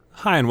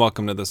Hi, and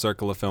welcome to the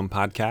Circle of Film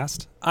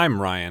podcast.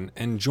 I'm Ryan,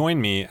 and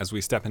join me as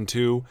we step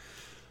into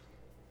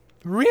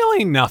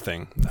really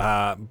nothing,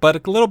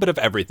 but a little bit of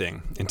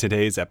everything in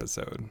today's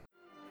episode.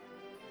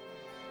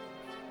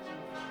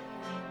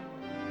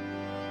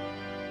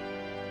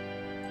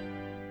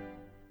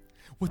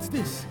 What's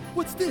this?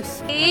 What's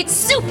this?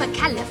 It's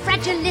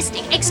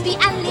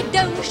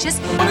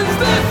supercalifragilisticexpialidocious. What is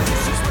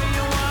this?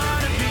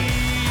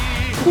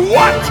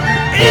 What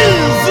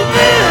is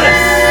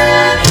this?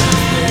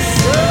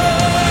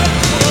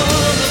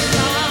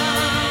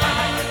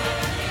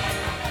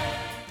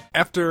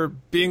 After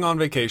being on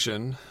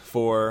vacation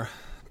for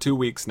 2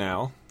 weeks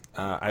now,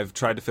 I've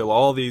tried to fill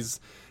all these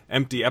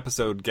empty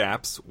episode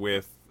gaps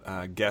with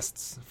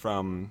guests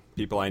from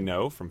people I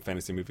know from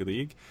Fantasy Movie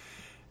League.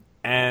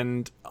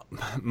 And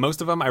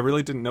most of them, I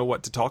really didn't know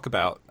what to talk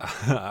about.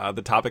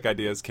 The topic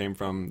ideas came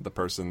from the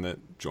person that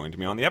joined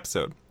me on the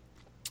episode.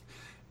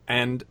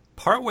 And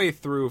partway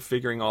through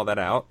figuring all that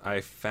out,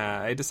 I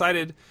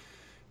decided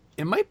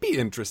it might be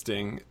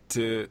interesting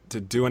to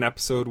do an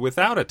episode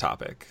without a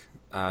topic.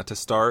 To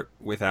start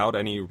without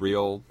any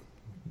real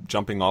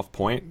jumping off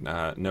point.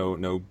 Not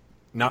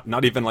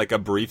even like a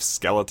brief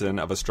skeleton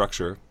of a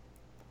structure.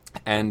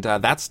 And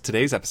that's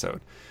today's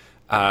episode.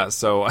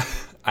 So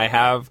I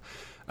have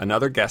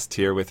another guest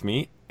here with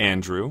me,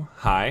 Andrew.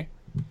 Hi.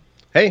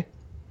 Hey,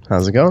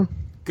 how's it going?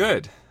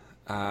 Good.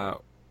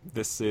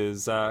 This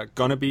is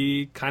going to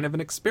be kind of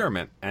an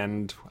experiment,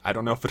 and I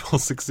don't know if it'll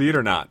succeed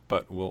or not,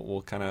 but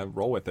we'll kind of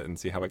roll with it and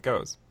see how it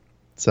goes.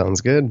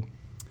 Sounds good.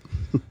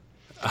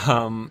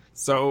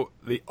 So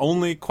the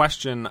only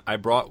question I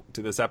brought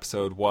to this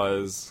episode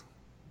was,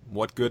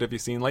 what good have you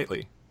seen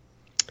lately?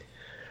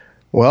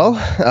 Well,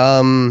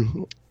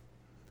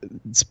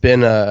 it's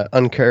been a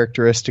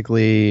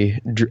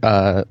uncharacteristically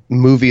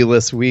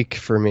movieless week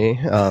for me.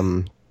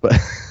 But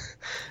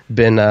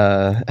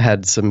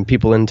had some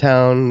people in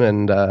town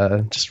and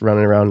just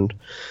running around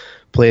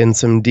playing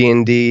some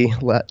D&D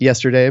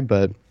yesterday.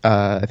 But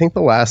I think the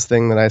last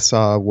thing that I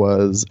saw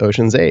was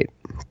Ocean's 8.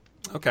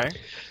 Okay.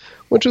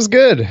 Which was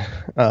good.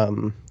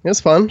 It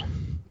was fun.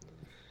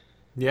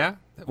 Yeah.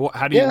 Well,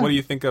 what do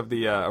you think of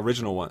the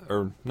original one,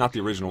 or not the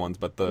original ones,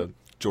 but the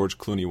George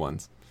Clooney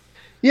ones?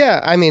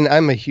 Yeah, I mean,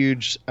 I'm a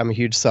huge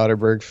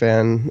Soderbergh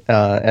fan,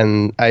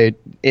 and I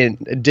think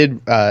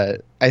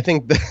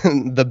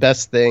the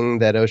best thing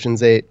that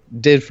Ocean's 8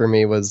 did for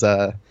me was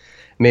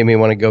made me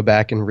want to go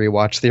back and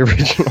rewatch the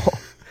original.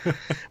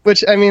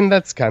 Which, I mean,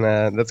 that's kind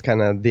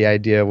of the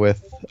idea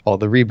with all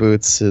the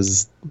reboots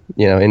is,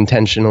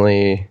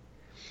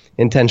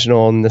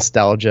 intentional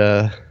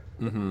nostalgia,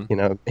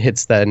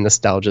 hits that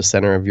nostalgia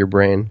center of your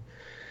brain.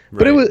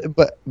 Right.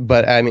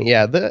 But I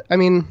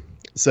mean,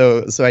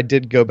 so I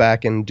did go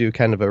back and do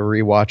kind of a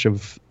rewatch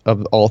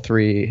of all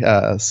three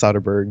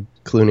Soderbergh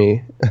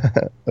Clooney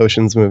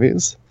Ocean's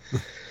movies.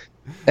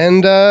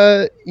 And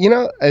I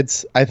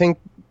think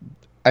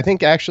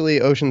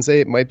actually Ocean's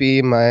 8 might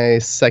be my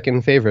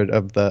second favorite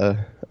of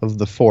the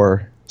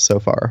four so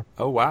far.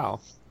 Oh wow.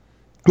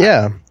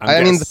 Yeah,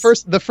 I mean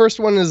the first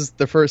one is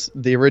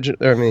the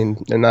original. I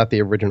mean, not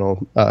the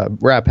original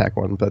Rat Pack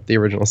one, but the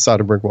original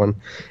Soderbergh one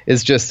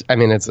is just. I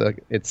mean, it's a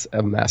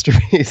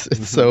masterpiece.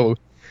 It's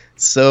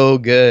so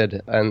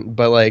good.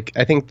 But like,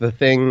 I think the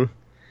thing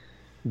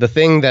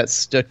that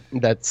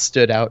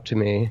stood out to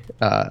me,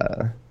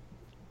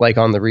 like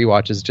on the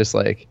rewatch, is just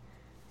like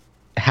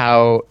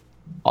how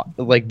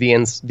like the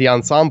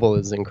ensemble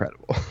is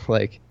incredible.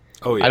 Like,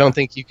 oh yeah. I don't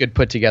think you could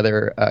put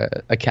together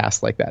a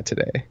cast like that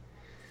today.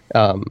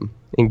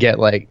 And get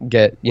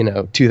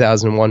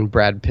 2001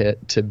 Brad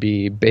Pitt to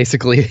be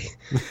basically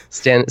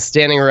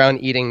standing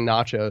around eating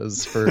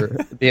nachos for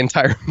the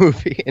entire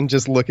movie and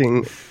just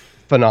looking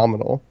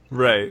phenomenal.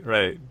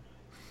 Right.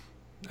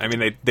 I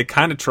mean, they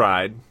kind of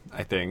tried,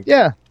 I think.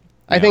 Yeah.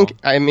 I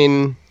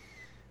mean,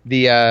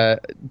 the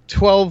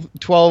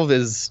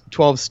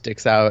 12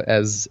 sticks out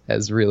as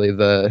really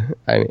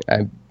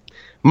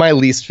my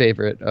least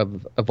favorite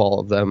of all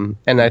of them.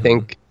 And I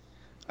think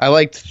I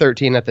liked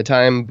 13 at the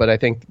time, but I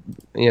think,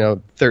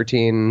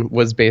 13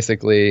 was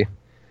basically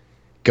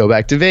go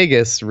back to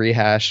Vegas,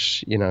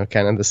 rehash,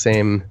 kind of the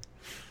same,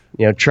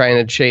 trying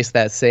to chase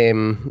the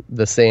same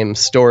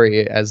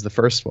story as the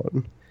first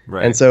one.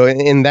 Right. And so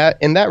in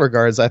that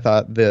regards, I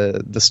thought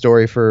the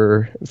story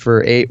for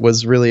 8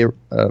 was really, it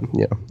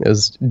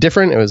was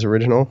different. It was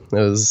original.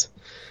 It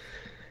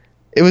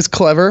was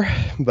clever,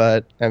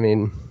 but I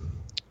mean,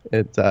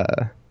 it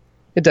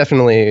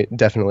definitely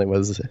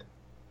was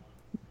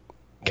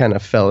kind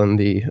of fell in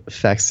the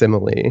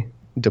facsimile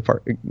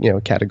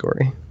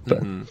category.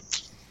 But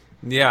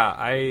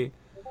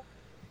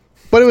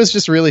but it was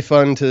just really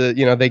fun to,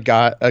 they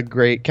got a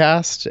great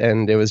cast,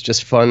 and it was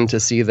just fun to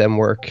see them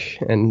work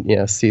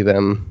and, see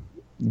them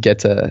get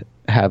to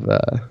have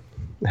a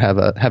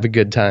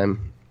good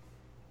time.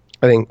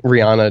 I think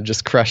Rihanna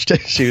just crushed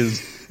it. She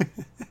was,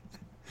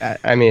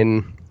 I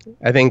mean,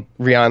 I think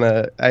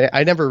Rihanna,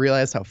 I never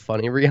realized how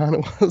funny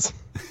Rihanna was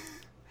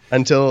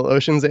until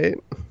Ocean's 8.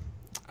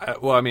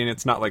 Well, I mean,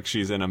 it's not like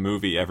she's in a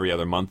movie every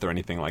other month or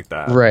anything like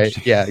that. Right.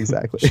 Yeah,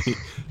 exactly.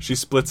 She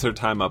splits her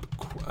time up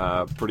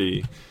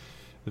pretty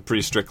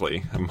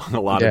strictly among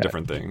a lot of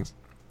different things.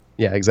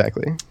 Yeah,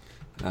 exactly.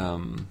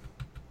 Because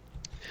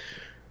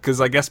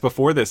I guess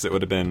before this, it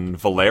would have been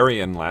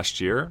Valerian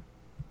last year.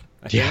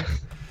 I think.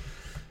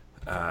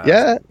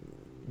 Yeah.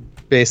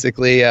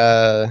 Basically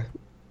the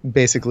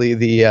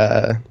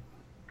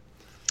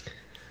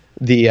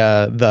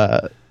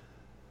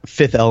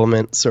Fifth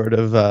Element sort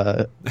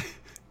of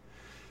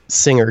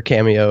singer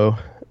cameo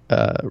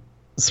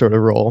sort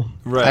of role.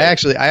 Right. I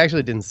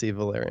actually didn't see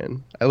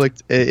Valerian.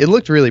 It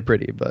looked really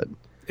pretty, but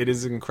it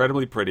is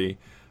incredibly pretty.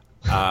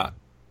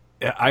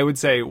 I would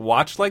say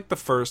watch like the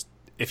first,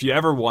 if you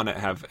ever want to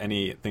have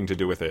anything to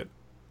do with it,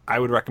 I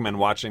would recommend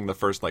watching the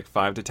first like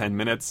 5 to 10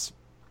 minutes,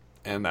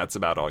 and that's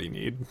about all you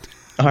need.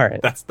 All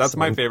right. That's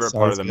my favorite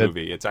part of the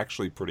movie. It's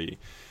actually pretty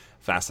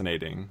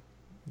fascinating.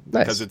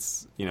 Nice. Because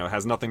it's,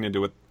 has nothing to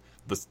do with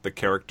the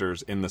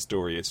characters in the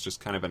story. It's just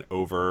kind of an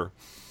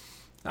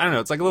I don't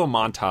know, it's like a little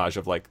montage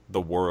of like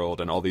the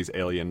world and all these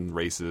alien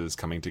races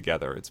coming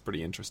together. It's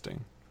pretty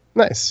interesting.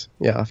 Nice.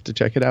 Yeah, I'll have to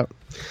check it out.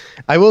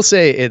 I will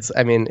say it's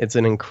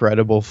an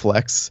incredible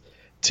flex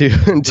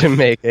to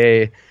make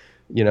a,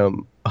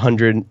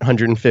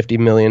 $150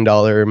 million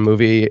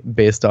movie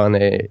based on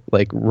a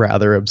like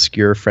rather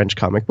obscure French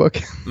comic book.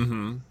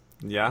 Mm-hmm.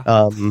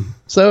 Yeah.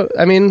 So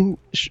I mean,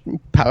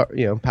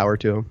 power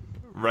to him.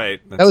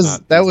 Right.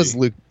 That was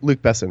Luc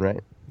Besson,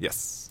 right?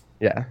 Yes.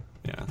 Yeah.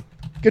 Yeah.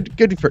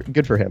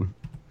 Good for him.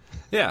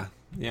 Yeah.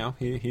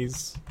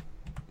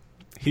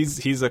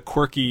 He's a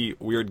quirky,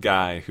 weird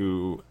guy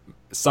who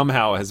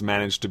somehow has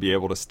managed to be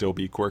able to still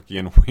be quirky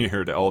and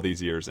weird all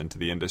these years into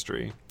the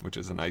industry, which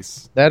is a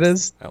nice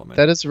element.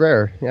 That is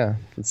rare. Yeah.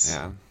 It's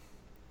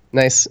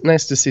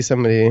nice to see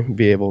somebody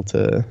be able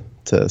to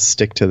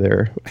stick to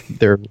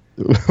their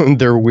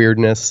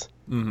weirdness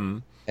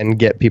and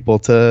get people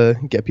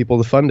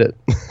to fund it.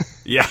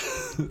 Yeah.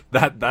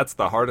 That's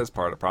the hardest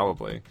part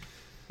probably.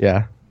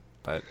 Yeah.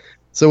 But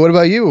so what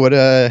about you? What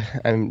what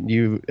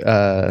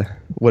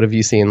have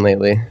you seen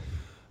lately?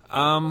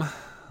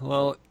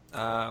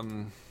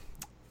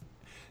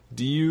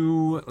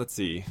 Let's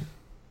see.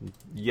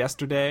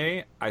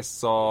 Yesterday I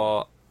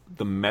saw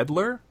The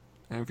Meddler.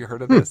 I don't know if you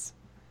heard of this.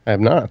 I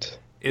have not.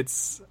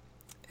 It's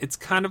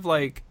kind of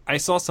like, I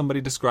saw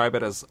somebody describe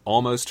it as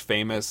Almost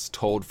Famous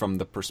told from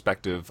the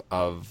perspective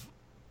of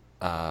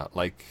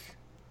like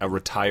a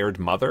retired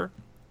mother,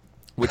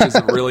 which is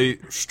a really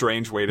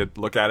strange way to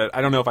look at it.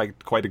 I don't know if I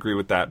quite agree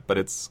with that, but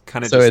it's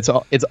kind of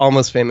it's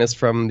Almost Famous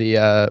from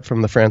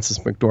the Frances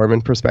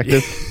McDormand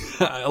perspective.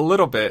 A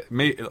little bit,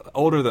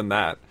 older than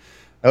that.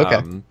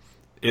 Okay.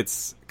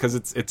 It's because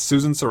it's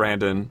Susan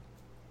Sarandon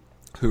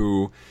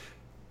who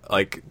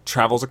like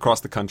travels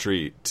across the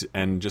country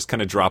and just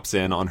kind of drops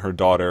in on her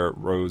daughter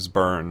Rose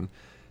Byrne,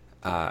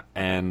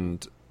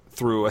 and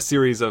through a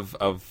series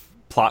of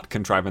plot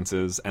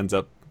contrivances ends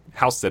up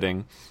house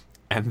sitting,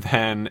 and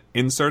then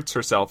inserts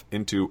herself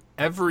into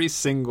every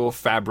single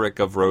fabric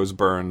of Rose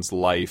Byrne's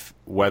life,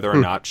 whether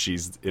or not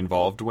she's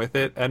involved with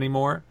it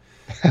anymore.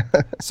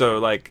 So,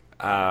 like,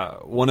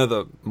 one of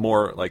the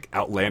more, like,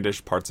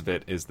 outlandish parts of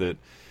it is that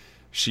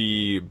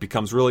she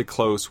becomes really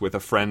close with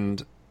a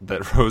friend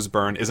that Rose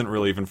Byrne isn't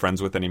really even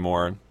friends with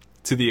anymore,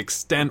 to the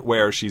extent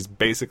where she's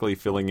basically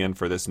filling in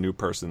for this new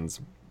person's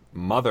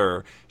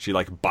mother. She,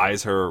 like,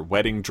 buys her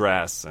wedding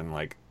dress and,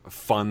 like,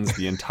 funds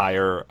the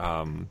entire...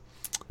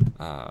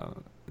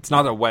 it's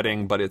not a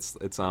wedding, but it's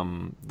the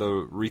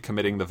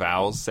recommitting the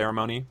vows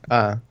ceremony.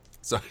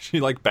 So she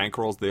like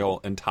bankrolls the whole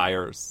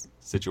entire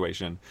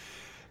situation,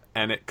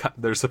 and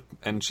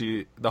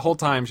the whole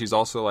time she's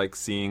also like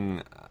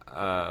seeing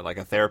like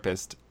a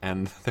therapist,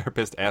 and the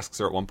therapist asks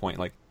her at one point,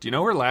 like, "Do you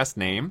know her last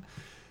name?"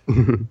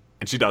 And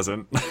she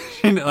doesn't.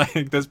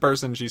 Like, this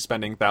person she's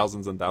spending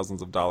thousands and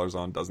thousands of dollars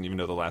on doesn't even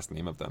know the last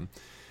name of them.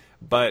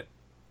 But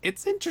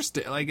it's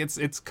interesting. Like,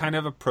 it's kind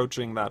of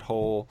approaching that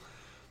whole,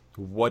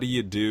 what do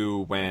you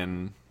do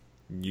when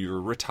you're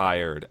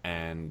retired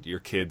and your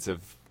kids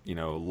have,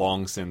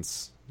 long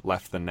since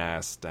left the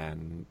nest,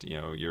 and,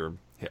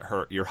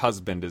 your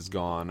husband is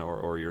gone,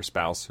 or your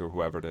spouse or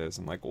whoever it is,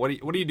 and like, what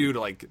do you do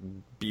to like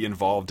be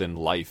involved in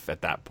life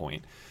at that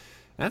point?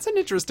 And that's an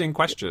interesting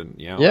question.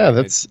 Yeah,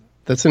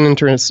 that's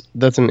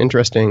an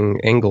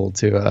interesting angle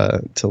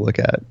to look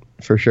at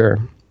for sure.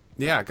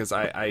 Yeah, because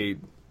I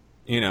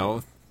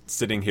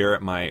sitting here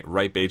at my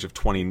ripe age of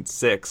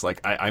 26, like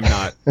I'm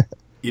not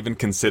even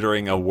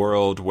considering a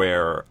world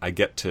where I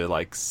get to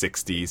like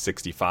 60,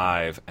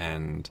 65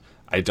 and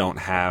I don't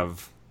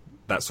have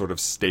that sort of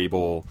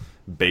stable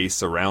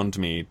base around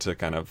me to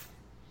kind of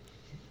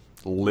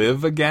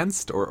live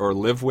against or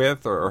live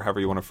with, or however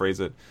you want to phrase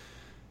it.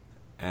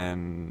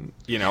 And,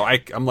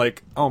 I'm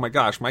like, oh my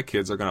gosh, my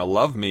kids are going to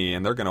love me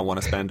and they're going to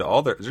want to spend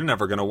they're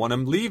never going to want to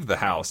leave the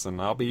house,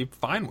 and I'll be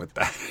fine with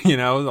that.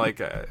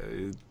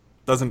 It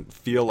doesn't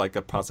feel like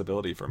a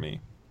possibility for me.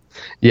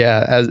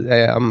 Yeah,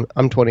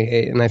 I'm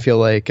 28, and I feel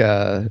like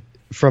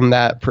from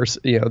that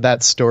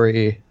that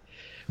story,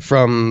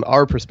 from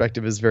our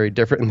perspective is very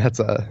different. And that's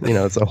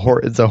it's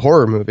a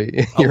horror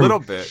movie. A little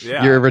bit,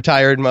 yeah. Your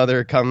retired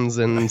mother comes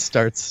and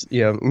starts,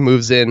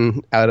 moves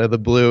in out of the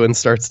blue and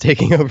starts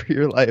taking over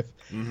your life.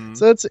 Mm-hmm.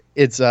 So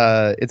it's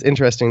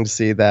interesting to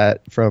see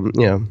that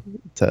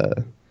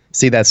to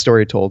see that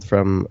story told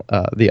from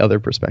the other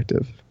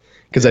perspective.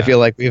 Because I feel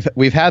like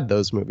we've had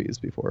those movies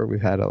before.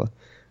 We've had a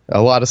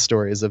lot of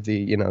stories of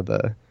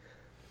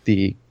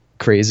the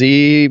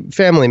crazy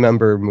family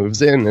member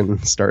moves in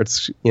and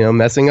starts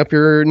messing up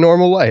your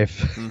normal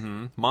life.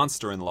 Mm-hmm.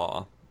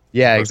 Monster-in-law.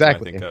 Yeah,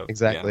 exactly.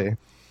 Exactly. Yeah.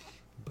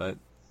 But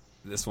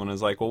this one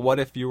is like, well, what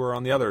if you were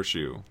on the other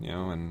shoe?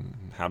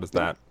 And how does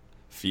that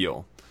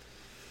feel?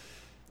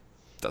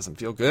 Doesn't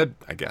feel good,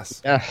 I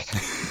guess. Yeah.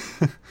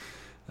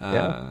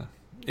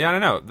 Yeah, I don't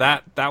know.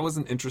 That was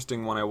an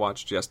interesting one I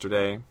watched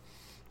yesterday.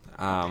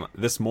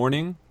 This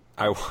morning,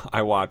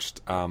 I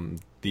watched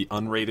the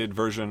unrated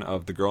version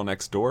of The Girl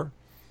Next Door.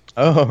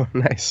 Oh,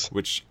 nice.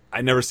 Which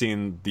I'd never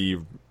seen the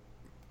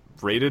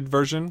rated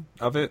version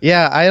of it.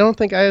 Yeah, I don't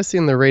think I have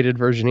seen the rated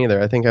version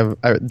either. I think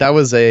that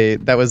was a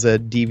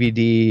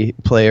DVD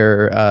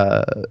player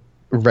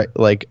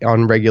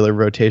on regular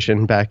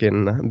rotation back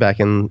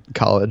in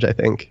college, I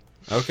think.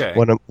 Okay.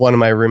 One of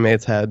my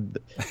roommates had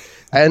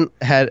I don't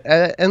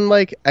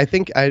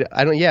think I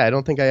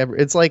ever.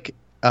 It's like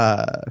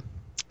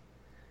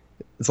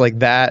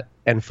that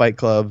and Fight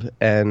Club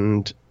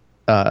and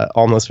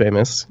Almost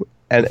Famous.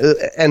 And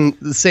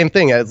the same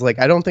thing. It's like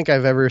I don't think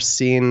I've ever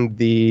seen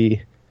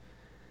the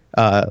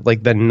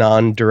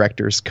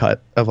non-director's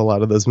cut of a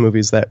lot of those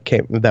movies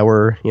that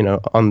were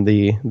on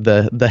the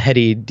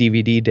heady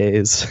DVD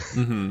days.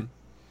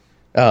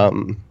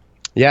 Mm-hmm.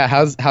 Yeah.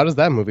 How does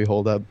that movie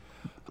hold up?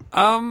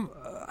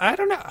 I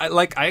don't know.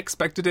 I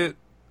expected it.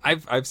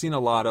 I've seen a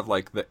lot of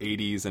like the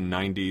 80s and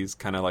 90s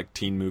kind of like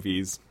teen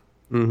movies,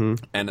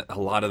 mm-hmm. and a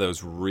lot of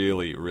those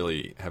really,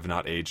 really have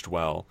not aged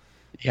well.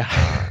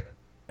 Yeah.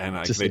 And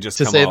they just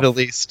to say the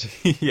least.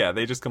 Yeah,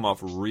 they just come off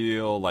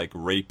real like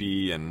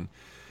rapey and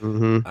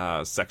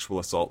mm-hmm. Sexual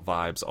assault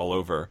vibes all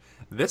over.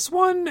 This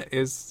one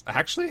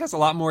actually has a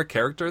lot more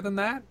character than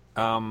that.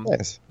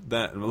 Nice.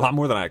 A lot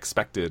more than I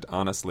expected,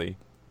 honestly.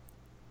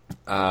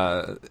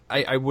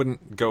 I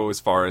wouldn't go as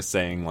far as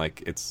saying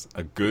like it's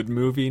a good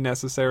movie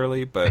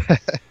necessarily, but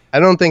I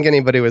don't think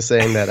anybody was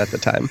saying that at the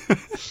time.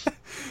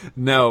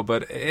 No,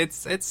 but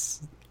it's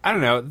I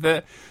don't know,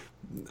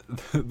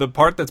 the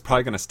part that's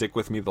probably going to stick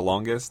with me the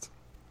longest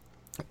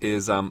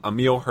is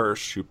Emil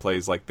Hirsch, who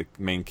plays like the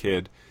main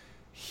kid.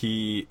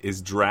 He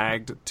is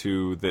dragged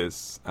to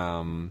this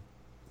to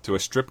a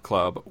strip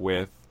club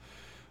with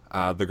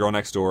the girl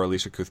next door,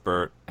 Alicia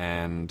Cuthbert,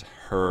 and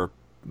her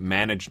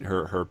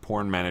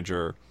porn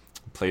manager,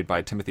 played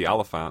by Timothy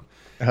Olyphant.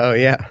 Oh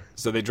yeah.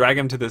 So they drag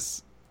him to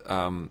this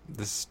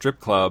strip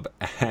club,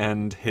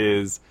 and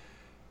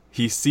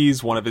he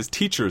sees one of his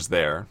teachers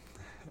there.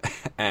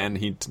 And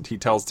he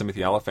tells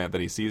Timothy Olyphant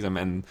that he sees him,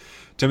 and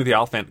Timothy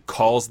Olyphant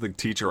calls the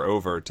teacher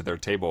over to their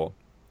table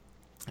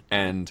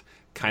and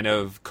kind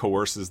of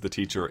coerces the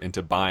teacher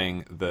into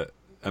buying the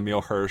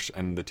Emil Hirsch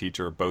and the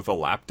teacher both a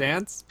lap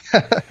dance.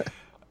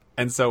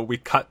 And so we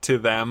cut to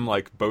them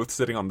like both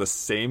sitting on the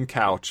same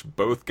couch,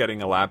 both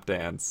getting a lap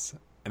dance,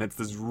 and it's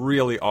this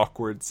really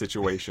awkward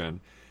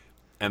situation.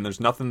 And there's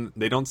nothing,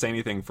 they don't say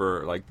anything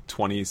for like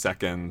 20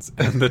 seconds.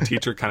 And the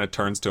teacher kind of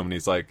turns to him and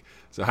he's like,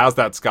 so how's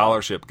that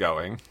scholarship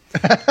going?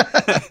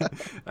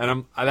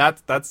 And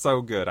that's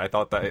so good. I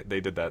thought that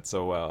they did that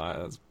so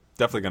well. It's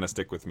definitely going to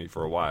stick with me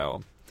for a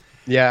while.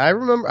 Yeah, I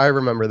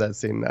remember that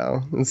scene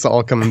now. It's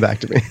all coming back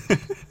to me.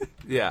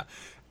 Yeah.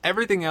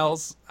 Everything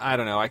else, I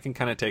don't know. I can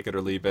kind of take it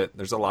or leave it.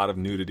 There's a lot of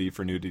nudity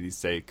for nudity's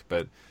sake,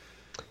 but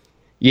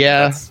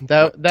yeah,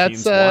 that's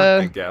teens want,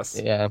 I guess.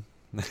 Yeah.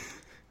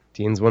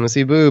 Teens want to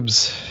see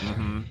boobs.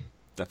 Mm-hmm.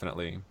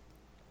 Definitely.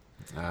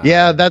 I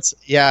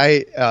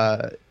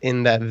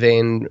in that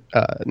vein,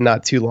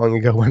 not too long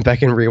ago, went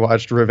back and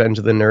rewatched Revenge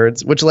of the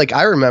Nerds, which like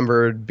I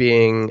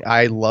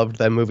loved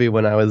that movie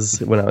when I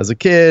was a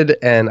kid,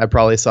 and I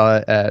probably saw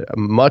it at a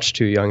much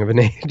too young of an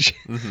age.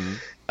 Mm-hmm.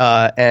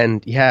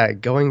 And yeah,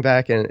 going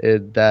back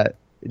and that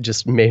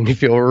just made me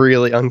feel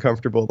really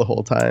uncomfortable the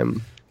whole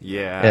time.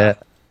 Yeah.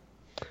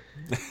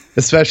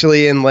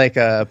 Especially in like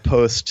a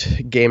post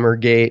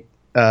Gamergate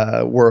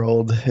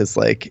world, is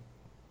like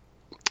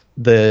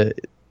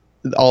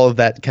all of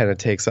that kind of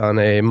takes on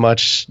a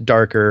much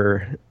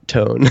darker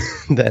tone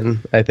than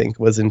I think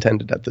was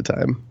intended at the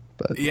time.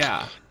 But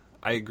yeah,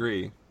 I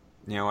agree.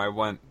 I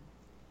went.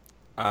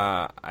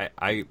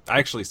 I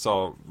actually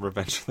saw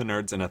Revenge of the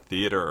Nerds in a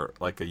theater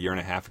like a year and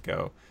a half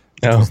ago.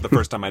 It was the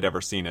first time I'd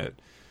ever seen it.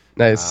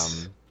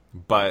 Nice.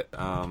 But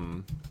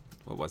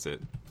what was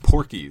it?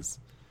 Porky's.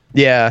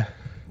 Yeah.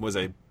 Was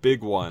a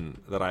big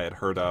one that I had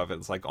heard of.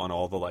 It's like on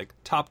all the like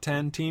top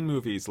 10 teen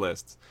movies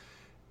lists.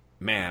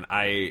 Man,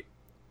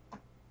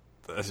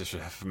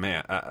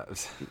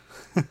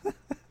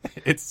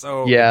 it's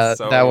so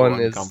that one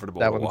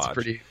uncomfortable that to one's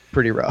watch.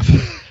 pretty rough.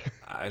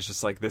 It's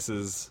just like, this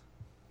is,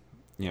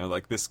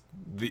 like this,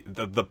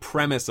 the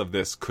premise of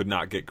this could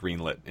not get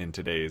greenlit in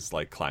today's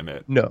like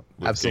climate. No,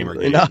 with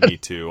absolutely Gamergate, not. Me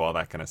Too, all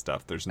that kind of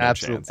stuff. There's no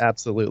chance.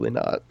 Absolutely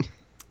not.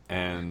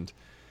 And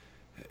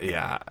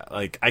yeah,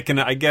 like I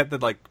get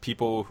that like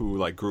people who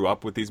like grew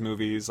up with these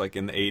movies like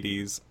in the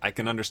 80s, I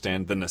can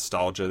understand the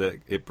nostalgia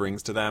that it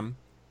brings to them.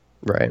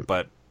 Right.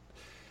 But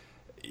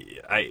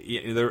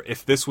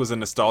if this was a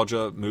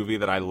nostalgia movie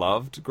that I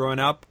loved growing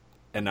up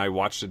and I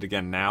watched it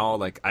again now,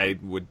 like I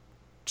would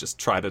just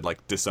try to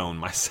like disown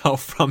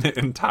myself from it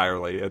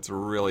entirely. It's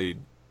really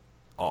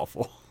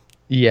awful.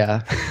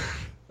 Yeah.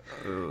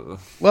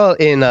 Well,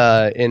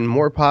 in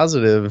more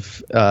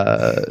positive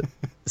 70s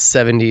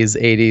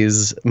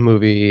 80s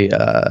movie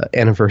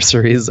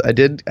anniversaries, I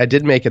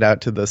did make it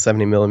out to the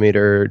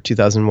 70mm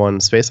 2001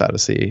 Space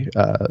Odyssey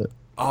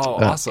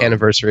awesome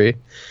anniversary,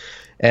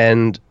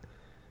 and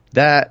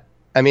that,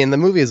 I mean, the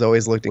movie has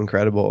always looked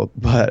incredible,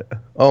 but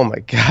oh my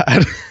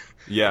god.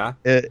 Yeah.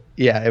 It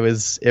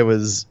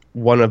was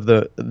one of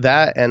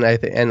that, and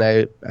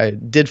I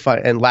did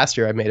find, and last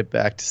year I made it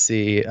back to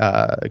see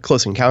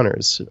Close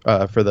Encounters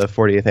for the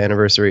 40th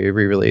anniversary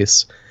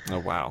re-release. Oh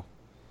wow.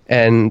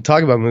 And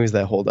talk about movies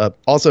that hold up.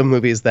 Also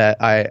movies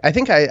that I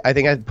think I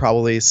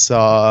probably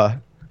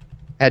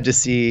had to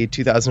see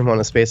 2001: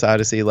 A Space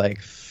Odyssey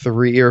like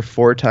 3 or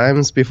 4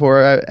 times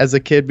as a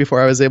kid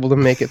before I was able to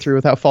make it through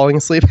without falling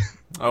asleep.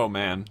 Oh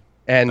man.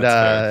 And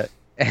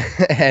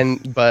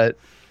but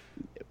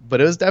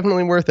it was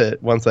definitely worth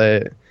it once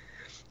revisiting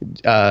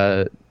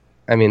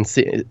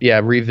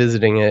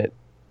it,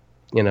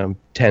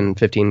 10,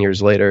 15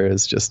 years later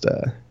is just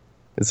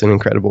it's an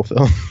incredible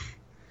film.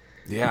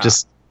 Yeah.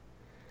 Just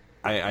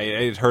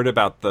I had heard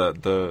about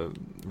the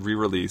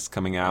re-release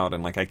coming out,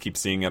 and like I keep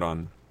seeing it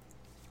on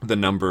the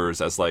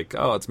numbers as like,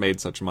 oh, it's made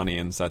such money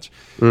and such.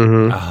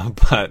 Mm-hmm.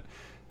 But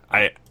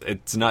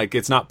it's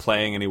not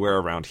playing anywhere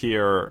around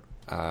here,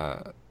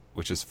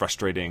 which is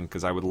frustrating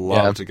because I would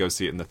love to go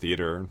see it in the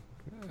theater.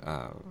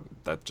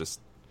 That just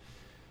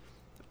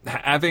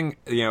having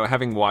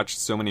watched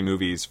so many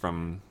movies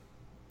from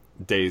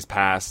days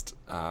past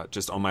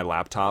just on my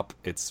laptop,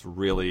 it's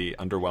really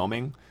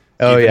underwhelming.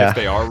 Oh, even yeah. if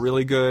they are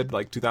really good,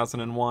 like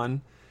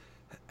 2001,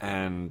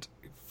 and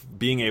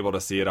being able to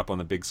see it up on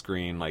the big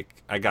screen,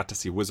 like I got to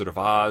see Wizard of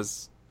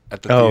Oz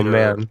at the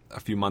theater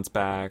a few months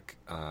back.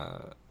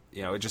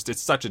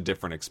 It's such a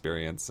different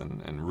experience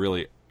and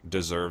really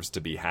deserves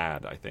to be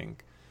had, I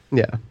think.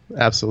 Yeah,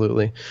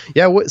 absolutely.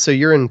 Yeah. So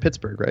you're in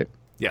Pittsburgh, right?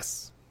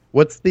 Yes.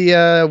 What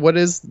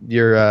is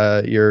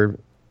your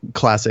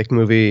classic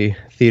movie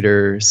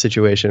theater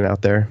situation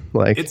out there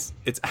like? It's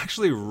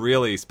actually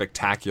really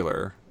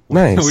spectacular.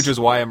 Nice. Which is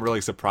why I'm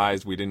really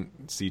surprised we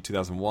didn't see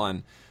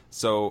 2001.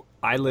 So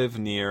I live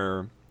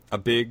near a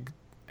big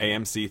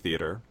AMC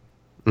theater,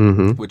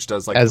 which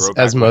does like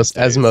as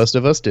most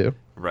of us do.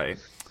 Right.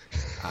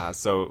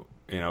 So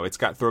it's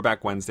got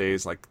Throwback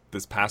Wednesdays. Like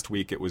this past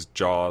week, it was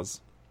Jaws.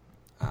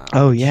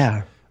 Oh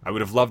yeah. I would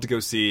have loved to go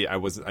see. I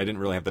didn't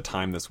really have the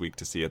time this week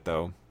to see it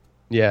though.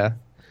 Yeah.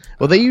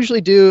 Well, they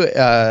usually do,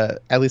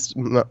 at least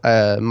my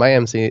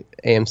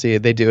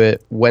AMC, they do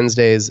it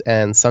Wednesdays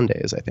and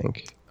Sundays, I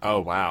think. Oh,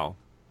 wow.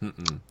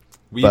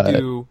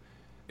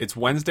 It's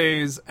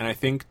Wednesdays, and I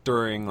think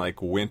during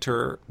like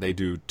winter, they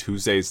do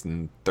Tuesdays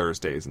and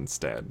Thursdays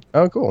instead.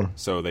 Oh, cool.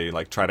 So they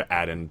like try to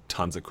add in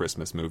tons of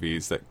Christmas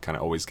movies that kind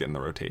of always get in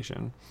the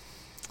rotation.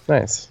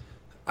 Nice.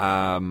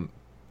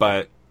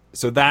 But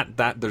so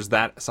that there's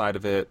that side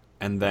of it,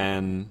 and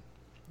then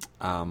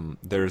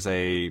there's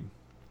a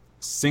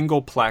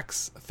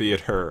singleplex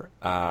theater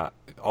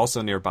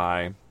also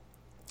nearby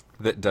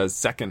that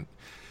does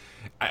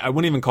I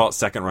wouldn't even call it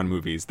second run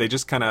movies. They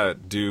just kind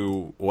of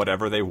do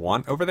whatever they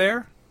want over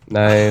there.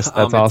 Nice.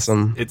 That's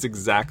awesome. It's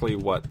exactly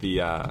what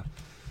the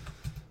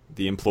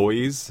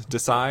employees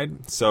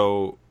decide.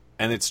 So,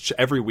 and it's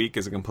every week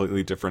is a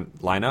completely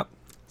different lineup.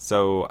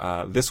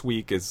 So this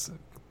week is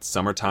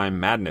Summertime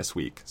Madness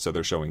Week. So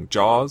they're showing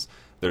Jaws.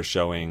 They're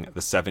showing The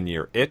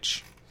 7-Year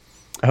Itch.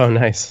 Oh,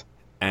 nice.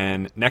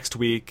 And next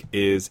week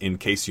is In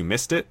Case You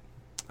Missed It,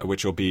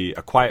 which will be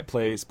A Quiet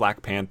Place,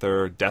 Black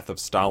Panther, Death of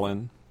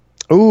Stalin.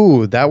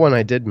 Ooh, that one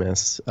I did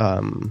miss.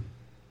 I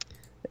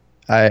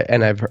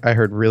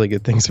heard really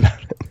good things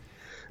about it.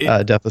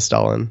 Death of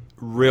Stalin.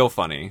 Real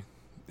funny.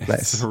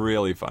 Nice. It's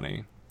really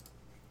funny.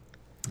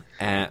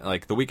 And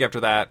like the week after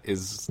that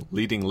is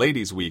Leading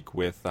Ladies Week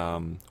with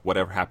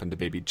Whatever Happened to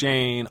Baby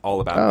Jane,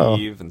 All About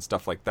Eve, and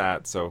stuff like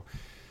that. So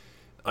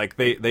like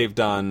they've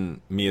done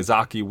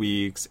Miyazaki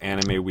weeks,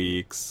 anime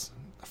weeks,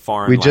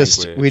 foreign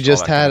language. We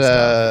just had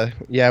a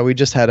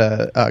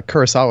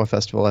Kurosawa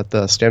festival at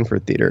the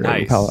Stanford Theater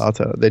in Palo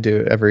Alto. They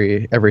do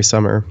every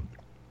summer.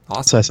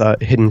 Awesome. So I saw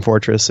Hidden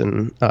Fortress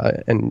and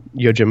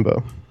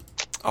Yojimbo.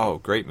 Oh,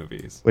 great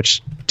movies!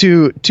 Which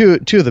two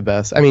of the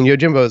best. I mean,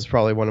 Yojimbo is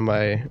probably one of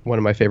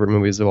my favorite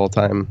movies of all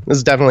time. This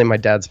is definitely my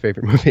dad's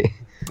favorite movie.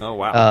 Oh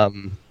wow!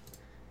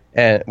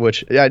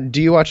 And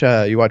do you watch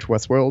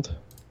Westworld?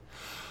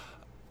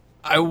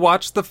 I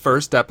watched the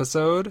first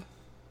episode.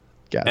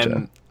 Gotcha.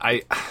 And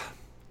I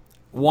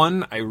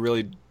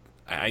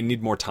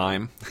need more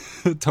time.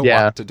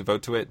 to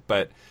devote to it.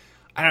 But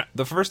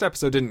the first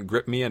episode didn't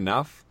grip me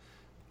enough.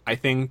 I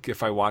think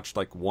if I watched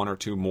like one or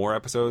two more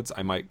episodes,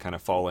 I might kind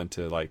of fall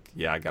into like,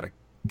 yeah, I got to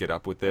get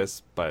up with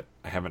this, but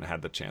I haven't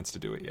had the chance to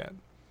do it yet.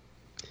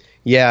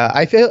 Yeah,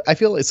 I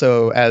feel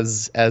so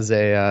as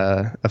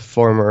a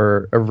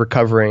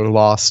recovering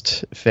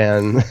Lost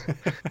fan.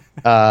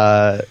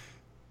 I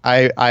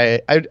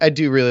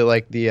do really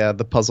like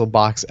the puzzle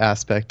box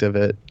aspect of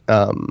it,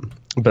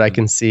 but I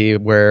can see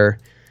where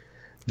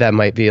that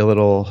might be a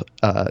little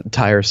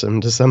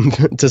tiresome to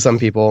some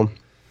people.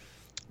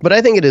 But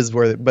I think it is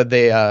worth it. But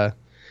they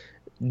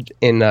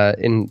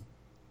in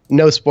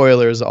no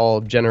spoilers,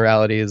 all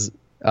generalities.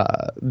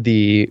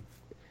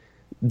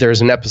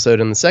 There's an episode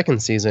in the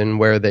second season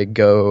where they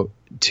go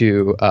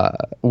to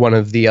one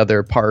of the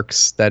other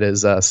parks that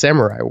is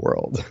Samurai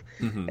World,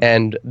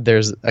 and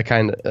there's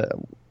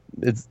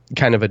it's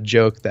kind of a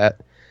joke that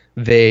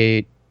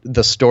the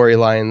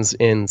storylines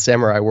in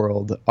Samurai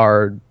World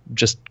are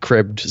just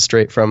cribbed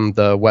straight from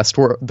the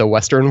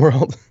Western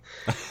world,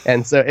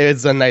 and so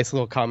it's a nice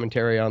little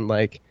commentary on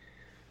like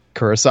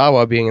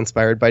Kurosawa being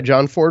inspired by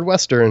John Ford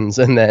Westerns,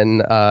 and then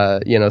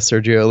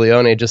Sergio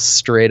Leone just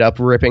straight up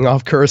ripping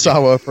off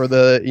Kurosawa for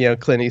the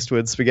Clint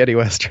Eastwood spaghetti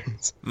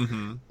westerns.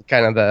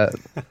 Kind of the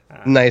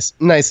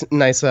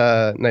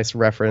nice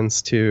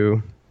reference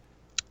to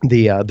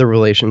the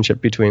relationship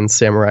between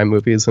samurai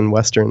movies and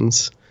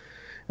westerns.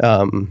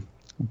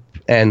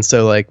 And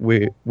so like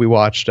we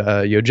watched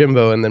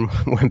Yojimbo, and then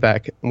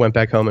went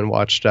back home and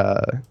watched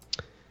A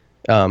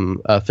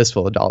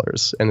Fistful of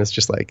Dollars, and it's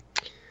just like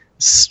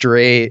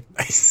straight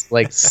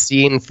like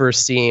scene for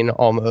scene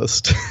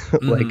almost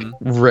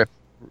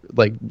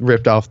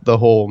ripped off the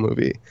whole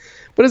movie,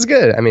 but it's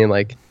good. I mean,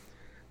 like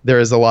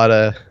there is a lot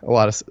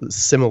of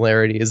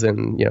similarities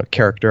in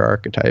character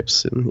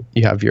archetypes, and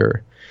you have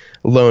your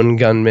lone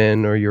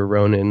gunman or your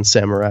Ronin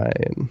samurai,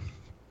 and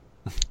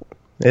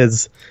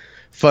it's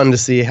fun to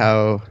see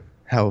how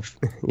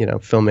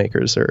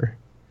filmmakers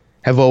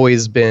have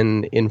always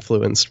been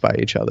influenced by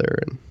each other.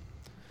 And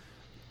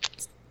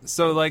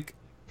so like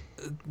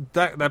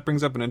that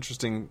brings up an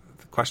interesting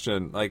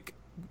question. Like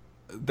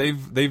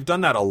they've done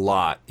that a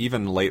lot,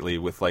 even lately,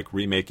 with like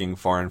remaking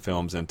foreign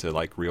films into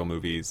like real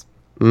movies.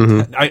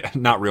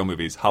 Not real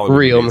movies, Hollywood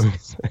real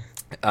movies.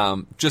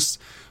 Just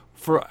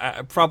for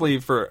probably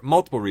for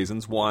multiple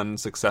reasons. One,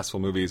 successful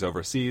movies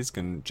overseas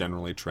can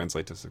generally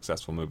translate to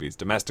successful movies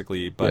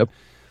domestically, but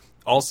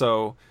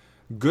also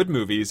good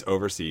movies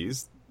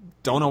overseas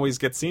don't always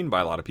get seen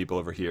by a lot of people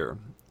over here.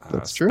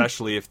 That's true.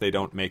 Especially if they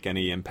don't make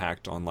any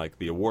impact on like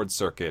the award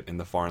circuit in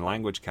the foreign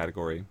language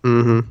category.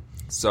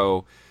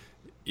 So,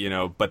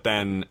 but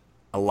then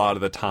a lot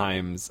of the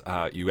times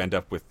you end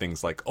up with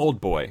things like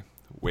Old Boy,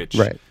 which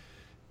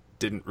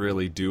didn't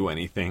really do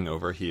anything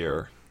over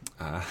here.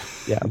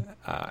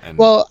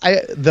 Well, I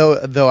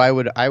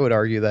would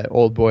argue that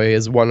Old Boy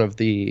is one of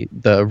the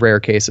rare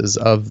cases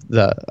of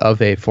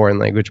a foreign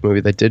language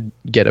movie that did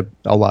get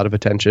a lot of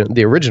attention.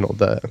 The original,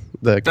 the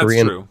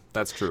Korean,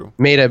 that's true.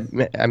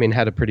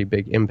 Had a pretty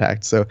big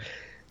impact. So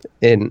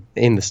in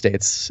the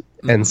States,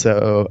 and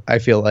so I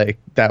feel like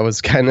that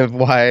was kind of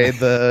why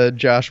the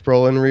Josh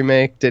Brolin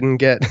remake didn't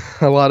get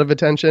a lot of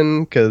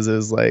attention, because it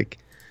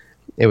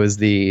was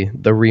the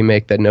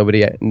remake that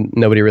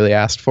nobody really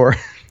asked for.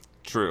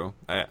 True.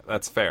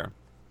 That's fair.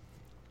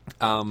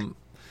 So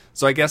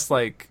I guess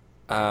I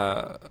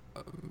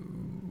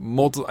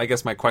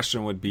guess my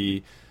question would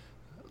be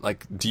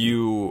like, do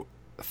you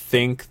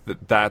think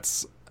that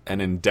that's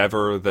an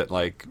endeavor that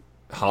like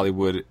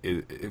Hollywood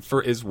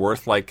is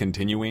worth like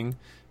continuing,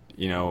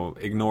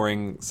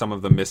 ignoring some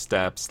of the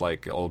missteps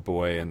like Old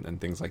Boy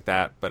and things like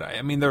that? But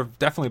I mean, there have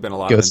definitely been a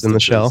lot Ghost of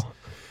instances. in the Shell.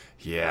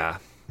 Yeah.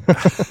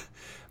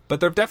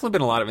 But there have definitely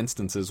been a lot of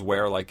instances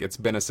where like it's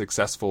been a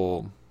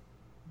successful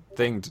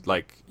thing,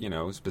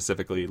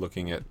 specifically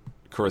looking at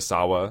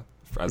Kurosawa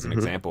as an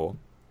example.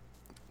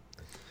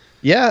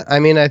 Yeah, I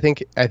mean, I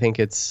think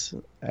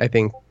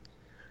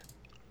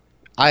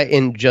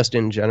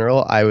in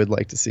general, I would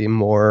like to see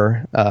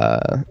more,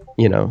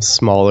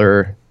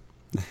 smaller,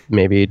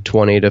 maybe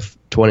 $20 to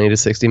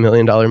 $60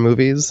 million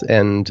movies,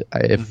 and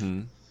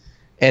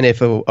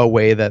if a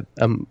way that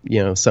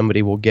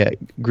somebody will get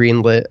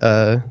greenlit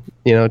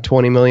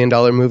 $20 million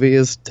movie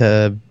is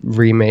to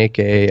remake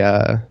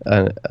an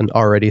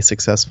already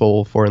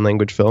successful foreign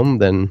language film,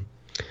 then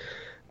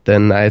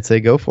I'd say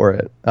go for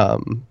it.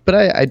 But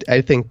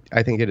I think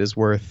it is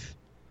worth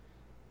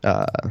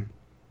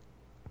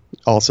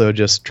also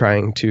just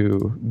trying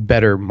to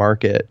better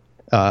market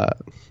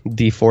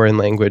the foreign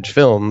language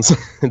films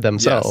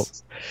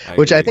themselves,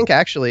 which I think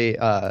actually,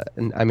 I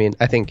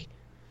think.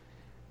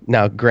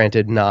 Now,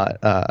 granted,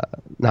 not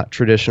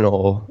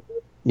traditional,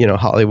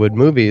 Hollywood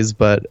movies,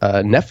 but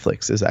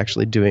Netflix is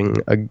actually doing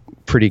a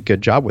pretty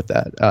good job with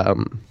that.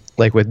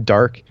 Like with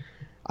Dark,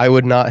 I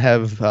would not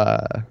have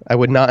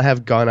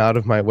gone out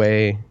of my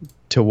way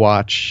to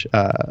watch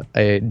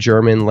a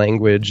German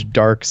language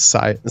dark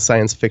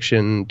science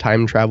fiction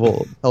time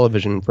travel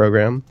television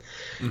program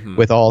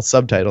with all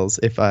subtitles.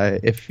 If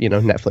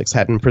Netflix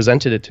hadn't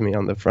presented it to me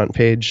on the front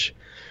page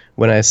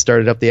when I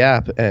started up the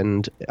app,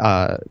 and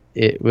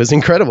it was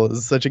incredible. It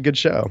was such a good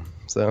show.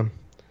 So.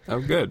 Oh,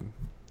 good.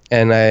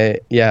 And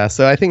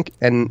so I think,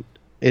 and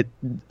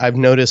I've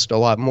noticed a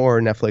lot more.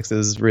 Netflix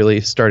is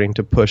really starting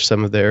to push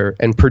some of their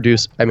and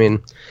produce. I mean,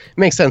 it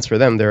makes sense for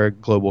them. They're a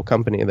global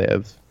company. They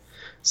have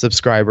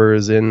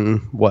subscribers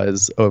in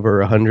over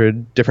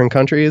 100 different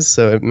countries.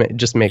 So it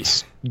just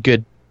makes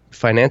good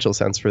financial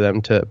sense for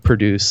them to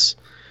produce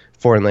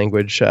foreign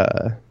language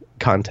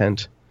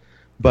content.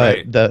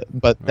 But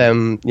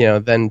them,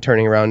 then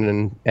turning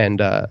around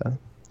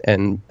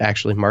and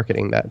actually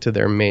marketing that to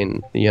their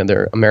main,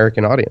 their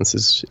American audience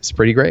is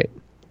pretty great.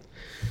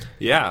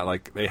 Yeah,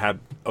 like they had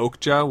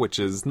Okja, which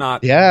is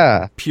not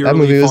that purely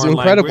movie was foreign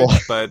incredible.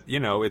 language, but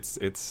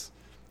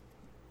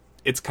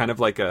it's kind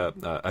of like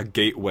a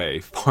gateway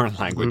foreign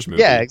language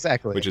movie. Yeah,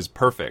 exactly. Which is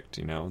perfect.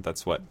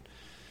 That's what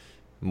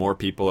more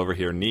people over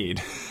here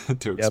need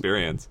to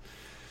experience.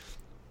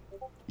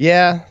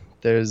 Yeah,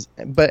 and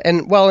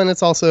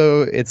it's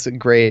a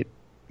great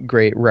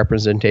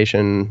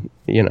representation.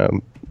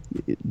 You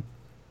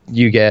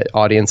get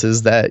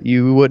audiences that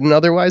you wouldn't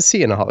otherwise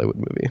see in a Hollywood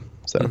movie.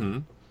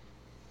 So.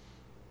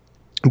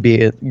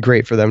 Be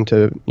great for them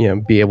to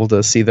be able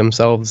to see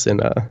themselves in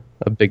a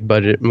big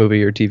budget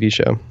movie or TV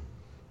show.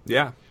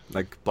 Yeah,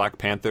 like Black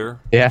Panther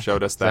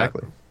showed us that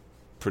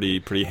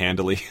pretty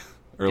handily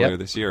earlier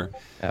this year.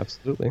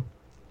 Absolutely.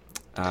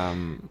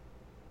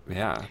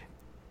 Yeah.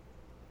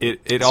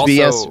 It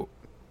also.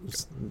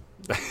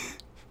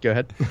 Go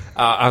ahead.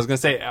 I was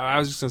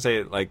just gonna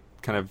say, like,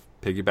 kind of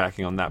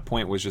piggybacking on that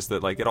point, was just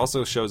that, like, it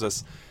also shows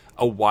us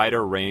a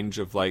wider range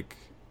of, like,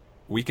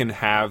 we can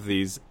have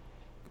these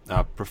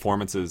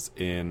performances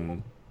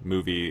in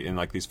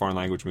like these foreign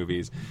language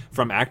movies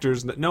from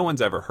actors that no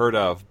one's ever heard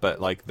of, but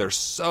like they're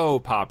so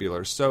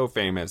popular, so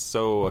famous,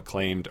 so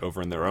acclaimed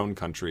over in their own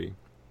country,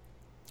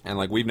 and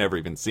like we've never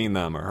even seen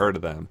them or heard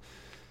of them,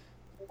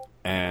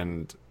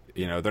 and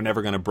they're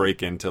never going to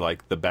break into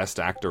like the best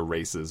actor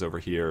races over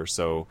here,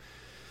 so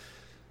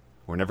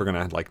we're never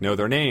going to like know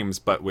their names.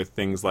 But with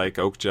things like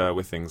Okja,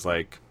 with things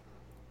like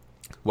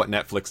what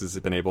Netflix has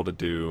been able to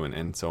do,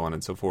 and so on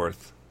and so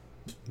forth,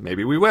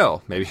 maybe we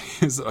will. Maybe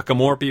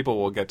more people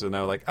will get to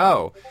know, like,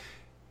 oh,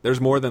 there's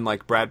more than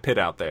like Brad Pitt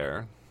out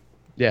there.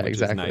 Yeah, which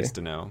exactly. is nice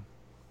to know.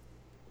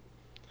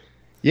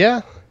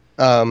 Yeah.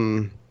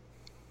 That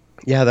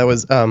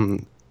was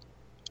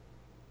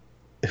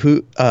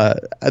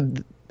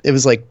it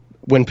was like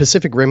when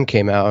Pacific Rim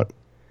came out,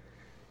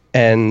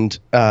 and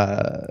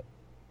like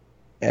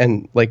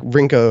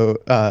Rinko,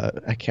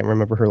 I can't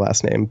remember her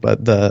last name,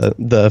 but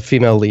the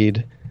female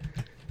lead.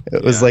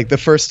 It was like the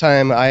first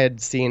time I had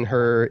seen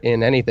her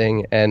in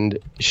anything, and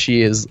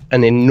she is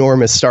an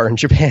enormous star in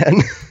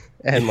Japan.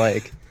 And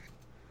like,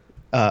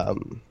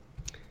 and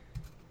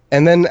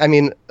then, I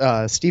mean,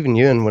 Steven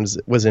Yeun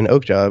was in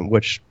Okja,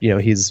 which,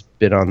 he's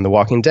been on The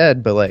Walking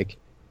Dead, but like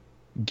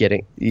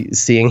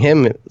seeing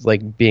him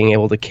like being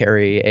able to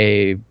carry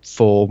a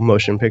full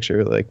motion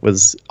picture, like,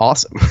 was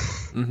awesome.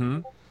 Mm-hmm.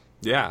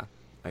 Yeah,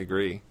 I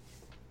agree.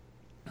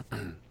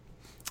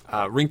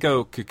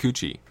 Rinko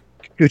Kikuchi.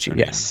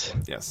 Yes.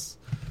 Yes.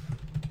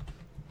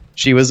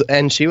 She was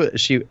going back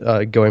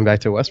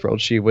to Westworld.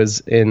 She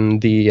was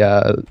in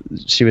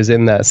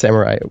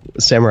that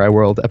Samurai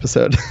World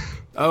episode.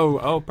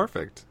 Oh,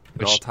 perfect.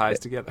 It all ties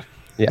together.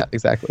 Yeah,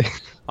 exactly.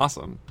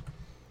 Awesome.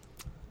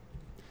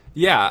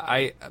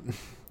 Yeah,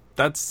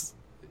 that's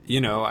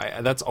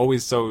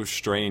always so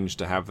strange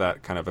to have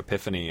that kind of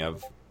epiphany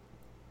of,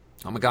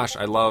 oh my gosh,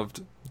 I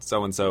loved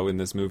so and so in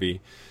this movie,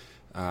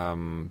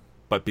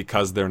 but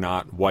because they're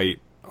not white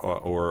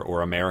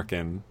or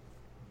American,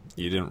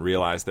 you didn't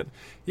realize that,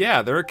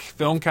 their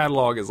film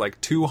catalog is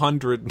like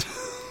 200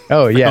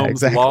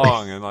 films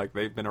long, and like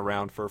they've been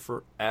around for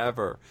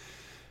forever,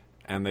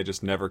 and they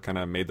just never kind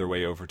of made their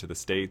way over to the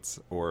States,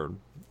 or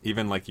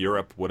even like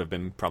Europe would have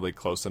been probably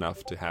close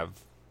enough to have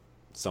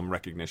some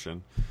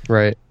recognition,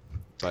 right?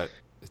 But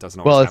it doesn't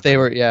always happen. If they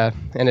were,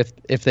 and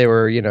if they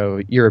were,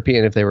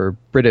 European, if they were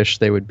British,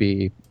 they would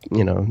be,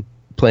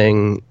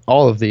 playing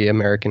all of the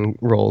American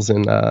roles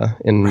in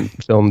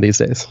film these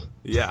days.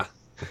 Yeah,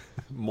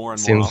 more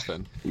and more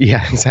often.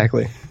 Yeah,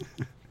 exactly.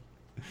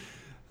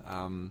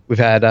 We've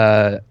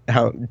had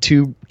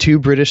two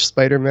British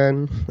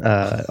Spider-Men,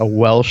 a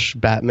Welsh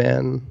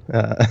Batman.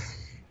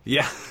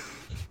 Yeah,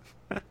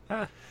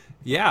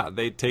 yeah,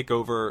 they take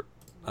over.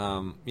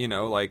 Even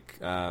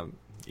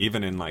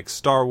in like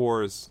Star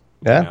Wars,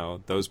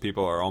 those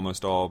people are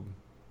almost all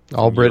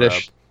British.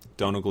 Europe.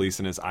 Donald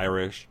Gleason is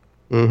Irish.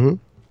 Mm-hmm.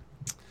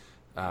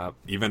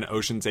 Even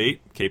Ocean's 8,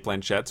 Cate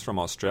Blanchett's from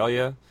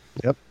Australia.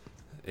 Yep.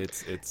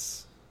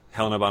 It's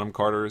Helena Bonham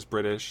Carter is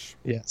British.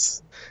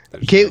 Yes.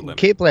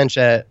 Cate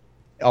Blanchett,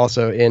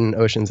 also in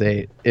Ocean's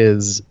 8,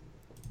 is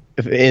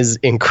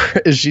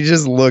incredible. She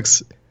just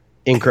looks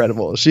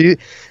incredible. She,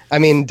 I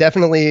mean,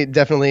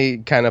 definitely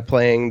kind of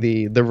playing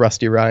the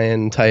Rusty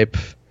Ryan type,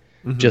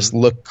 just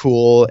look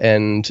cool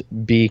and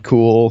be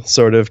cool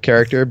sort of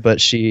character,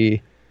 but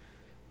she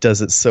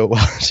does it so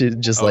well. She's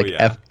just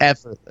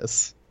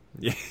effortless.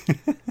 Yeah.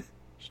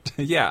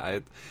 Yeah.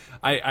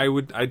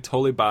 I'd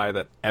totally buy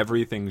that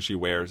everything she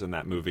wears in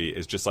that movie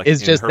is just like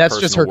that's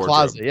just her wardrobe.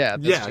 closet. Yeah.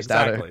 That's just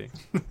exactly.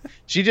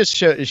 She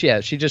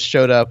just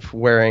showed up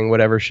wearing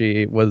whatever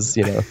she was,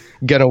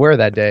 gonna wear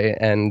that day,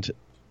 and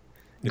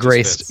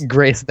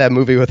graced that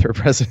movie with her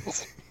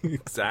presence.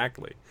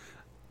 Exactly.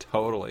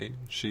 Totally.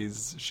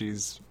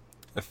 She's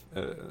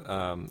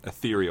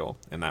ethereal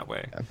in that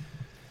way. Yeah.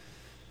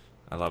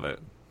 I love it.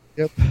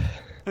 Yep.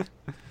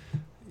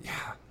 Yeah.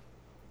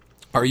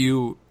 Are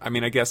you? I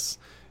mean, I guess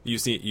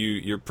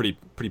you're pretty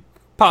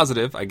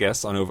positive, I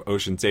guess, on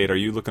Ocean's 8. Are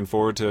you looking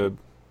forward to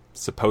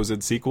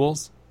supposed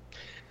sequels?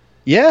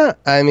 Yeah,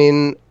 I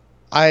mean,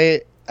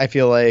 I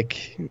feel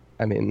like,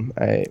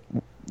 I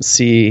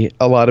see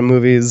a lot of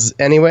movies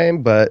anyway,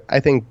 but I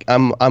think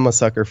I'm a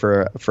sucker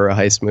for a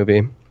heist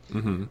movie.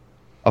 Mm-hmm.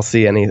 I'll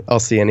see any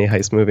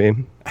heist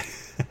movie.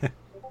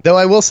 Though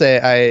I will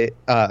say,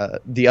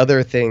 the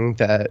other thing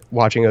that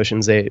watching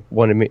Ocean's 8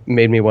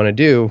 made me want to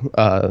do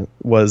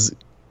was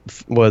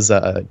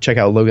check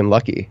out Logan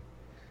Lucky.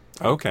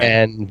 Okay.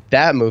 And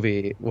that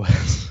movie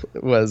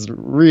was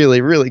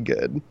really, really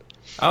good.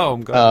 Oh,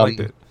 I'm glad I liked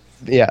it.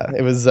 Yeah,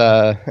 it was.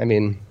 I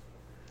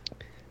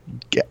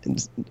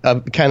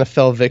kind of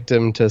fell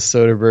victim to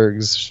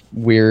Soderbergh's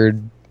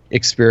weird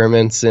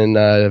experiments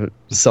in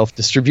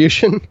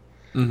self-distribution.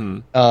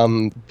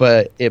 Mm-hmm.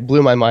 But it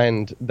blew my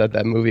mind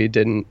that movie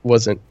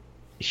wasn't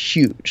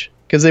huge,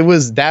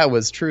 because that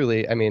was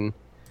truly,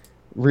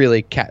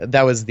 really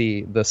that was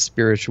the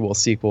spiritual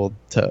sequel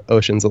to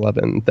Ocean's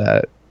 11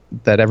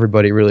 that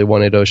everybody really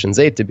wanted Ocean's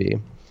 8 to be.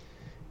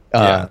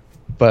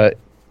 But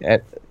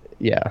it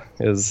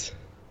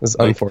was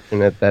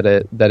unfortunate that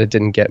it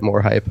didn't get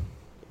more hype.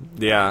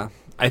 Yeah,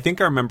 I think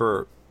I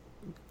remember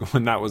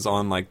when that was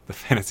on like the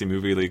Fantasy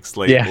Movie League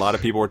slate. Yeah. A lot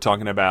of people were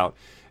talking about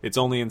it's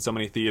only in so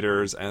many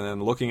theaters, and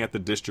then looking at the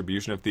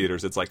distribution of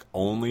theaters, it's like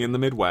only in the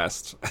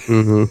Midwest,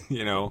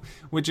 mm-hmm.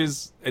 Which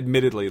is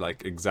admittedly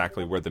like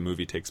exactly where the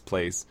movie takes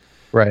place.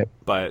 Right.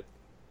 But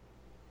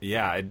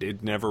yeah,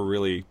 it never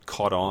really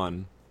caught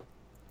on,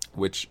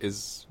 which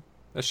is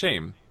a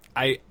shame.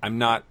 I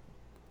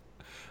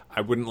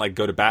wouldn't like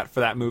go to bat for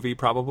that movie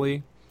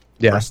probably,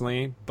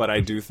 personally, but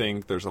I do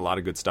think there's a lot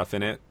of good stuff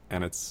in it,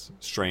 and it's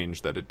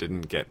strange that it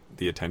didn't get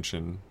the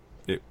attention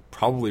it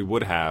probably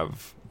would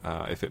have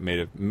if it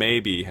had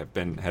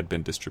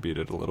been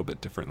distributed a little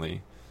bit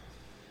differently.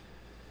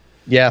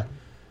 Yeah,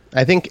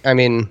 I think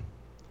definitely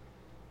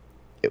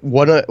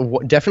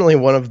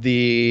one of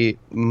the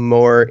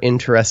more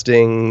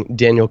interesting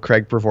Daniel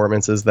Craig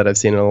performances that I've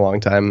seen in a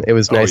long time. It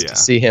was nice to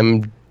see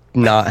him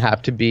not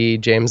have to be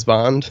James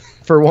Bond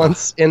for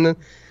once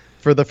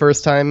for the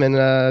first time in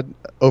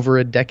over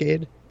a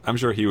decade. I'm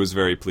sure he was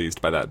very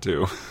pleased by that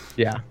too.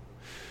 Yeah.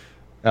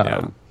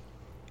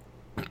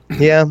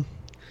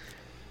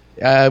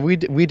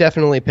 We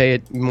definitely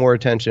pay more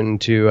attention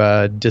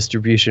to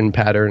distribution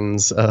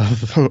patterns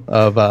of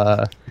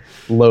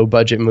low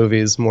budget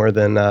movies more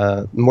than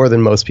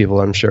most people,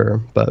 I'm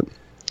sure. But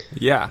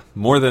yeah,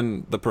 more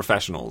than the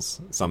professionals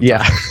sometimes.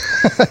 Yeah.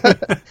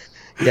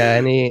 Yeah,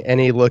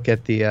 any look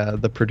at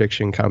the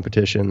prediction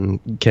competition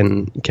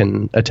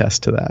can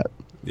attest to that.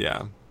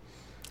 Yeah,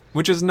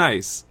 which is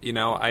nice.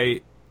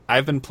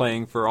 I've been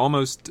playing for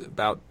almost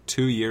about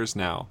 2 years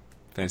now,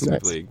 Fantasy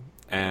Movie League,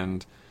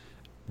 and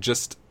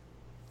just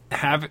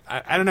I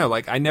don't know,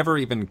 like I never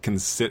even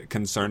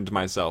concerned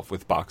myself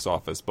with box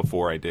office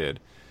before I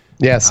did.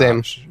 Yeah,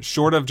 same.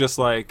 Short of just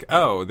like,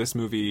 oh, this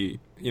movie,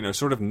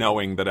 sort of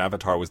knowing that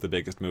Avatar was the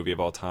biggest movie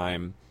of all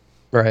time,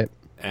 right?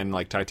 And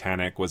like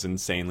Titanic was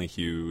insanely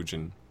huge,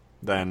 and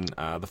then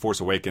The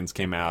Force Awakens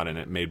came out and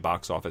it made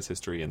box office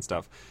history and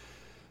stuff.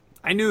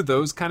 I knew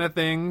those kind of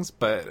things,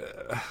 but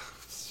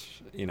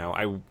you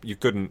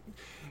could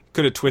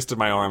have twisted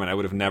my arm and I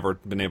would have never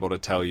been able to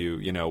tell you,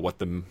 what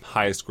the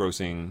highest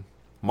grossing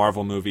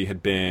Marvel movie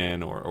had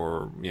been,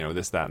 or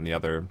this, that, and the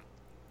other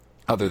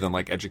than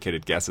like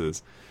educated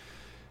guesses.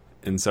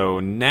 And so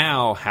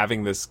now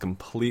having this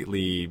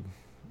completely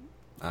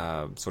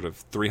sort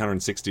of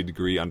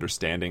 360-degree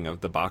understanding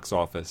of the box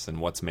office and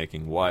what's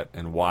making what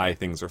and why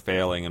things are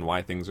failing and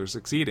why things are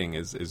succeeding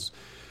is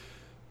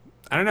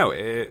I don't know,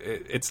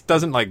 it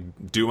doesn't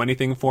like do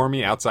anything for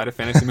me outside of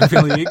Fantasy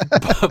Movie League,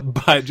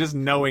 but just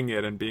knowing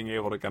it and being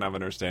able to kind of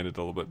understand it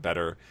a little bit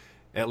better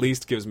at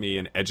least gives me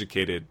an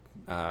educated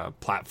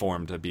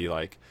platform to be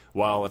like,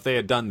 well, if they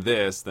had done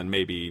this, then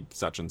maybe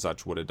such and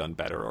such would have done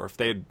better, or if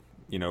they had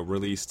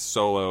released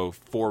Solo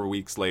 4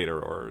 weeks later,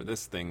 or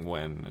this thing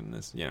when, and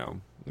this, maybe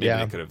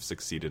they could have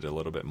succeeded a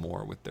little bit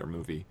more with their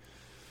movie.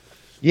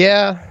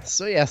 Yeah.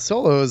 So yeah,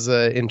 Solo is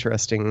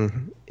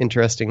interesting.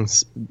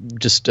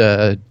 Just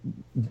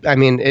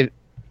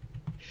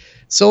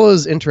Solo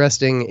is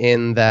interesting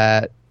in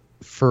that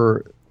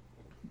for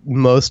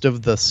most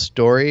of the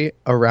story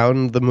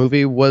around the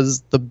movie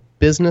was the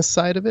business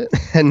side of it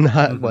and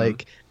not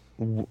like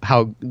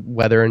how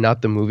whether or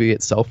not the movie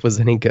itself was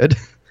any good.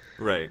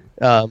 Right.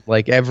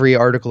 Like every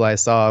article I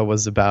saw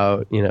was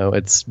about, you know,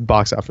 its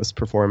box office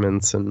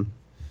performance and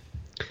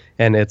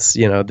it's,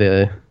 you know,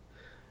 the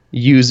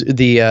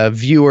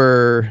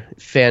viewer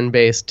fan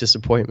base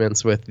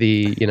disappointments with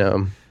the, you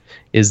know,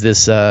 is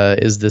this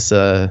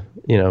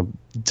you know,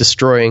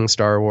 destroying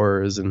Star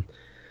Wars and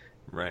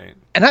right.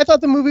 And I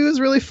thought the movie was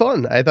really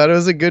fun. I thought it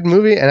was a good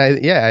movie, and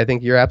I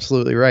think you're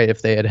absolutely right.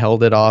 If they had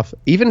held it off,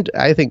 even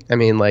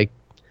like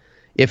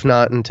if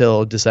not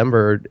until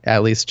December,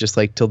 at least just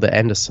like till the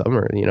end of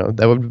summer, you know,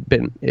 that would have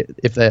been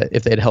if they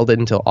had held it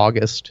until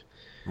August,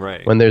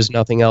 right, when there's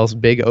nothing else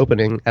big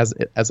opening, as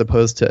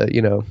opposed to,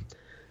 you know,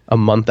 a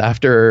month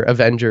after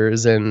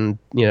Avengers and,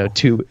 you know,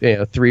 2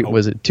 or 3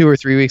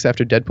 weeks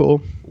after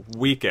Deadpool, a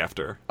week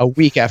after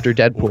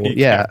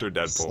Deadpool, after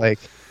Deadpool. It's like,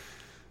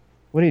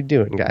 what are you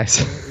doing,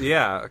 guys?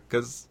 Yeah,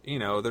 because, you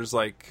know, there's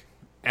like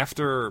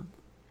after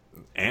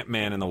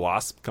Ant-Man and the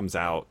Wasp comes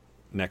out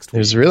next week,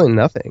 There's really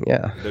nothing.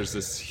 Yeah, there's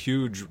this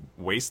huge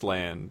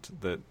wasteland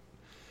that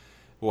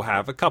will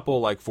have a couple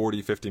like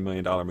 $40-50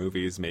 million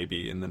movies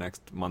maybe in the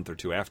next month or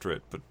two after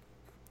it, but,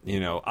 you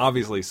know,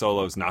 obviously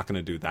Solo's not going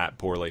to do that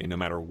poorly no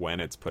matter when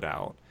it's put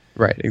out.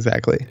 Right,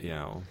 exactly. You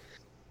know.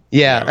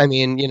 Yeah, I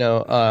mean, you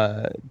know,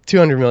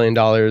 $200 million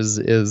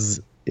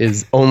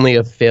is only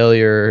a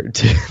failure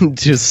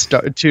to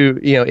start to,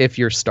 you know, if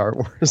you're Star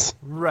Wars.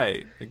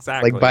 Right,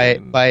 exactly.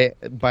 Like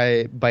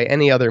by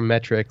any other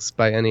metrics,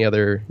 by any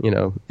other, you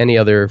know, any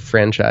other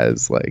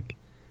franchise, like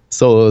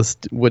Solo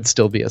would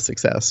still be a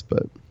success,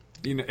 but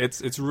you know,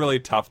 it's really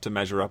tough to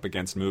measure up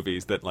against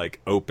movies that like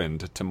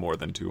opened to more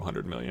than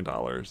 $200 million.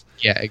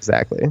 Yeah,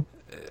 exactly.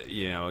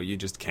 You know, you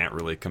just can't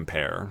really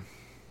compare.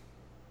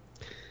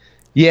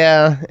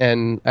 Yeah,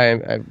 and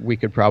we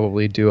could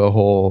probably do a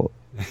whole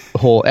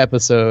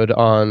episode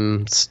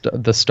on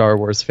the Star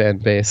Wars fan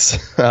base,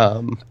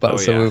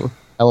 but I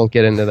won't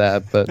get into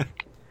that. But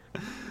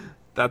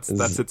that's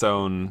its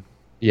own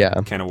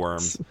can of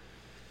worms.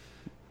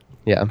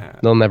 Yeah,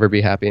 they'll never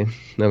be happy,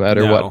 no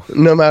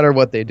matter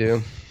what they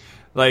do.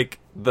 Like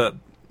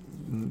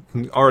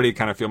already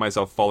kind of feel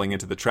myself falling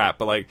into the trap,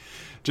 but like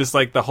just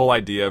like the whole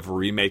idea of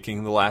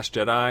remaking The Last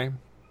Jedi.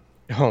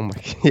 Oh my,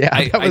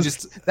 yeah,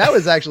 that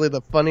was actually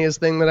the funniest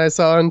thing that I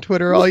saw on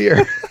Twitter all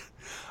year.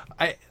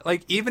 I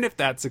like, even if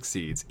that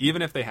succeeds,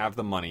 even if they have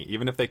the money,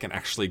 even if they can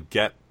actually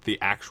get the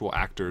actual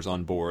actors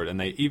on board, and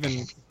they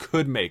even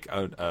could make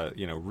a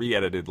you know,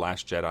 re-edited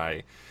Last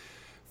Jedi,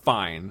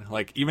 fine.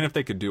 Like, even if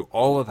they could do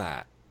all of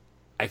that,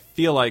 I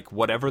feel like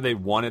whatever they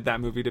wanted that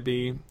movie to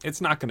be,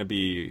 it's not going to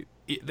be.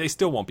 They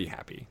still won't be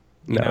happy.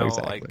 You know,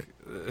 exactly.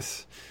 Like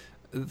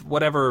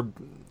whatever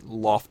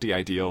lofty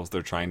ideals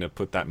they're trying to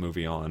put that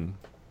movie on,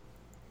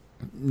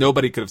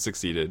 nobody could have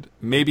succeeded.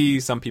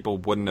 Maybe some people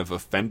wouldn't have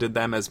offended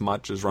them as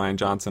much as Rian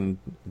Johnson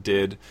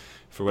did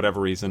for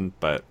whatever reason,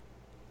 but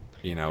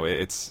you know,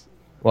 it's.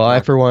 Well,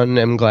 I for one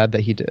am glad that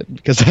he did,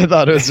 because I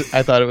thought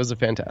it was a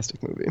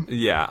fantastic movie.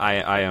 Yeah,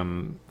 I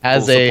am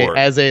as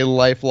a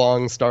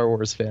lifelong Star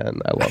Wars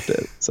fan. I loved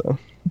it. So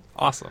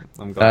awesome.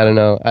 I'm glad.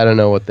 I don't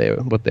know what they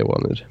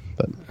wanted,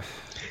 but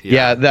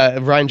yeah,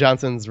 Rian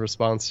Johnson's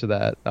response to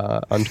that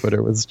on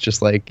Twitter was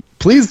just like,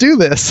 "Please do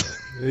this."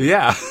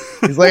 Yeah,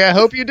 he's like, "I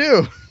hope you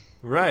do."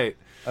 Right.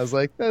 I was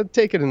like,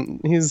 "Take it." And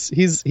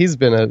he's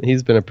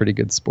been a pretty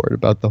good sport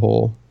about the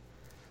whole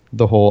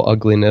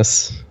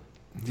ugliness.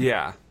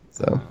 Yeah.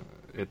 So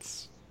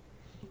it's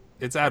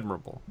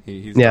admirable.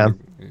 He's done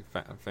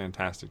a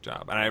fantastic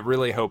job, and I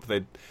really hope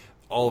that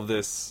all of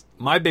this.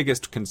 My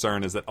biggest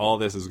concern is that all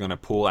this is going to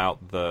pull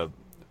out the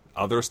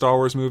other Star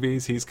Wars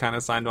movies he's kind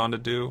of signed on to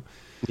do.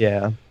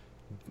 Yeah,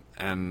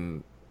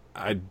 and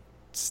I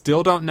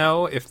still don't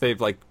know if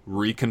they've like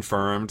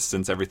reconfirmed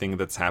since everything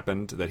that's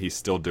happened that he's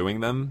still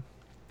doing them,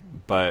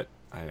 but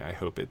I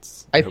hope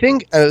it's. I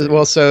think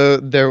so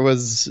there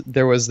was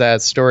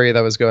that story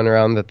that was going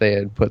around that they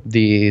had put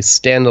the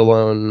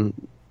standalone,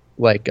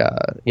 like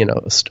you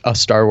know, a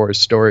Star Wars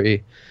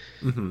story,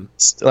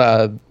 was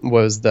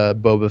the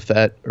Boba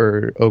Fett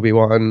or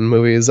Obi-Wan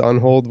movies on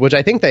hold, which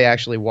I think they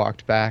actually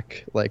walked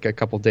back like a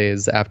couple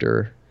days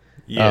after.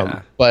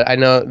 Yeah, but I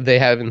know they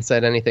haven't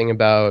said anything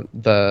about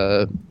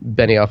the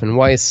Benioff and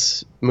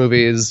Weiss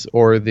movies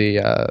or the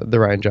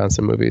Rian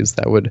Johnson movies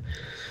that would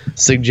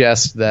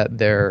suggest that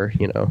they're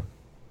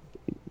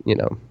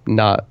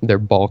not they're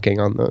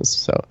balking on those.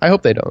 So I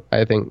hope they don't.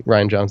 I think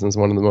Rian Johnson's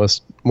one of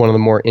the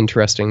more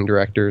interesting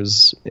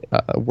directors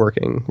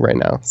working right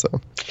now.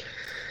 So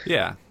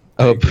yeah,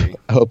 I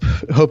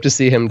hope to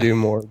see him do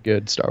more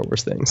good Star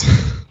Wars things.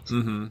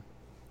 Mm-hmm.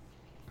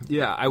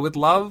 Yeah, I would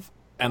love,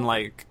 and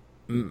like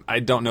I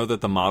don't know that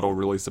the model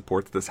really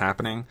supports this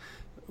happening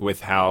with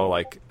how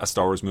like a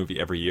Star Wars movie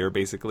every year,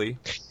 basically.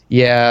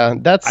 Yeah,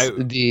 that's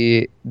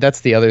the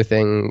other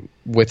thing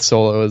with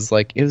Solo is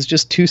like it was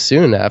just too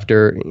soon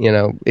after, you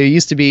know, it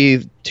used to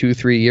be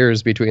 2-3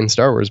 years between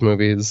Star Wars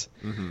movies,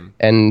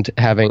 and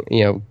having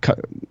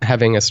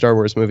a Star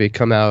Wars movie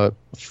come out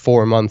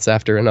 4 months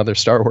after another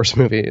Star Wars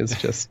movie is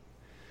just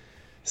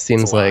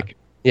seems a lot. like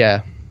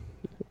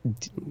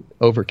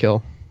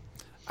overkill.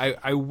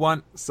 I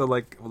want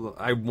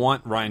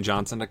Ryan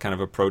Johnson to kind of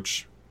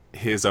approach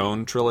his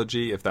own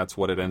trilogy, if that's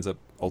what it ends up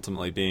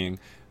ultimately being,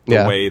 the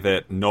Yeah. way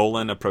that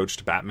Nolan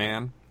approached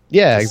Batman.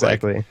 Yeah, Just like,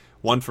 exactly.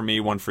 one for me,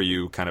 one for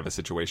you kind of a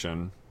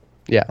situation.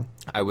 Yeah,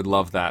 I would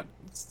love that.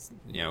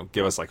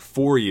 Give us like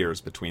 4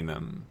 years between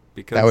them,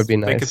 because That would be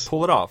they could nice.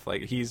 pull it off.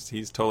 Like he's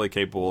totally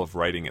capable of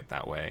writing it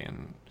that way.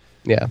 And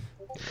yeah.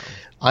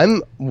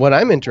 What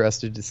I'm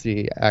interested to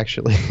see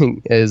actually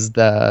is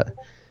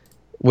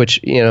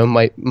which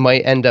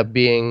might end up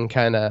being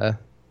kind of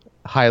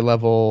high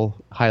level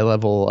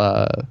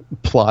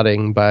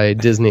plotting by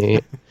Disney,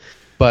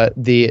 but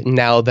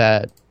now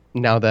that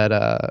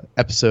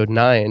episode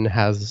 9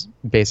 has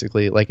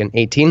basically like an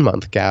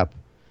 18-month gap,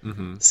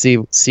 see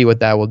what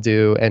that will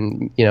do.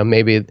 And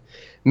maybe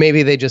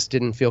they just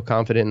didn't feel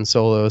confident in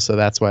Solo, so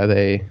that's why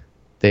they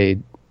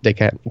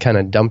kind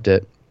of dumped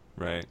it.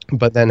 right.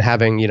 But then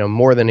having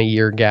more than a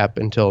year gap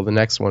until the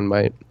next one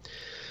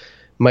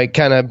might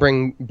kind of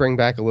bring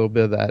back a little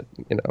bit of that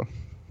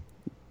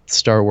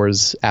Star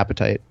Wars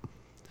appetite.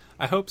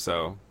 I hope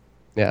so.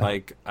 Yeah.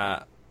 Like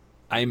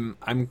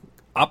I'm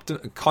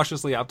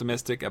cautiously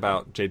optimistic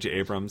about J.J.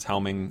 Abrams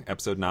helming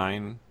episode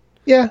 9.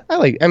 Yeah,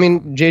 I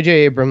mean, J.J.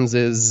 Abrams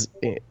is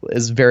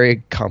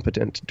very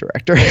competent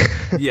director.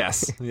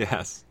 Yes.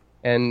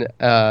 And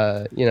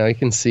you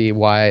can see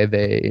why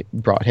they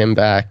brought him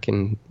back,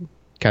 and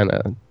kind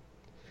of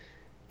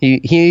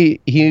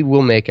he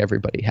will make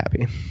everybody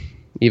happy,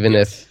 even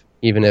if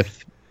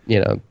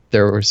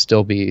there will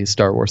still be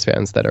Star Wars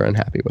fans that are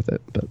unhappy with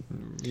it. But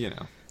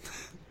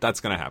That's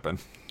gonna happen.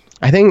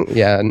 I think,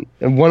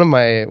 one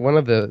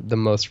of the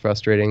most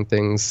frustrating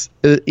things,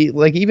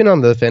 like even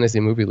on the Fantasy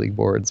Movie League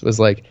boards, was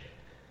like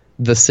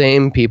the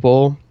same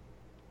people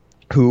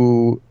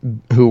who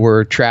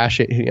were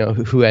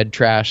who had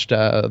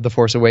trashed The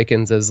Force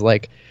Awakens as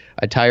like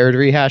a tired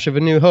rehash of A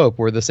New Hope,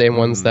 were the same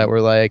ones that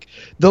were like,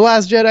 The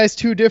Last Jedi's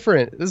too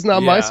different. This is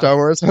not my Yeah. Star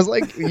Wars. I was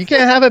like, you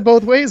can't have it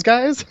both ways,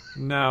 guys.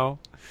 No,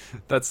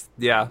 that's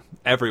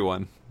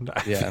everyone.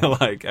 I Yeah. feel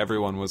like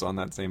everyone was on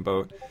that same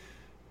boat.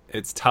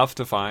 It's tough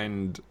to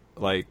find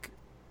like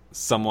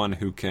someone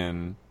who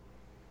can.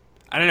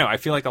 I don't know. I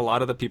feel like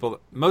most of the people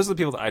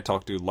that I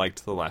talked to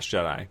liked The Last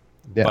Jedi,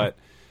 Yeah. but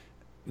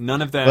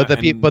none of them. But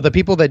the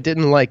people that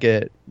didn't like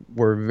it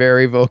were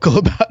very vocal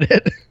about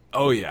it.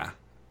 Oh yeah.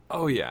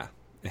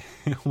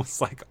 It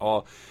was like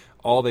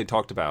all they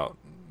talked about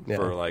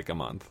for like a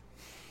month,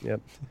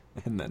 Yep.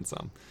 and then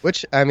some.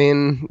 Which, I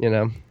mean,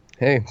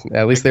 hey,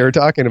 at least they were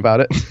talking about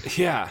it.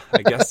 Yeah,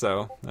 I guess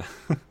so.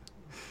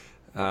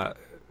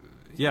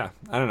 Yeah,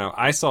 I don't know.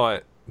 I saw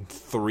it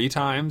 3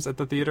 times at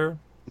the theater,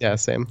 Yeah,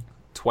 same.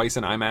 twice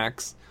in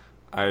IMAX.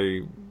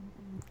 I'm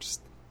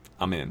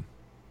in.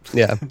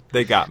 Yeah.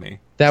 They got me.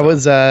 That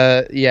was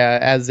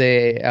as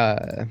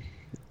a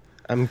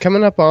I'm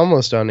coming up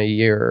almost on a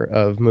year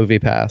of Movie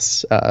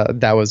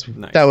that was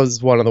Nice. that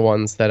was one of the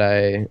ones that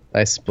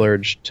I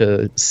splurged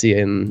to see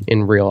in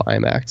real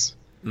IMAX.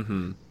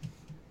 Mm-hmm.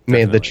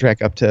 Made the Definitely.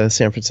 trek up to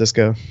San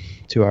Francisco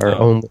to our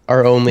Oh.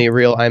 only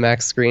real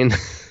IMAX screen.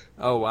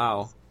 Oh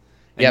wow.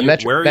 And Yeah,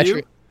 you- Where are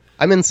you?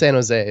 I'm in San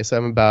Jose, so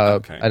I'm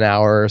about Okay. an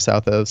hour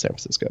south of San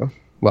Francisco.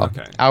 Well,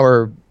 Okay.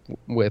 hour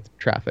with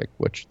traffic,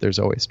 which there's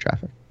always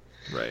traffic.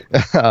 Right.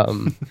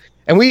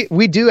 And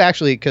we do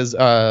actually, because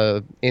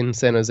in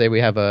San Jose we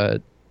have a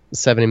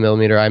 70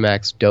 millimeter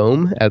IMAX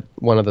dome at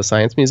one of the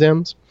science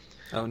museums,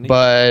 Oh, neat.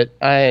 but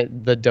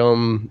the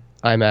dome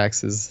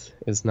IMAX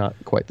is not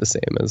quite the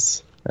same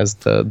as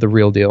the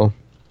real deal.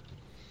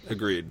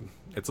 Agreed.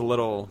 It's a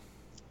little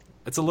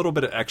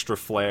bit of extra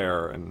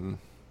flair, and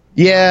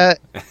Yeah,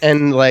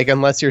 and like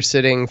unless you're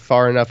sitting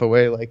far enough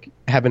away, like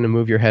having to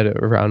move your head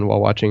around while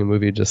watching a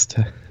movie just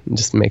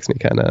makes me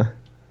kind of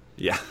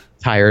yeah,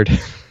 tired.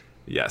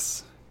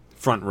 yes,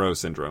 front row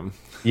syndrome.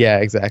 Yeah,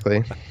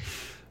 exactly.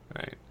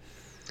 Right.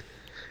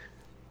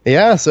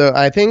 Yeah, so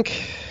I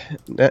think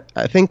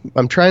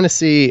I'm trying to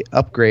see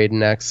Upgrade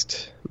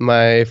next.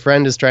 My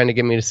friend is trying to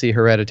get me to see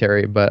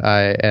Hereditary, but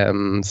I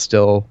am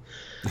still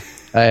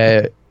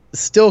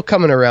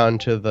coming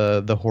around to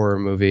the horror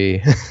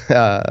movie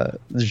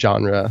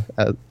genre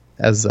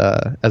as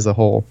a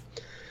whole.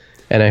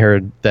 And I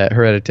heard that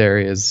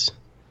Hereditary is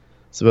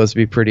supposed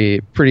to be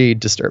pretty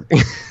disturbing.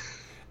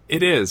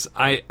 It is.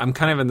 I'm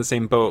kind of in the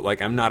same boat.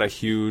 Like, I'm not a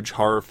huge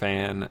horror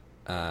fan.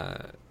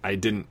 I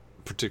didn't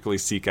particularly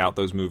seek out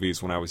those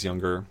movies when I was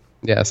younger,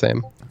 Yeah,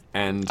 same.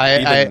 and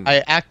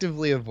I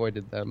actively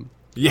avoided them.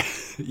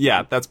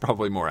 yeah, that's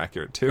probably more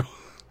accurate too.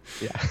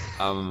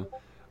 Yeah.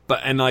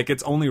 But like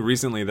it's only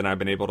recently that I've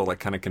been able to like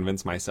kind of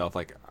convince myself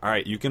like, all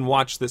right, you can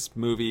watch this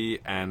movie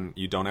and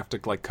you don't have to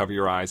like cover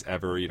your eyes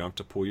ever. You don't have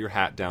to pull your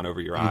hat down over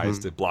your eyes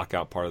to block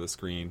out part of the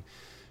screen.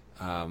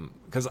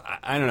 Because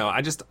I don't know,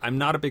 I'm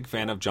not a big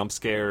fan of jump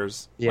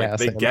scares. Yeah, like,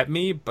 they same. get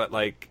me, but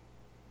like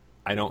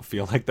I don't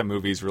feel like the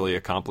movies really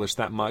accomplish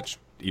that much,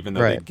 even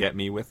though they Right. get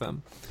me with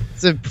them.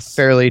 It's a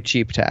fairly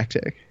cheap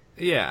tactic.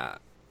 Yeah.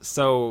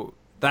 So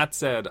That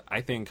said,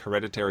 I think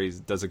Hereditary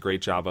does a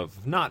great job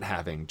of not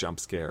having jump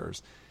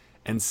scares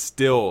and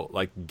still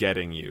like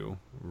getting you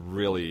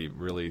really,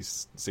 really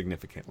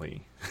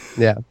significantly,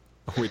 Yeah.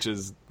 which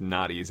is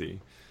not easy.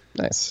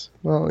 Nice.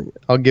 Well,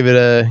 I'll give it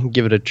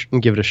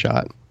a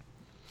shot.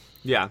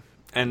 Yeah,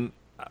 and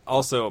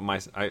also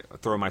I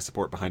throw my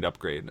support behind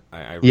Upgrade.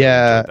 I really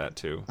enjoyed that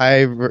too.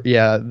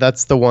 Yeah,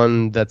 that's the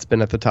one that's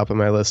been at the top of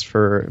my list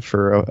for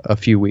a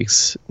few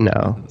weeks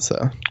now.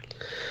 So,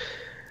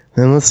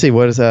 and let's see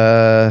what else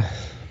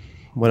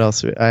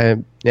I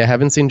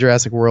haven't seen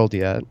Jurassic World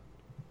yet.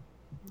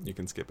 You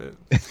can skip it.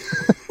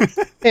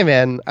 Hey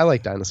man, I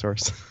like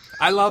dinosaurs.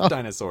 I love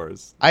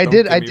dinosaurs. I Don't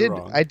did get me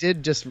wrong.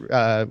 just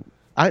I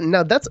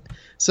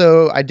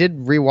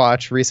did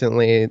rewatch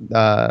recently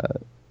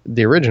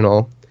the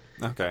original.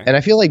 Okay. And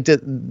I feel like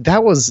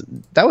that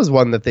was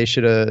one that they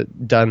should have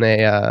done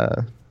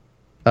a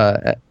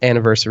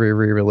anniversary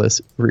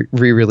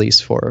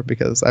re-release for,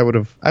 because I would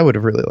have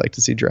really liked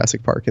to see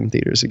Jurassic Park in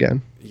theaters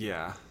again.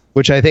 Yeah.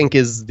 Which I think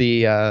is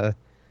the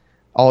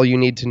all you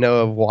need to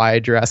know of why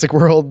Jurassic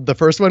World, the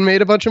first one,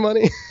 made a bunch of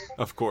money.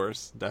 Of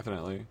course,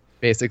 definitely.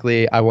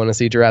 Basically, I want to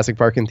see Jurassic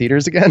Park in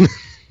theaters again.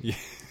 Yeah.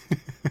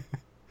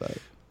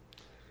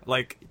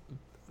 Like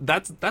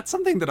that's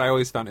something that I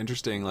always found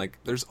interesting. Like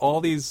there's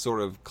all these sort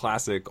of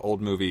classic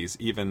old movies,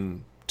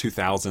 even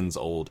 2000s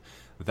old,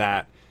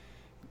 that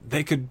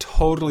they could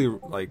totally,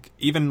 like,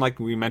 even like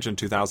we mentioned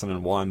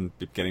 2001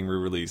 getting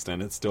re-released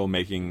and it's still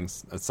making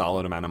a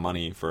solid amount of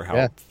money for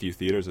how few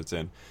theaters it's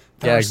in.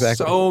 There are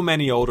so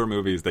many older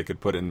movies they could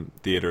put in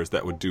theaters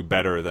that would do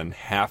better than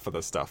half of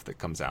the stuff that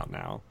comes out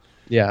now.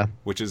 Yeah.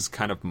 Which is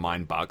kind of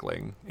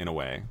mind-boggling in a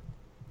way.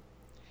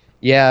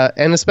 Yeah,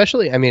 and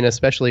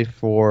especially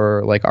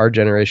for like our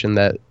generation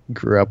that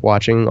grew up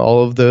watching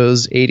all of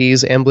those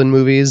 80s Amblin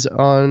movies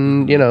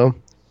on,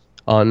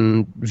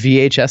 on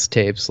VHS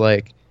tapes,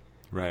 like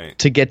right.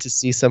 To get to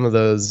see some of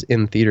those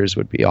in theaters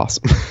would be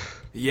awesome.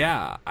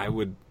 Yeah, I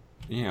would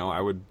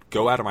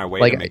go out of my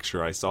way to make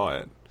sure I saw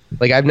it.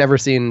 Like I've never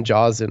seen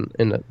Jaws in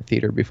a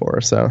theater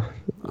before, so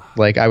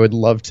like I would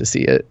love to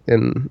see it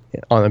on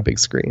a big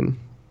screen.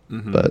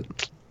 Mm-hmm.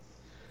 But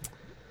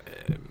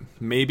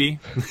maybe.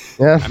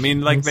 Yeah. I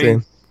mean, like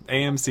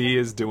AMC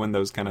is doing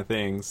those kind of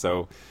things,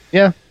 so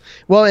yeah.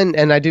 Well,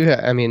 and I do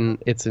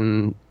it's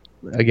in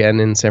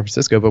San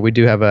Francisco, but we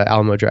do have a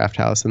Alamo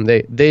Drafthouse, and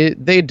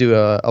they do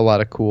a lot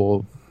of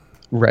cool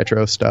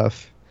retro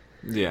stuff.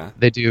 Yeah.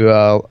 They do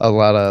a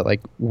lot of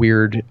like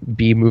weird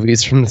B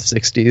movies from the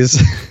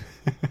 60s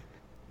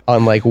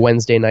on like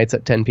Wednesday nights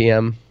at 10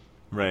 p.m.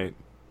 Right.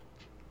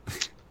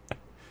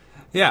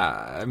 Yeah,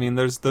 I mean,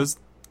 there's those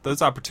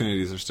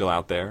opportunities are still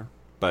out there,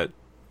 but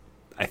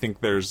I think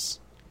they're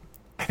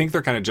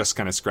kind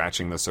of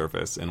scratching the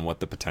surface in what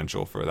the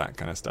potential for that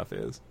kind of stuff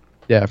is.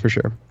 Yeah, for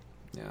sure.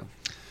 Yeah.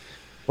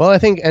 Well, I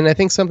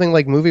think something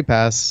like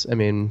MoviePass, I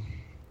mean,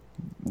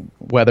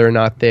 whether or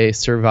not they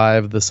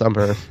survive the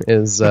summer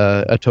is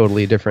a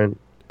totally different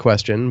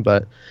question,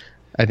 but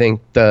I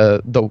think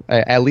the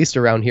at least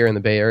around here in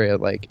the Bay Area,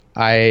 like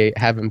I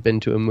haven't been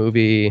to a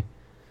movie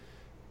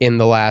in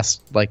the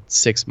last like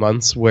 6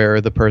 months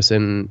where the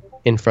person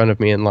in front of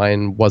me in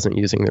line wasn't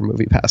using their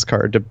MoviePass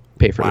card to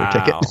pay for their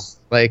ticket.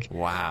 Like,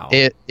 wow.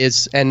 It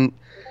is, and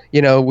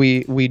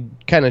we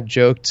kind of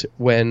joked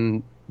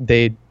when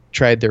they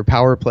tried their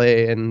power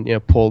play and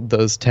pulled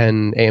those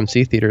 10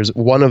 AMC theaters.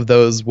 One of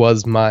those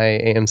was my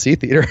AMC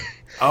theater.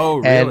 Oh,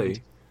 really?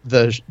 And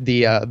the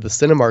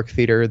Cinemark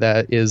theater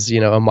that is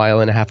a mile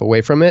and a half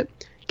away from it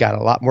got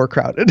a lot more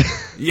crowded.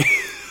 Yeah,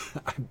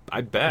 I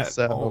bet.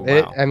 So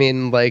wow.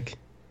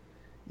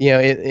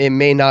 it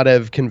may not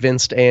have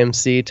convinced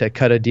AMC to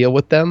cut a deal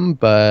with them,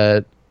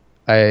 but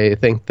I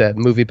think that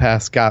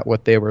MoviePass got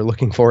what they were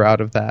looking for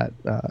out of that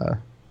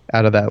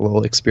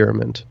little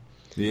experiment.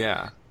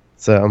 Yeah.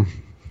 So,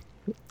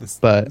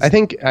 but I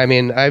think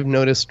I've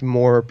noticed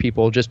more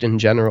people just in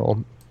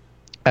general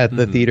at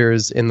the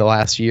theaters in the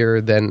last year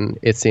than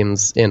it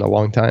seems in a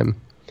long time.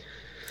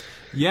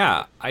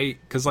 Yeah,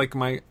 because like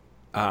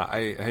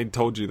I had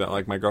told you that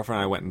like my girlfriend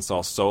and I went and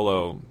saw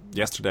Solo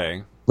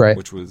yesterday, right?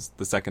 Which was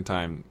the second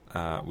time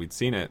we'd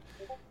seen it.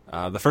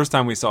 The first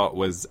time we saw it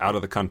was out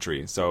of the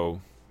country,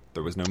 so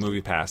there was no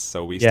MoviePass,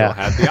 so we still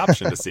had the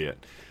option to see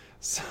it.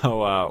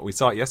 So we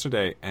saw it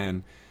yesterday,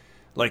 and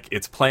like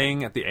it's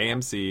playing at the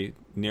AMC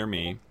near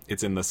me.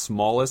 It's in the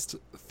smallest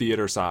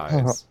theater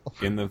size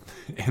in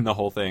the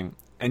whole thing,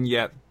 and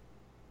yet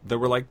there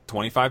were like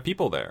 25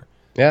 people there.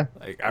 Yeah,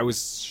 like I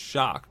was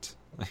shocked,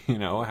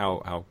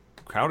 how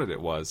crowded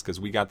it was, because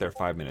we got there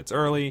 5 minutes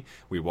early.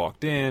 We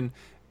walked in,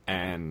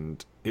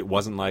 and it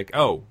wasn't like,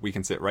 oh, we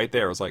can sit right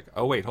there. It was like,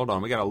 oh wait, hold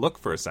on, we got to look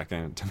for a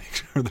second to make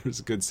sure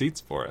there's good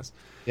seats for us.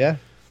 Yeah.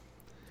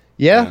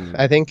 Yeah, and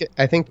I think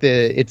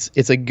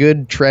it's a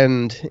good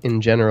trend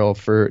in general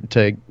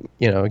to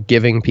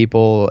giving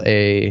people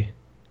a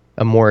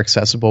more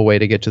accessible way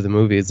to get to the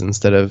movies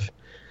instead of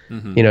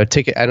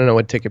ticket. I don't know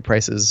what ticket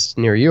prices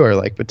near you are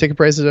like, but ticket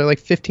prices are like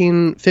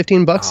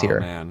 $15 here.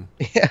 Man.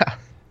 Yeah,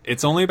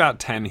 it's only about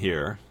 10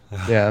 here.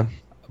 Yeah,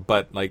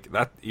 but like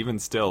that, even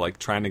still, like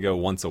trying to go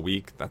once a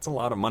week, that's a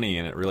lot of money,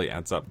 and it really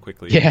adds up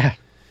quickly. Yeah.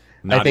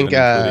 Not I think,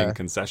 even including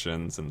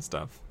concessions and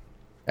stuff.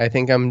 I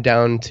think I'm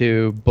down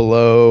to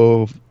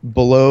below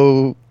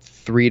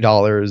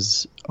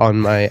 $3 on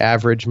my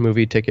average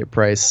movie ticket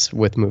price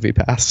with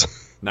MoviePass.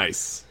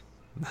 Nice.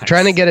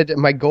 Trying to get it.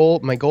 My goal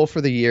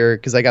for the year,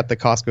 because I got the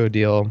Costco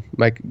deal.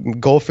 My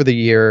goal for the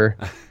year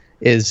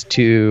is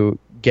to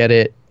get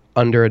it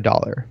under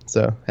 $1.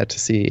 So I had to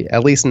see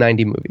at least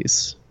 90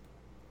 movies,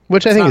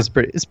 which I think is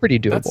pretty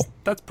doable.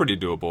 That's pretty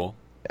doable.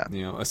 Yeah.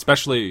 You know,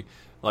 especially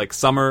like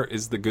summer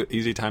is the good,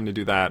 easy time to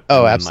do that.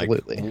 Oh, and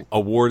absolutely. Like,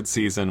 award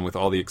season with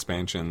all the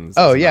expansions.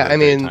 Oh is yeah, another I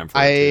great mean, time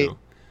for it, too.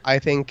 I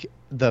think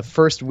the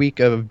first week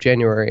of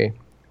January,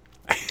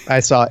 I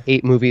saw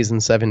 8 movies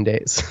in 7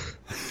 days,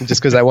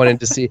 just because I wanted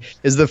to see.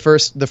 Is the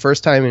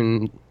first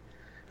time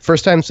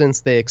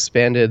since they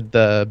expanded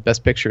the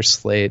Best Picture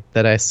slate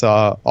that I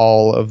saw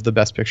all of the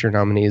Best Picture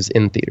nominees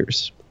in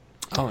theaters.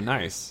 Oh,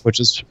 nice.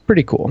 Which is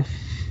pretty cool.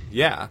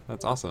 Yeah,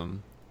 that's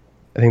awesome.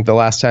 I think the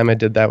last time I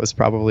did that was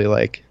probably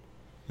like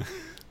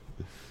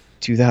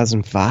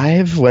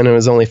 2005 when it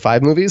was only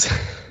 5 movies.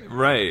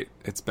 Right.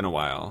 It's been a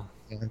while.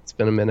 Yeah, it's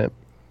been a minute.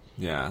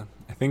 Yeah.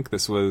 I think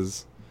this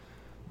was...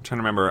 I'm trying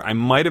to remember. I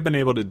might have been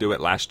able to do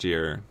it last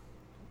year,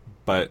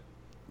 but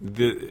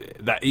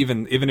that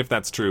even if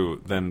that's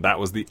true, then that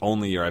was the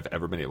only year I've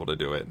ever been able to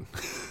do it.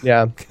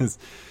 Yeah. Because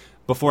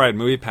before I had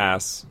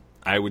MoviePass,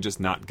 I would just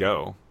not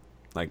go.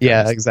 Like,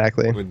 yeah,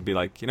 exactly. Would be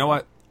like, you know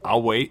what?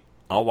 I'll wait.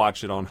 I'll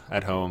watch it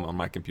at home on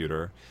my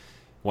computer,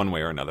 one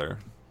way or another.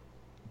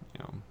 You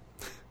know.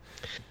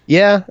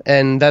 Yeah,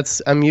 and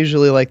I'm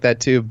usually like that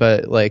too.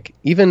 But like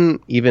even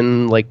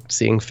like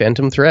seeing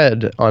Phantom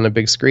Thread on a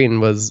big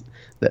screen was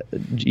that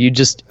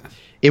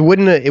it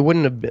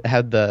wouldn't have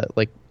had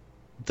the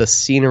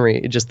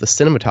scenery, just the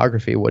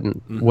cinematography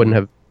wouldn't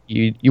have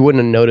you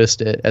wouldn't have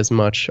noticed it as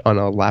much on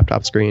a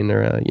laptop screen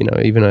or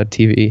even a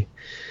TV.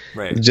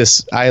 Right.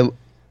 Just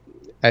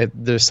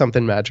there's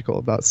something magical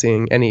about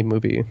seeing any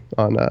movie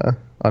on a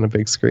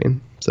big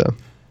screen. So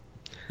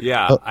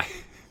yeah,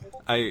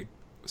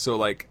 so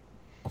like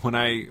when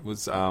I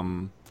was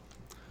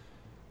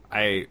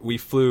we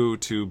flew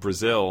to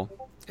Brazil.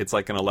 It's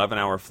like an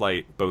 11-hour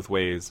flight both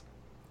ways,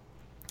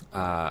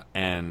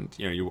 and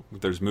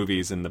there's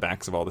movies in the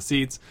backs of all the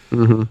seats.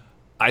 Mm-hmm.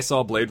 I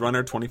saw Blade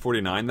Runner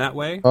 2049 that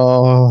way.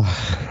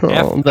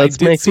 That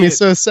makes me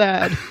so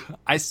sad.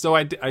 I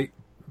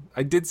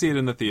did see it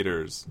in the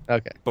theaters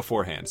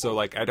beforehand. So,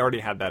 like, I'd already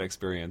had that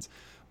experience.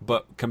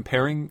 But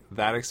comparing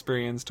that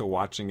experience to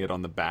watching it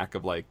on the back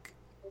of, like,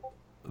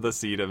 the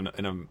seat in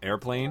an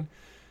airplane,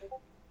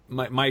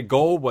 my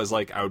goal was,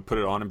 like, I would put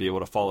it on and be able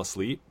to fall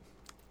asleep.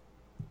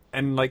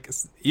 And, like,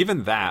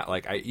 even that,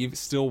 like, I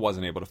still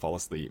wasn't able to fall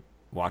asleep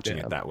watching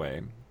it that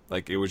way.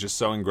 Like, it was just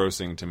so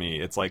engrossing to me.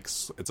 It's, like,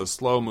 it's a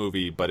slow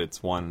movie, but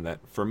it's one that,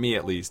 for me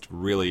at least,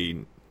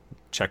 really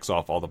checks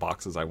off all the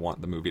boxes I want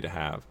the movie to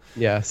have.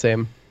 Yeah,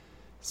 same.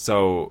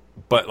 So,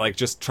 but like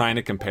just trying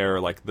to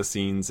compare like the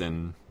scenes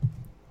and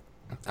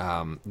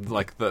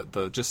like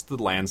the just the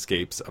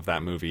landscapes of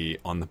that movie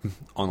on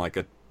like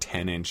a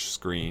 10-inch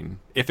screen,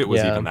 if it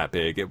was even that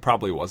big, it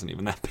probably wasn't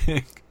even that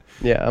big.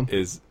 Yeah,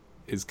 is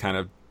kind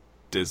of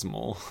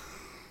dismal,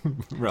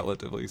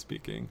 relatively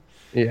speaking.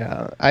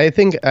 Yeah, I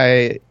think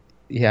I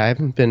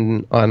haven't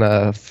been on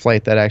a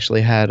flight that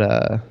actually had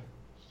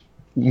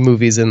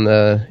movies in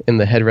the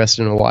headrest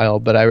in a while,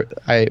 but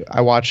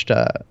I watched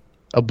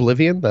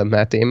Oblivion, the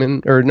Matt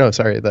Damon,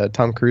 the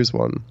Tom Cruise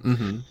one.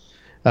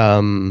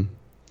 Mm-hmm.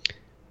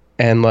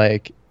 And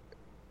like,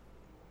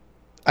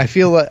 I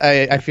feel like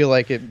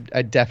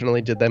I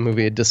definitely did that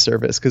movie a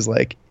disservice because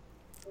like,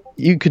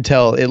 you could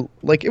tell it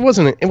was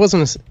a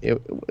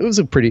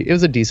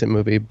decent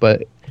movie,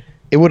 but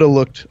it would have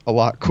looked a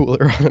lot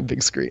cooler on a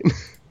big screen.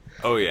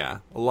 Oh yeah,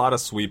 a lot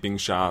of sweeping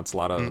shots, a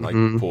lot of like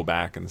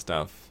pullback and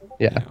stuff.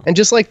 Yeah, and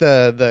just like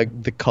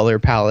the color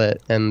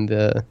palette and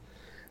the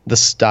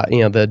style,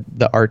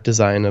 the art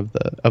design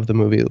of the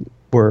movie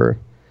were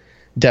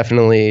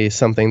definitely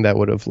something that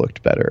would have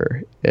looked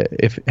better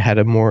if it had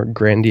a more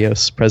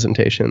grandiose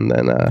presentation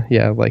than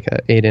like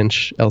a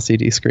 8-inch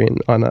LCD screen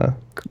on a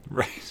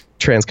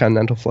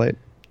transcontinental flight.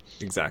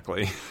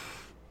 Exactly.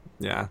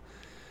 Yeah.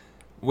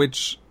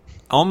 Which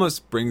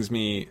almost brings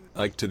me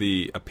like to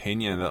the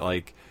opinion that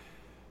like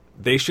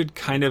they should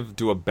kind of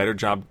do a better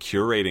job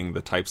curating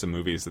the types of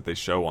movies that they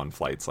show on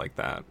flights like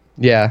that.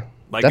 Yeah.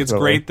 Like, definitely. It's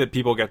great that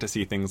people get to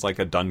see things like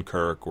a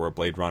Dunkirk or a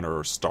Blade Runner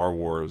or Star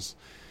Wars.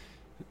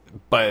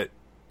 But,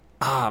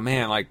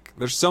 man, like,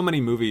 there's so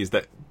many movies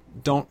that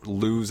don't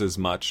lose as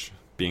much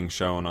being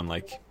shown on,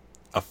 like,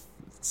 a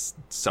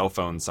cell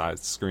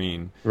phone-sized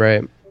screen.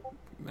 Right.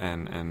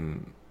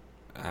 And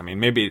I mean,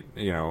 maybe,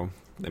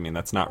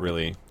 that's not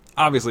really...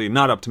 Obviously,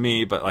 not up to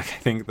me, but, like, I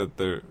think that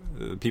the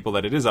people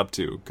that it is up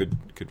to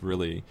could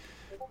really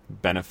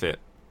benefit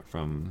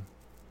from,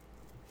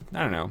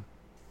 I don't know,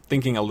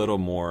 thinking a little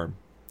more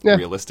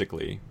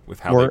realistically with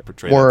how they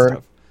portray that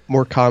stuff.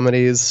 More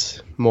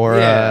comedies, more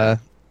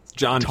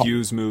John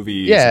Hughes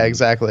movies. Yeah,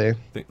 exactly.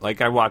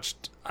 Like I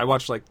watched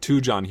like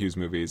 2 John Hughes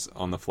movies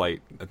on the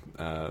flight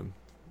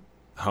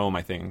home,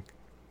 I think.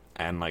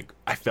 And like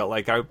I felt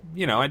like I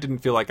didn't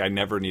feel like I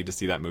never need to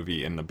see that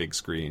movie in the big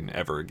screen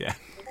ever again.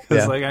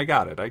 Cuz like I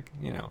got it.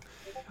 Yeah.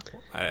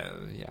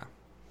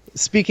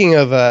 Speaking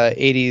of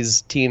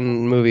 80s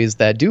teen movies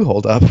that do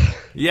hold up.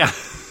 Yeah.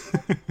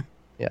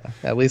 Yeah,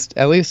 at least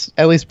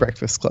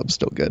Breakfast Club's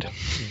still good.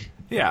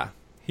 Yeah.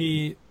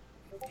 He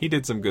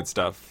did some good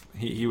stuff.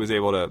 He was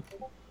able to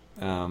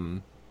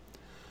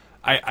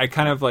I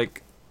kind of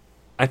like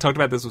I talked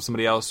about this with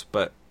somebody else,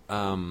 but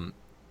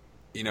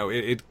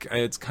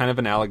it's kind of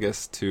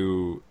analogous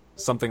to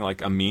something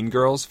like a Mean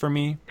Girls for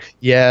me.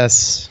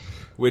 Yes.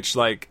 Which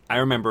like I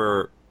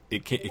remember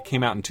it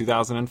came out in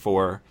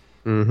 2004.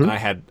 Mm-hmm.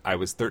 And I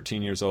was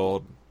 13 years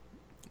old,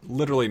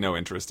 literally no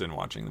interest in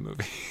watching the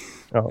movie.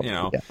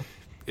 Oh,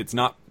 It's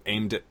not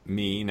aimed at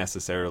me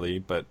necessarily,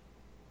 but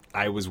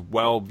I was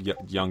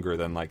younger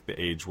than like the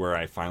age where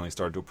I finally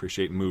started to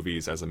appreciate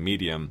movies as a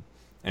medium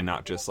and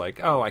not just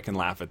like, oh, I can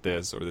laugh at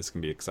this or this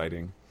can be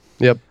exciting.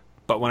 Yep.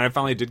 But when I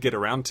finally did get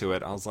around to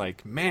it, I was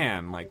like,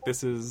 man, like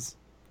this is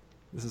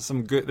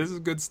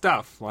good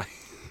stuff. Like,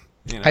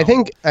 I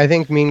think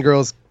Mean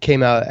Girls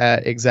came out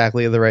at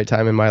exactly the right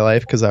time in my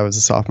life because I was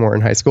a sophomore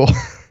in high school.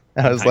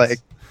 I was like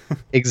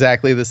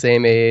exactly the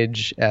same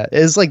age.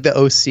 It's like the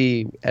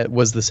OC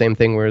was the same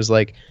thing, whereas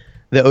like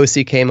the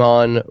OC came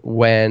on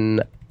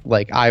when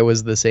like I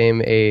was the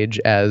same age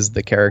as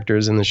the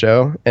characters in the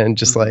show, and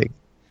just like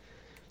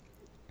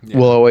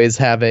will always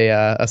have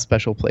a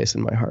special place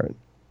in my heart.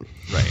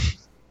 Right.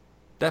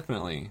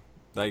 Definitely.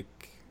 Like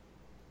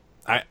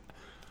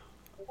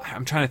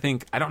I'm trying to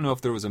think. I don't know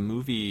if there was a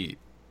movie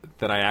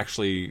that I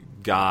actually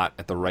got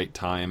at the right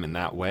time in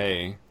that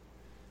way.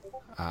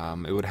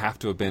 It would have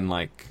to have been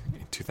like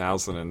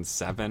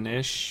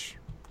 2007-ish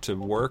to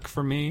work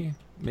for me,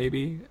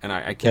 maybe. And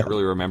I can't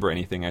really remember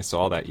anything I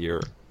saw that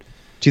year.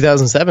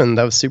 2007,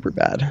 that was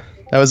Superbad.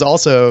 That was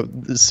also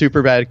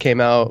Superbad came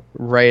out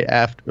right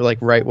after, like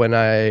right when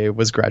I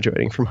was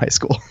graduating from high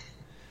school.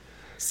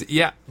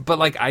 Yeah, but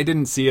like I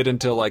didn't see it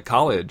until like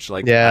college.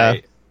 Like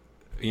I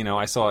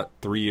saw it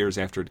 3 years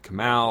after it came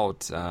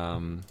out.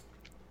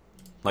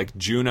 Like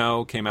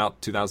Juno came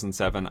out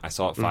 2007. I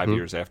saw it 5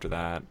 years after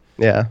that.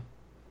 Yeah.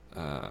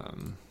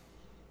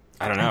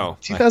 I don't know.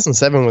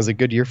 2007 was a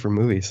good year for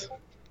movies.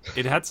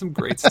 It had some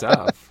great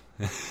stuff.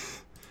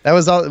 That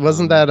was all.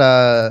 Wasn't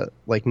that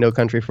like No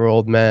Country for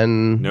Old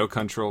Men? No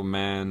Country for Old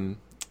Men.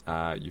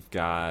 You've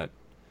got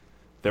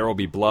There Will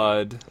Be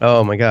Blood.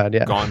 Oh my God!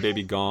 Yeah. Gone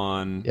Baby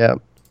Gone. Yep.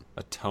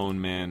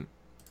 Atonement.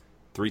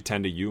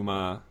 3:10 to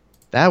Yuma.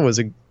 That was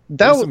some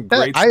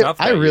great stuff.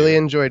 I really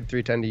enjoyed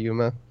 3:10 to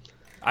Yuma.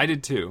 I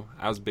did too.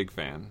 I was a big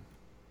fan.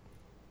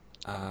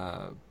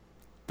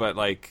 But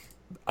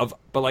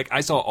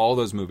I saw all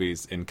those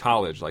movies in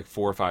college, like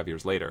 4 or 5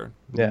 years later.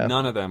 Yeah.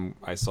 None of them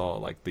I saw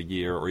like the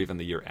year or even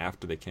the year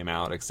after they came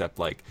out, except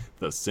like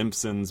the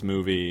Simpsons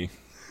movie,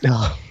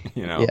 or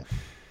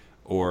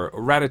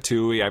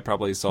Ratatouille. I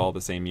probably saw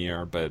the same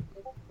year, but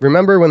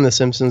remember when the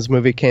Simpsons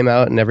movie came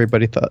out and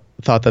everybody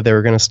thought that they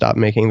were going to stop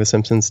making the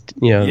Simpsons,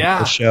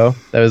 the show?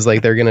 That was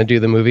like they're going to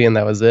do the movie and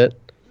that was it.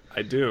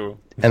 I do.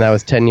 And that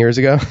was 10 years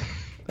ago,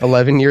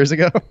 11 years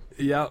ago.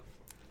 Yeah,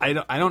 I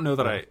don't know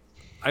that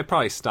I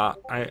probably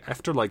stopped.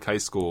 After like high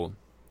school,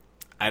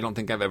 I don't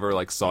think I've ever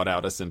like sought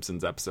out a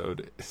Simpsons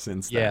episode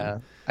since then. Yeah,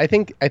 I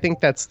think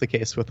that's the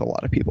case with a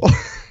lot of people.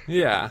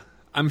 Yeah,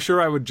 I'm sure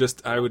I would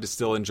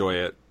still enjoy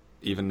it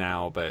even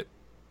now, but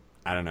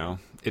I don't know.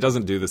 It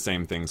doesn't do the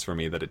same things for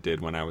me that it did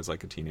when I was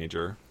like a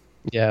teenager.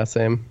 Yeah,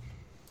 same.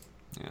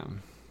 Yeah.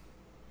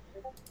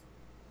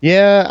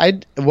 Yeah,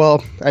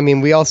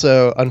 we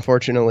also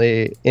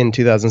unfortunately in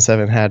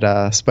 2007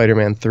 had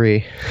Spider-Man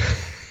 3.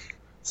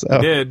 So we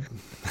did.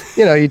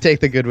 You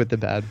take the good with the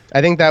bad.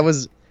 I think that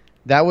was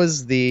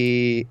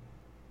the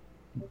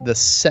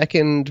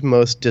second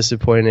most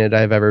disappointed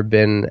I've ever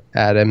been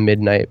at a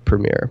midnight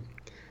premiere.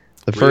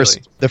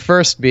 The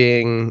first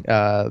being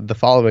the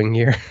following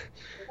year,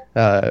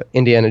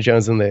 Indiana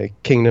Jones and the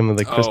Kingdom of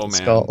the Crystal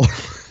Skull.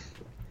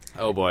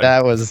 Oh boy,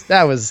 that was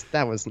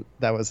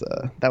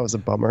a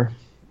bummer.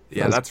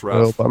 Yeah, that's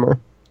rough. A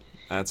bummer.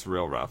 That's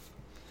real rough.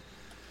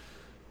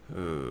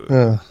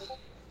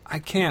 I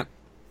can't.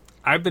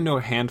 I've been to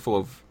a handful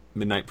of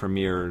midnight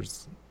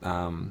premieres.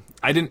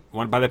 I didn't.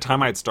 By the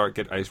time I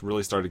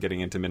really started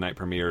getting into midnight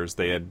premieres.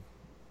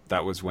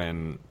 That was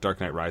when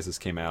Dark Knight Rises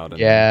came out, and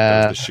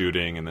there was the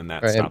shooting, and then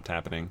that stopped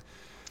happening.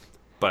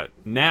 But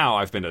now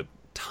I've been to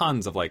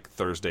tons of like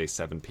Thursday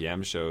 7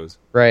 p.m. shows.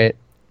 Right.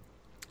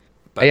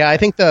 But yeah, I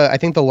think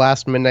the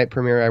last midnight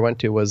premiere I went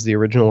to was the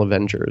original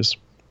Avengers,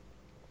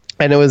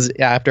 and it was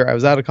after I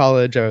was out of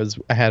college. I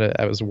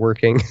was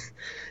working,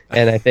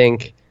 and I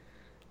think.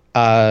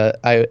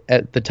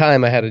 At the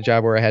time I had a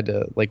job where I had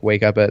to like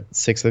wake up at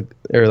 6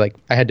 or like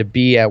I had to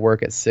be at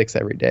work at 6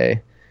 every day.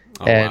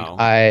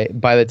 By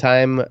the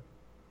time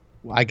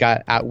we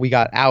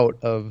got out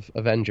of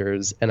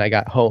Avengers and I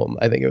got home,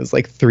 I think it was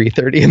like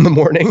 3:30 in the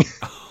morning.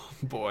 Oh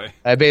Boy.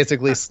 I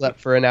basically slept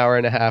for an hour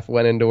and a half,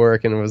 went into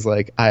work, and was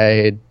like,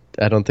 I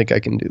don't think I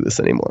can do this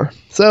anymore.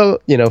 So,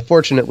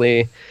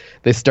 fortunately,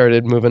 they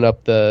started moving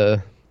up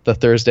the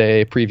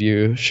Thursday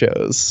preview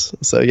shows.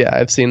 So yeah,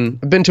 I've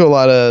been to a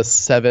lot of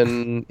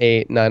 7,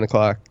 8, 9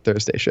 o'clock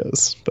Thursday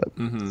shows, but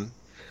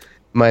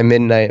my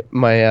midnight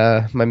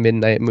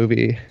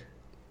movie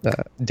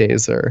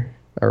days are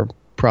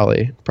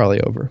probably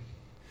over.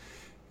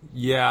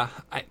 Yeah,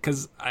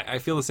 because I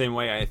feel the same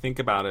way. I think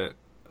about it.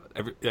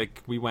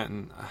 We went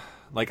and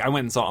I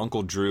went and saw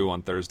Uncle Drew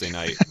on Thursday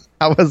night.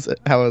 How was it?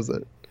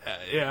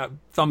 Yeah,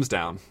 thumbs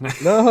down.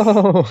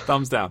 No,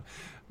 Thumbs down.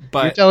 you're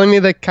But telling me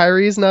that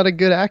Kyrie's not a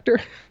good actor?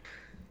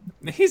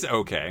 he's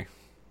okay.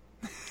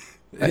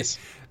 Nice.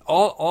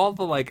 All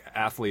the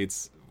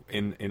athletes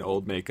in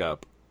old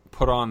makeup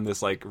put on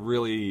this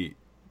really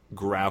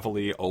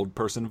gravelly old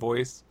person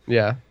voice,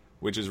 Yeah.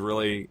 which is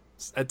really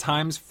at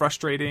times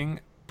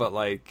frustrating, but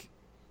I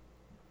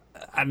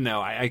don't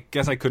know. I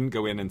guess I couldn't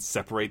go in and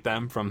separate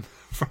them from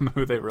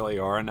who they really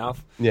are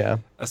enough. Yeah.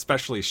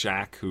 Especially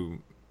Shaq, who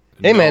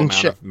Hey, no man,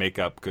 amount of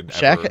makeup could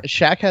ever.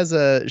 Shaq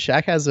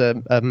has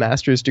a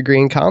master's degree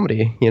in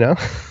comedy, Yeah.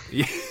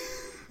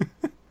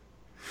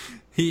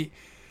 he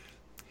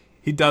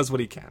does what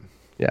he can.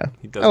 Yeah.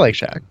 He does I what like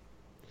he Shaq. can.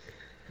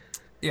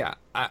 Yeah,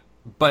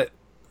 but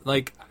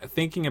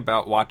thinking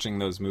about watching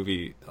those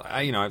movies,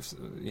 I've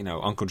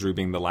Uncle Drew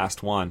being the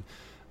last one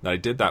that I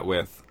did that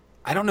with.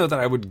 I don't know that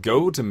I would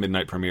go to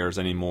midnight premieres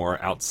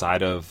anymore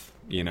outside of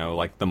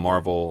the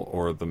Marvel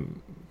or the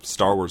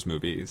Star Wars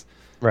movies.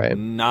 Right.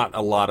 Not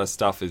a lot of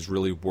stuff is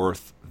really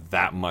worth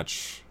that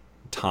much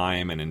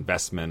time and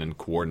investment and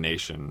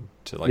coordination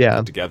to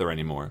put together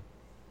anymore.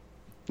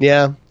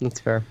 Yeah, that's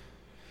fair.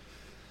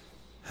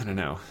 I don't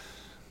know.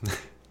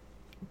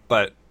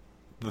 But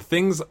the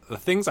things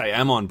I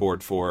am on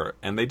board for,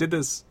 and they did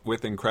this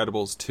with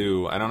Incredibles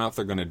 2. I don't know if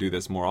they're going to do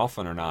this more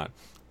often or not,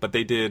 but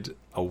they did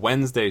a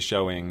Wednesday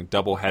showing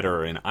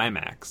doubleheader in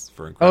IMAX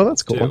for Incredibles 2. Oh,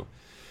 that's cool.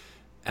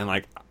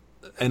 And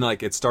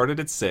it started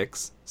at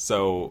 6,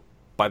 so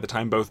by the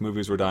time both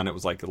movies were done, it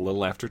was a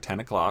little after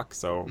 10 o'clock,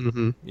 so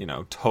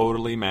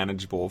totally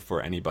manageable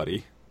for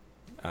anybody.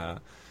 And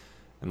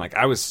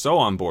I was so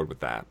on board with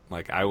that.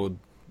 I would,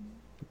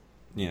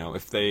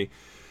 if they,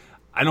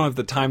 I don't have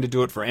the time to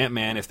do it for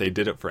Ant-Man if they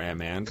did it for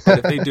Ant-Man, but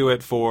if they do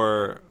it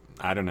for,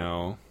 I don't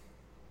know.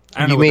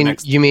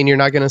 You mean you're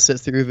not going to sit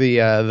through the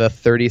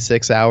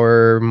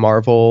 36-hour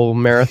Marvel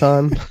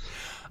marathon?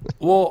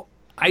 Well,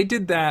 I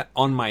did that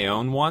on my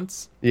own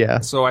once.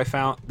 Yeah. So I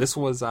found this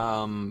was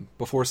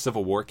before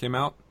Civil War came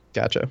out.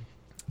 Gotcha.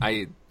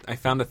 I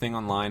found a thing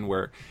online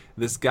where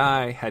this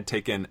guy had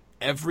taken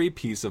every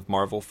piece of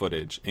Marvel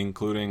footage,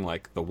 including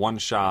the one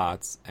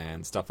shots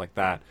and stuff like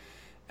that,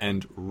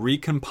 and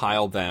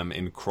recompiled them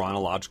in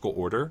chronological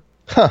order.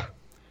 Huh.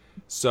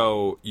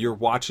 So you're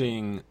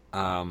watching.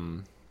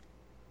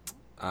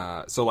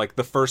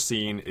 The first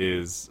scene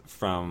is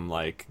from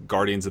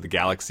Guardians of the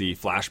Galaxy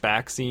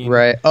flashback scene.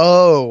 Right.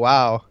 Oh,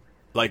 wow.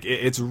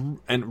 It's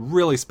and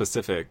really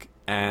specific,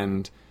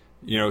 and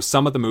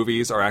some of the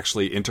movies are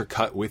actually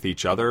intercut with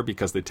each other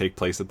because they take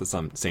place at the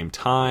same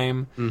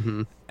time,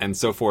 and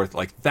so forth.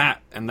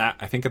 That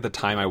I think at the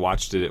time I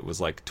watched it, it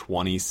was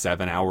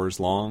 27 hours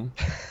long.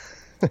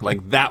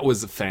 That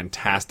was a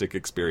fantastic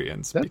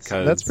experience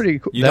because that's pretty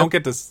cool. You don't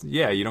get to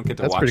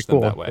watch them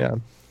that way. Yeah.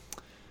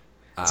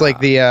 It's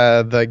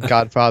the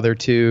Godfather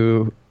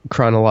 2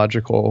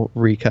 chronological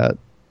recut,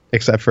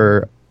 except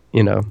for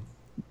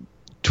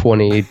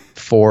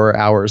 24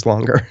 hours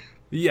longer.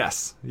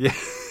 Yes, yeah,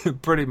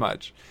 pretty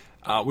much,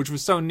 which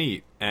was so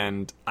neat.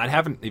 And I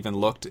haven't even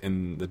looked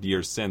in the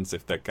years since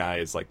if that guy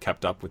is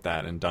kept up with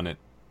that and done it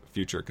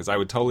future, because I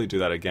would totally do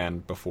that again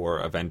before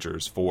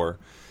Avengers 4.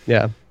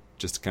 Yeah,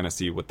 just to kind of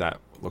see what that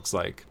looks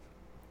like.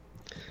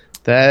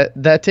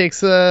 That takes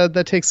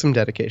some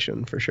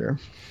dedication for sure.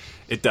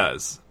 It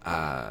does.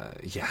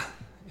 Yeah,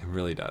 it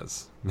really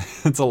does.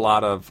 It's a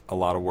lot of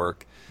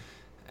work,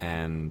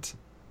 and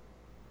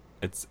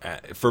it's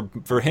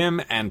for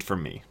him and for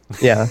me.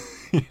 Yeah.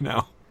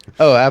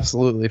 Oh,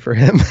 absolutely for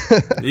him.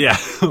 Yeah.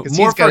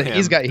 He's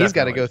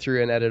got to go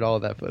through and edit all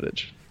of that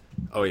footage.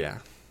 Oh yeah.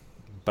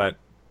 But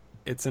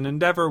it's an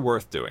endeavor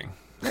worth doing.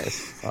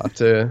 Nice. I'll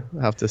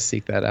have to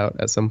seek that out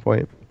at some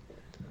point.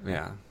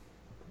 Yeah.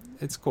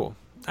 It's cool.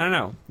 I don't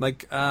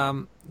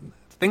know.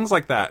 Things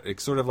like that,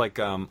 it's sort of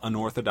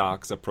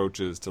unorthodox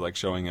approaches to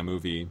showing a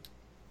movie,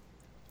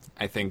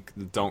 I think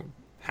don't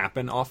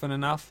happen often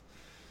enough.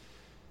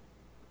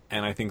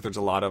 And I think there's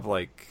a lot of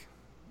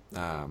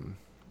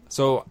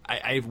so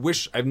I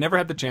wish I've never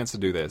had the chance to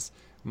do this.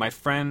 My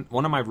friend,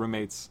 one of my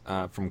roommates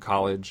from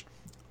college,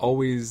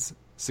 always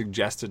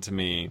suggested to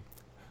me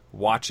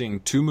watching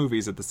 2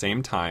 movies at the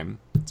same time.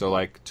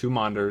 So 2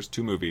 monitors,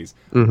 2 movies,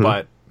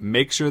 but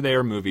make sure they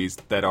are movies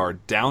that are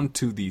down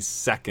to the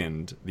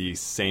second the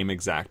same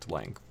exact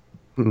length,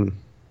 and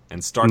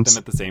start them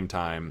at the same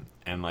time,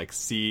 and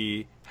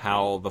see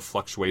how the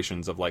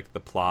fluctuations of the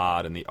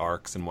plot and the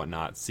arcs and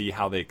whatnot, see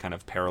how they kind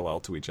of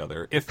parallel to each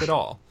other, if at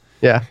all.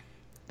 Yeah,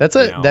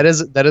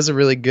 That is a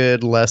really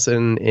good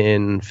lesson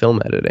in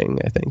film editing,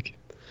 I think.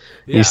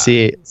 Yeah. You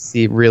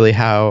see really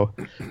how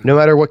no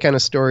matter what kind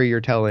of story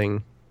you're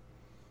telling,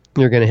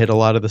 you're going to hit a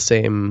lot of the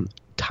same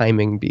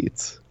timing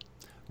beats.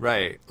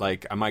 Right.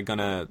 Like, am I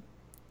gonna,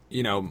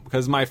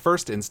 because my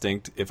first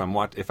instinct, if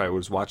I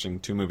was watching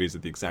two movies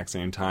at the exact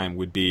same time,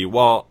 would be,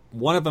 well,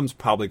 one of them's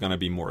probably gonna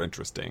be more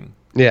interesting.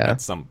 Yeah.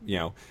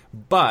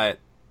 But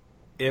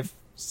if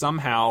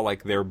somehow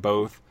like they're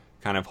both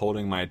kind of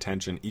holding my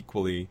attention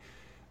equally,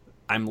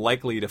 I'm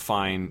likely to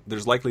find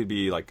there's likely to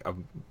be like a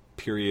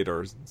period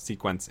or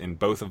sequence in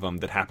both of them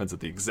that happens at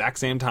the exact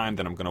same time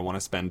that I'm going to want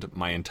to spend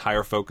my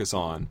entire focus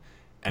on,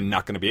 and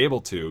not going to be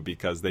able to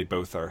because they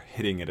both are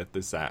hitting it at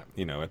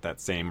at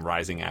that same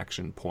rising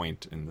action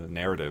point in the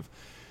narrative.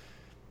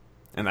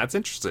 And that's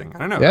interesting. I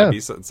don't know. Yeah. That'd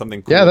be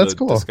something cool that's to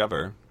cool.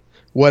 discover.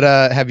 What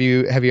have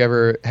you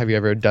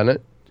ever done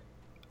it?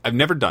 I've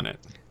never done it.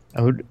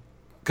 I would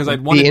because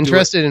I'd want be to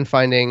interested in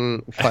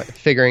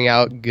figuring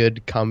out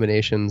good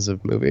combinations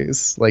of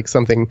movies, like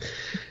something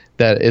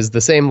that is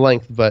the same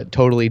length but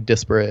totally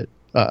disparate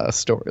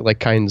story, like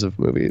kinds of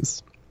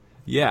movies.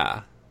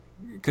 Yeah,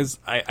 because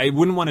I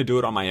wouldn't want to do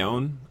it on my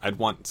own. I'd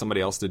want somebody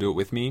else to do it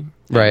with me. And,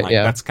 right.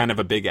 Yeah. That's kind of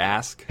a big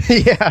ask.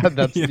 Yeah,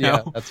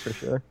 that's for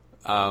sure.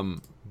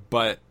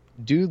 But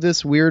do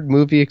this weird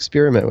movie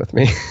experiment with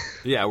me.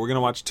 Yeah, we're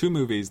gonna watch two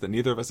movies that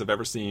neither of us have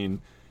ever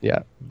seen.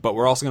 Yeah, but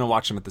we're also going to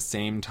watch them at the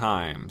same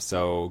time.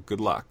 So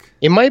good luck.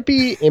 It might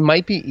be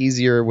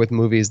easier with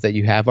movies that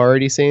you have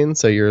already seen,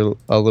 so you're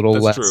a little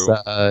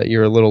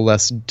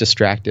less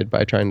distracted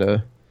by trying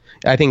to.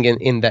 I think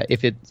in that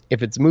if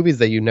it's movies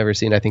that you've never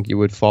seen, I think you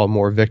would fall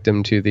more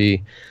victim to the,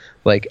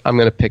 like, I'm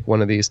going to pick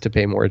one of these to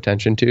pay more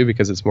attention to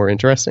because it's more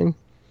interesting.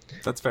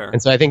 That's fair.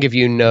 And so I think if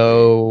you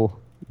know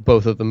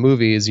both of the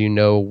movies, you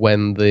know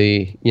when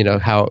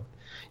how.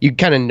 You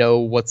kind of know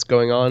what's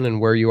going on and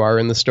where you are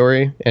in the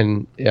story,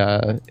 and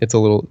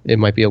it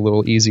might be a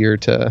little easier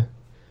to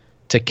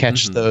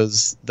catch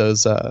those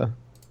the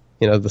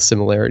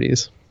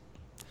similarities.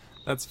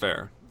 That's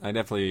fair.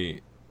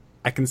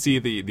 I can see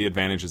the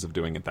advantages of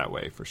doing it that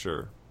way for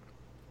sure.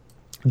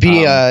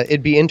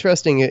 It'd be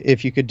interesting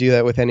if you could do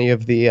that with any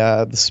of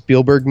the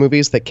Spielberg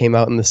movies that came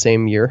out in the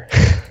same year.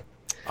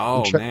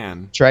 Oh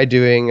man! Try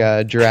doing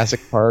Jurassic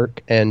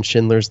Park and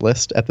Schindler's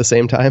List at the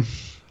same time.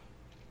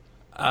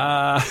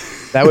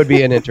 That would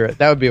be that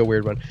would be a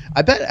weird one.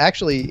 I bet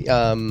actually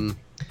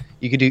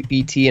you could do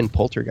E.T. and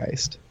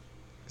Poltergeist,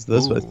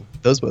 because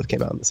those both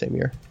came out in the same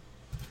year.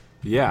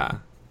 Yeah,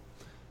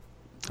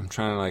 I'm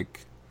trying to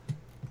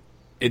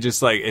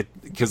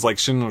because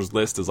Schindler's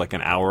List is like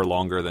an hour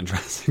longer than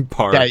Jurassic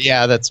Park.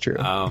 Yeah, that's true.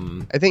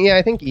 I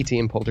think E.T.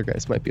 and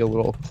Poltergeist might be a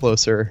little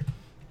closer.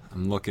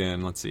 I'm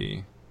looking. Let's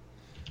see,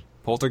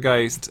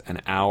 Poltergeist an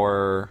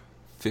hour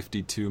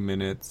 52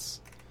 minutes.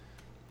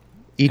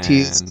 E.T.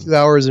 is 2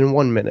 hours and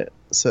 1 minute,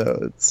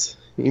 so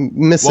you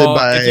miss it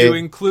by.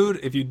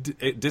 If you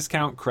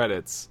discount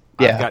credits,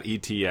 yeah. I've got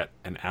E.T. at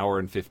an hour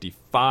and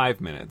 55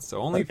 minutes, so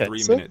only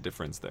 3-minute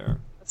difference there.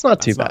 That's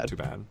not too bad. Not too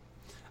bad.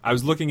 I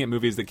was looking at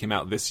movies that came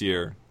out this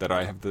year that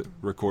I have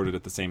recorded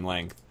at the same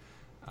length.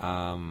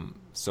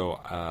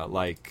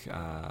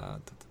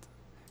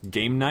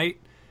 Game Night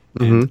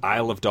and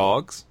Isle of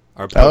Dogs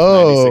are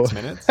both 96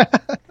 minutes.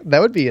 That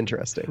would be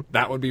interesting.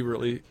 That would be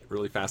really,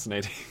 really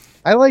fascinating.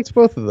 I liked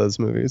both of those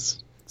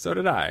movies. So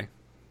did I.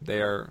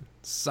 They are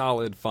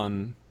solid,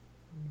 fun,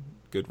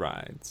 good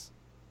rides.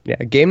 Yeah,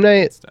 Game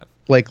Night,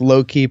 like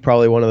low-key,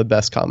 probably one of the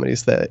best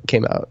comedies that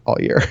came out all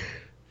year.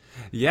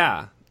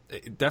 Yeah,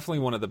 definitely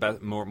one of the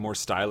best, more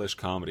stylish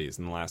comedies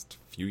in the last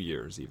few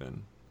years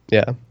even.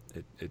 Yeah.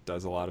 It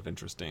does a lot of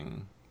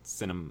interesting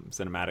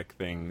cinematic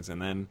things,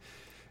 and then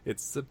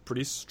it's a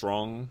pretty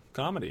strong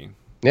comedy.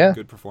 Yeah.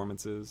 Good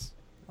performances,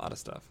 a lot of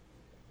stuff.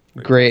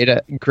 Great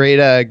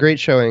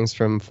showings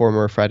from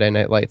former Friday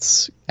Night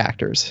Lights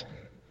actors.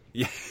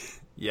 Yeah.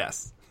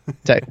 Yes.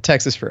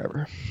 Texas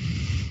forever.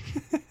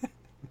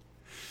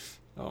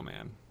 Oh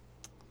man.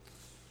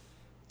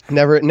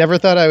 Never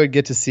thought I would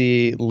get to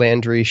see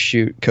Landry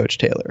shoot Coach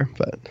Taylor,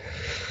 but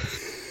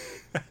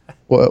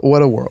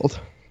what a world.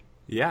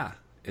 Yeah,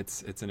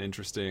 it's an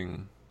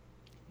interesting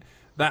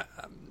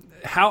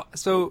how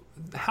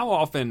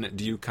often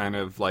do you kind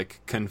of like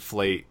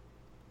conflate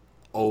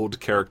old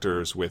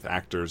characters with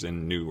actors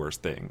in newer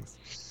things?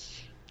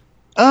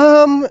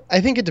 I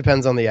think it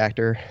depends on the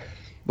actor.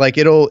 Like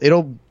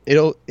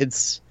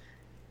it's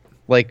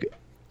like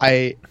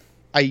I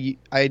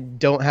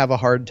don't have a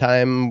hard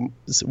time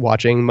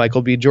watching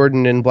Michael B.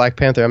 Jordan in Black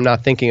Panther. I'm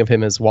not thinking of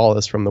him as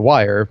Wallace from The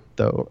Wire,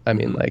 though. I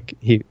mean, like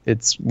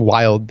it's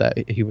wild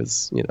that he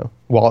was,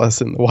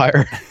 Wallace in The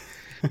Wire.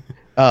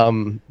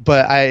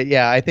 But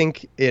I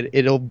think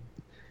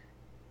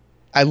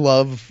I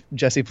love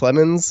Jesse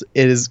Plemons.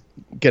 It is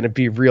going to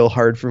be real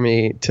hard for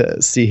me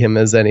to see him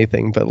as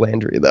anything but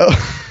Landry, though.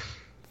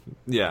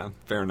 Yeah,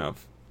 fair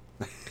enough.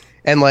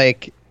 And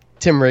like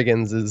Tim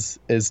Riggins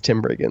is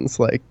Tim Riggins.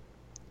 Like,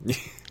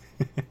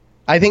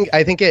 I think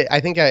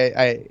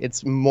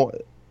it's more.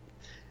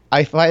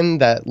 I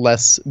find that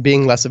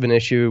being less of an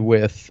issue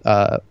with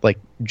like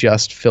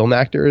just film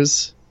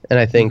actors, and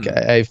I think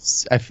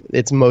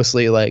it's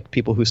mostly like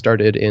people who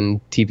started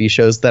in TV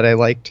shows that I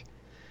liked.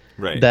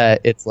 Right.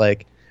 That it's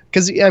like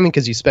because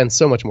you spend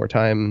so much more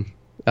time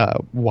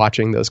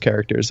watching those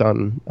characters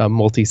on a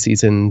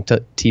multi-season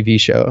TV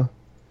show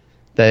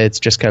that it's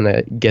just kind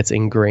of gets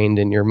ingrained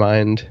in your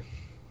mind.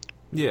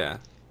 Yeah.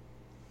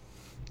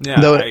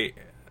 Yeah.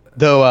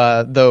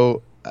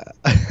 Though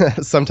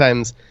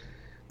sometimes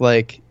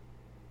like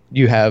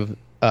you have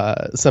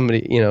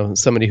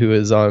somebody who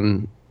is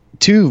on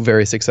two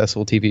very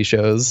successful TV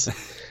shows,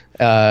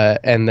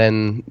 and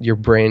then your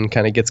brain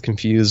kind of gets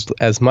confused,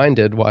 as mine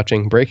did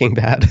watching Breaking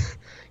Bad,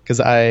 because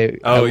I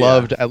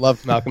loved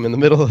Malcolm in the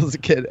Middle as a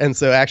kid, and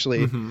so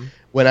actually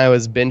when I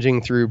was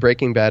binging through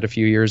Breaking Bad a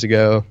few years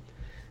ago,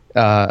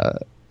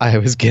 I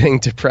was getting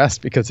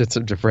depressed because it's a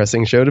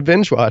depressing show to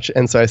binge watch,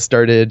 and so I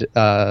started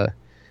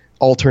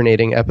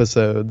alternating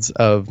episodes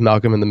of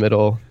Malcolm in the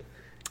Middle.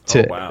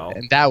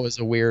 And that was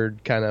a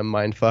weird kind of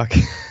mind fuck.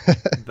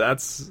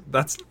 That's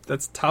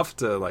tough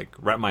to like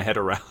wrap my head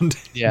around.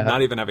 Yeah.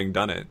 Not even having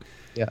done it.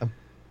 Yeah.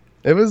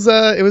 It was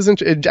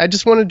I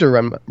just wanted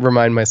to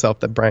remind myself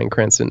that Bryan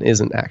Cranston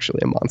isn't actually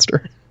a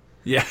monster.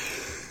 Yeah.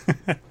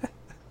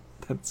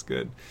 That's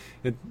good.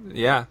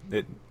 I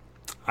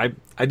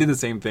did the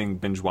same thing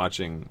binge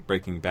watching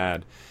Breaking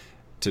Bad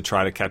to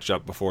try to catch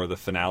up before the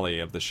finale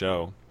of the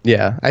show.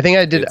 Yeah, I think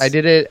I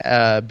did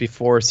it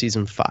before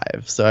season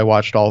 5, so I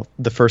watched all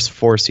the first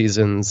 4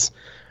 seasons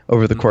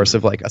over the course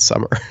of like a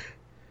summer.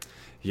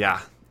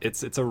 Yeah,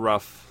 it's a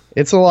rough.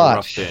 It's a lot. A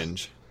rough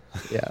binge.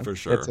 Yeah, for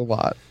sure. It's a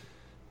lot.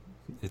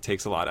 It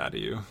takes a lot out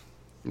of you.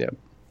 Yep.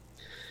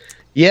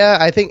 Yeah,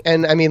 I think,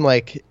 and I mean,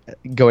 like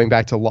going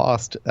back to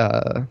Lost,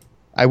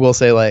 I will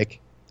say like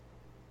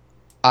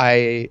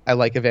I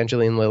like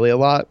Evangeline Lilly a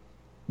lot,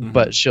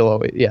 but she'll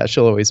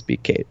always be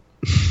Kate.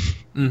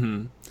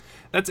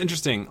 That's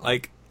interesting.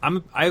 Like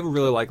I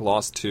really like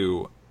Lost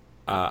too.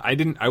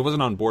 I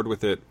wasn't on board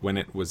with it when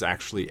it was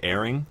actually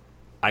airing.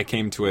 I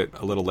came to it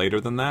a little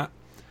later than that.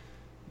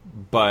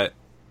 But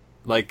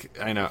like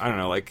I don't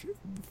know, like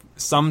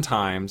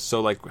sometimes,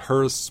 so like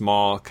her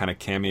small kind of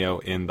cameo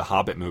in the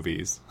Hobbit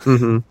movies.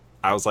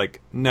 I was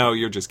like, "No,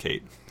 you're just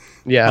Kate."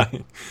 Yeah.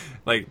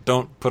 like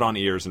don't put on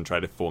ears and try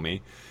to fool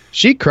me.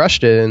 She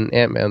crushed it in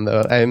Ant-Man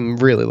though. I'm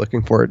really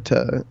looking forward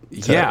to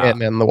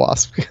Ant-Man and the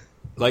Wasp.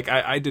 Like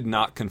I did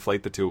not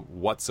conflate the two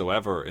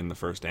whatsoever in the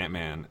first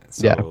Ant-Man.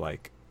 So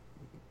like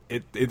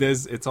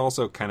it's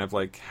also kind of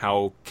like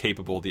how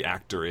capable the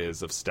actor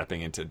is of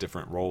stepping into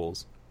different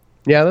roles.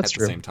 Yeah, that's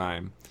true. At true. the same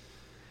time.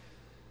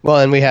 Well,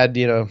 and we had,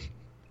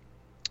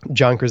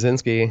 John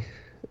Krasinski,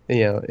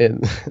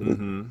 in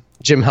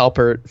Jim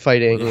Halpert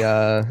fighting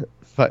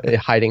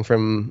hiding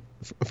from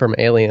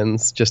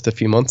aliens just a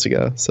few months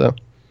ago. So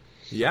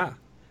yeah,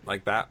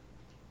 like that.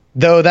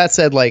 Though that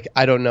said, like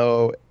I don't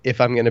know if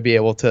I'm going to be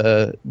able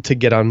to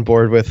get on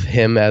board with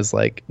him as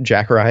like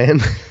Jack Ryan.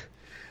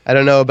 I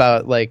don't know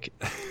about like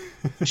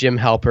Jim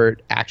Halpert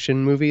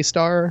action movie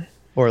star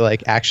or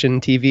like action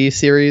TV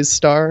series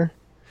star.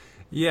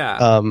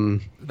 Yeah,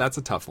 that's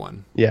a tough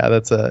one. Yeah,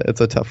 it's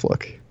a tough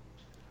look.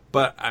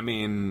 But I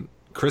mean,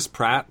 Chris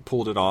Pratt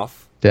pulled it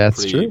off.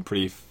 That's true.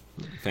 Pretty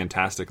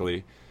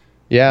fantastically.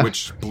 Yeah,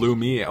 which blew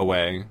me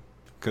away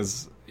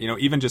because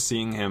even just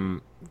seeing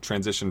him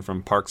transition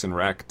from Parks and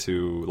Rec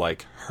to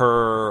like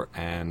Her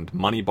and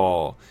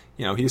Moneyball,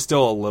 he's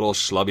still a little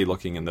schlubby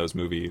looking in those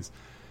movies.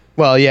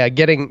 Well, yeah,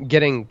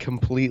 getting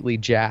completely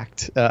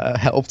jacked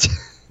helped.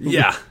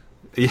 yeah.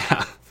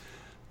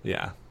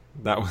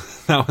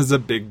 That was a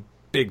big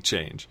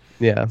change.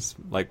 Yeah, it's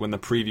like when the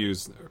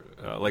previews,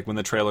 like when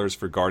the trailers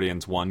for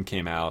Guardians 1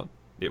 came out,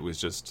 it was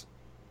just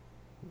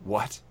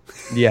what?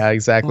 Yeah,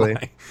 exactly.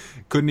 Like,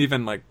 couldn't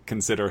even like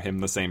consider him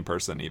the same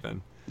person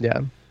even.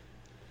 Yeah.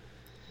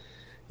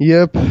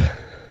 Yep.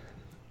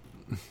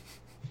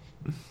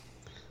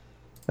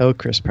 Oh,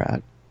 Chris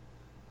Pratt.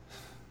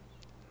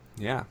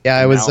 Yeah. Yeah,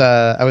 I was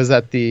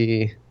at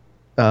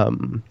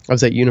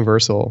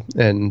Universal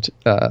and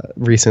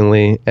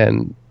recently,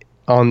 and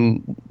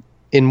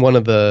in one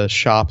of the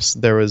shops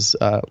there was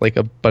like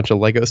a bunch of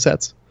Lego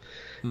sets.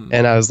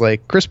 And I was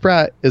like, Chris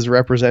Pratt is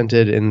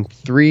represented in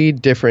 3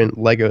 different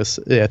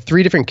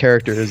three different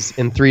characters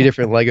in 3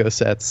 different Lego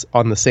sets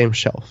on the same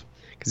shelf.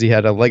 Because you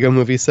had a Lego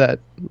movie set,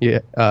 you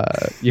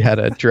had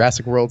a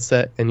Jurassic World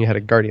set, and you had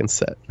a Guardians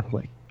set. I'm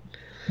like,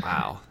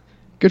 wow,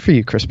 good for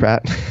you, Chris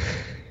Pratt.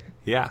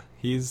 Yeah,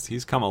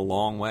 he's come a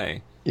long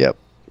way. Yep.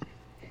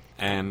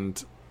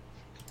 And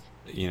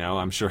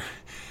I'm sure,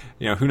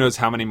 who knows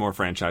how many more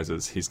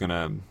franchises he's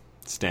gonna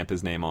stamp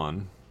his name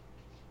on.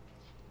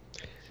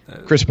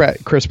 Chris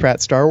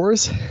Pratt, Star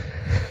Wars.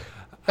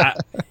 There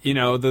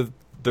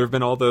have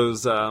been all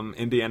those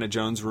Indiana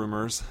Jones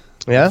rumors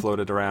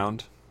floated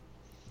around.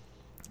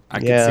 I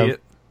can see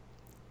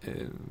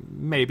it.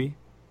 Maybe.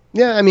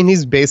 Yeah, I mean,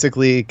 he's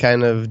basically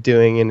kind of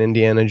doing an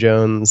Indiana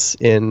Jones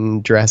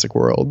in Jurassic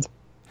World.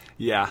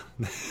 Yeah,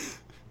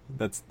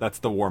 that's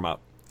the warm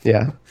up.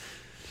 Yeah.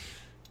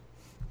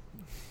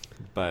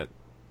 But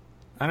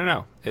I don't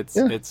know.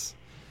 Yeah.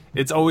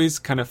 It's always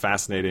kind of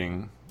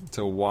fascinating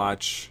to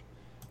watch,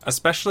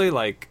 especially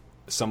like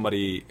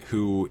somebody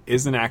who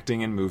isn't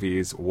acting in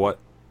movies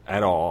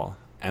at all,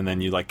 and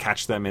then you like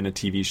catch them in a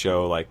TV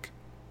show, like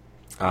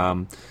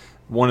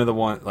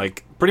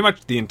like pretty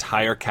much the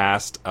entire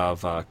cast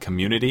of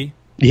Community.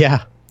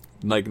 Yeah.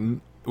 Like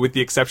with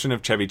the exception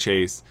of Chevy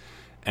Chase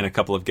and a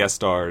couple of guest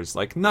stars,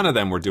 like none of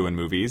them were doing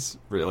movies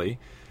really.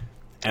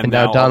 And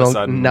now all of a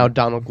sudden,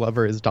 Donald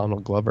Glover is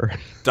Donald Glover.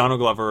 Donald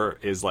Glover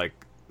is like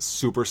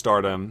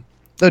superstardom.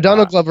 So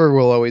Donald Glover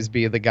will always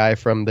be the guy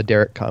from the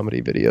Derek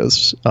comedy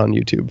videos on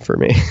YouTube for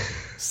me.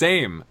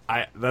 Same.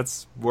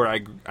 That's where I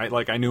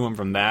knew him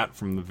from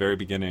the very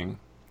beginning.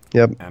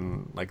 Yep.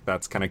 And like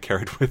that's kind of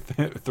carried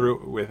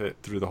through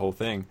the whole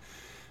thing.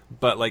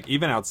 But like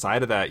even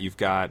outside of that, you've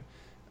got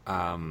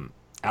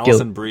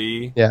Alison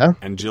Brie, yeah,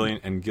 and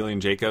Gillian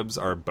Jacobs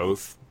are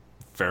both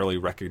fairly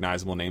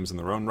recognizable names in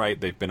their own right.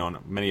 They've been on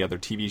many other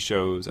TV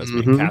shows as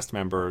main cast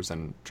members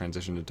and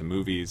transitioned into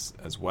movies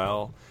as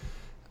well.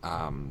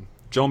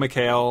 Joel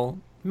McHale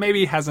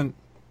maybe hasn't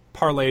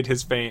parlayed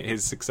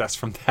his success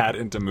from that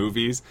into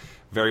movies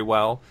very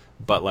well,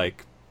 but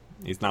like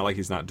it's not like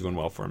he's not doing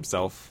well for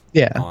himself.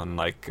 Yeah. On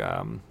like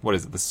what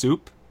is it, The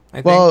Soup? I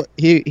think? Well,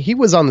 he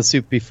was on The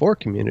Soup before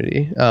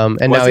Community, and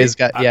Was now he? he's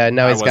got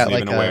he's got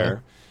like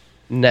aware.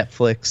 a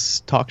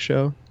Netflix talk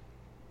show,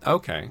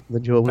 Okay. the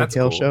Joel That's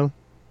McHale cool. show.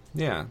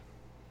 Yeah.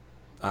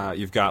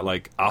 You've got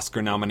like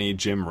Oscar nominee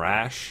Jim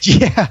Rash,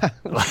 Yeah,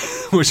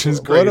 which is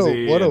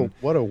crazy.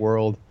 What a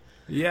world.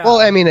 Yeah. Well,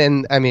 I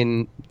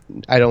mean,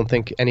 I don't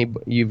think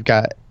you've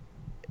got.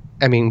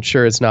 I mean,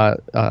 sure, it's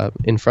not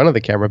in front of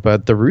the camera,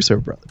 but the Russo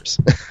brothers.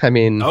 I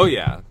mean, oh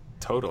yeah,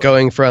 totally.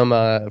 going from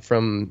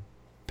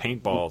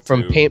paintball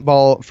from to,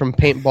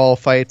 paintball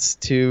fights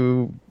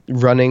to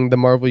running the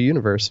Marvel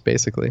universe,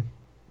 basically.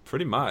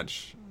 pretty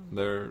much.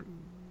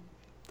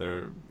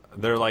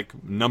 They're like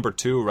number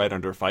 2 right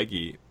under Feige,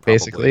 probably,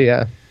 Basically,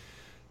 yeah.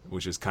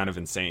 which is kind of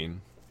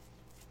insane.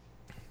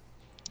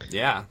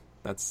 Yeah,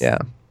 that's Yeah.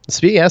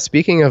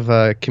 Speaking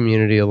of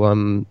Community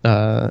alum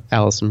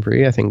Alison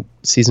Brie, I think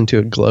season 2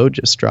 of Glow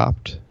just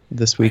dropped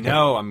this I week.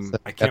 know.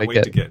 I can't gotta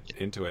wait to get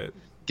into it.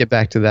 Get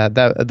back to that.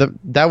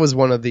 That was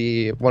one of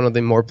the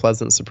more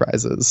pleasant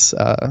surprises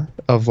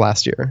of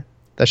last year.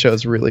 That show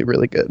is really,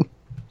 really good.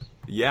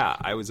 Yeah,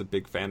 I was a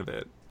big fan of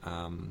it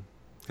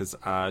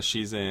because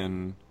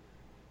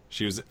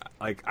she was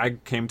like, I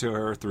came to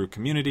her through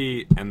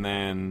Community, and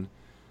then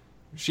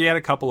she had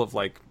a couple of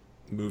like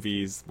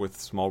movies with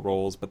small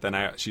roles, but then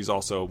she's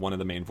also one of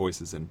the main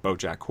voices in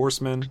BoJack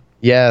Horseman,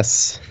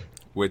 Yes.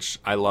 which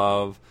I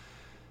love.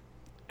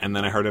 And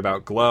then I heard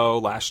about Glow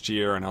last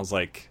year, and I was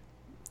like,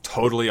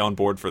 totally on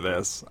board for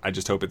this. I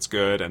just hope it's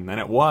good. And then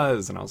it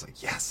was, and I was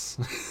like, yes,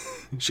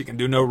 she can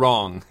do no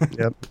wrong.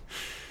 Yep.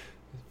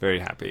 Very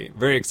happy,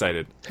 very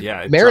excited.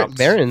 Yeah, it drops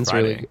Marin's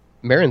Friday.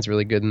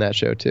 really good in that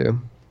show too.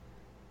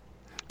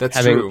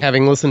 That's true.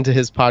 Having listened to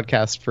his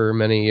podcast for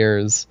many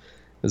years,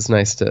 it's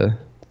nice to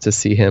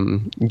see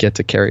him get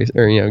to carry,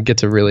 or get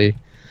to really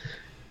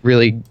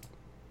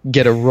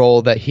get a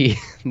role that he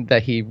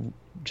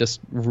just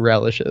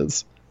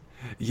relishes.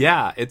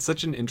 Yeah, it's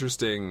such an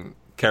interesting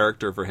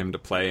character for him to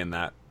play in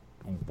that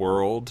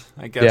world,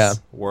 I guess. Yeah.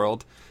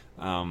 World.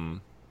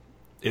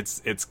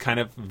 It's kind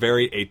of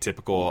very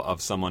atypical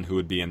of someone who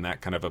would be in that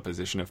kind of a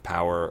position of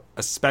power,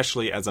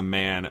 especially as a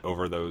man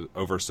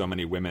over so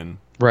many women,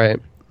 Right.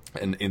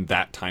 and in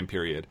that time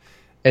period.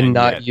 And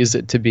not yet- use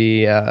it to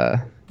be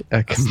a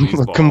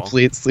sleazeball.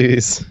 complete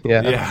sleaze.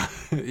 Yeah.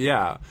 Yeah,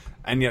 yeah,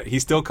 and yet he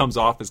still comes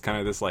off as kind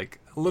of this like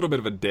a little bit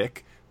of a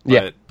dick, but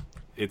Yeah.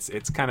 it's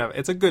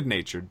a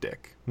good-natured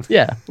dick.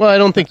 Yeah. Well, I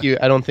don't think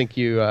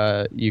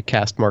you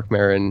cast Mark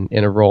Maron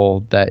in a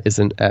role that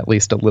isn't at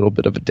least a little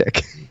bit of a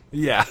dick.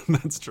 Yeah,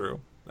 that's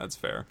true. That's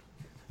fair.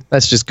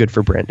 That's just good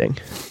for branding.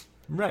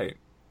 Right.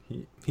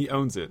 He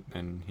owns it,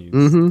 and he's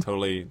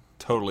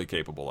totally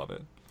capable of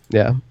it.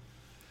 Yeah.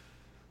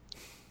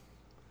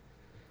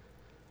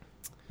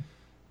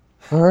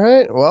 All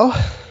right. Well,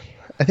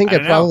 I think I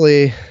don't know.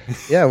 probably.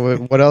 Yeah.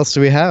 What else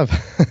do we have?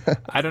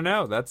 I don't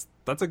know. That's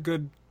a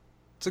good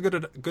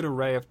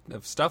array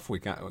of stuff we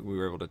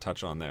were able to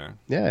touch on there.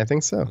 Yeah, I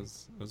think so. It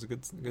was a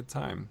good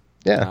time.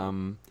 Yeah.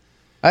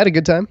 I had a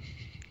good time.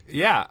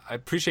 Yeah, I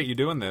appreciate you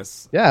doing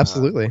this. Yeah,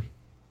 absolutely.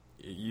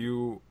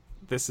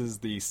 This is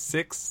the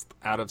 6th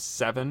out of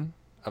 7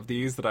 of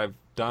these that I've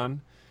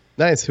done.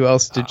 Nice. Who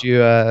else did you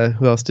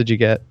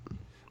get?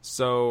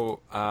 So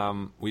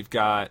we've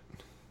got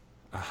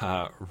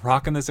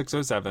Rockin' the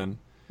 607,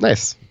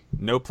 Nice.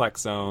 No Plex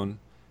Zone,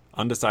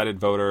 Undecided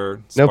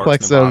Voter, No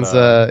Sparks Plex Zone's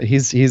Nevada.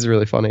 he's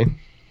really funny.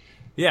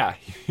 Yeah,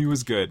 he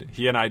was good.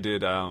 He and I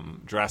did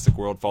Jurassic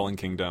World Fallen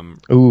Kingdom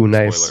Ooh,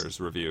 nice. spoilers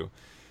review.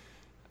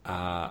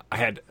 I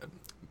had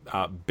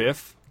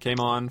Biff came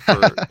on for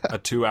a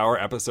 2-hour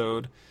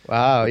episode.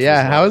 Wow. Which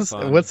Yeah. was a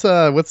lot of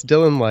What's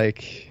Dylan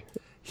like?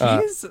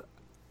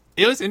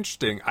 It was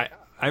interesting.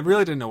 I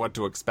really didn't know what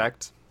to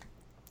expect.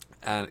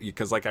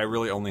 Because I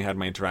really only had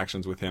my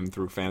interactions with him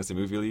through Fantasy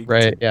Movie League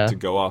Right, yeah. to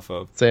go off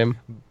of. Same.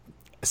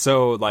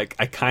 So, like,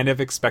 I kind of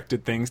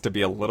expected things to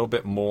be a little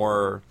bit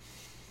more,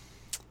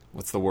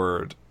 what's the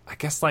word? I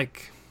guess,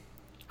 like,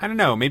 I don't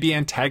know, maybe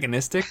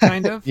antagonistic,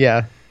 kind of?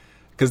 Yeah.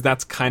 Because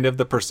that's kind of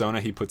the persona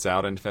he puts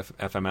out in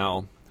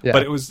FML. Yeah.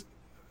 But it was,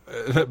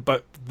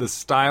 but the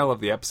style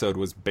of the episode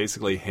was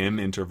basically him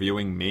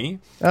interviewing me.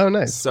 Oh,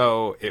 nice.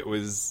 So it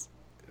was,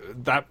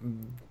 that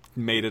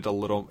made it a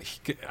little,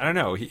 I don't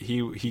know,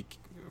 he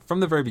from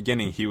the very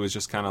beginning, he was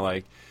just kind of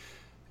like,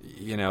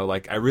 you know,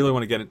 like, I really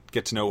want to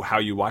get to know how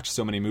you watch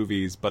so many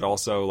movies, but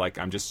also, like,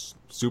 I'm just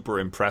super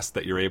impressed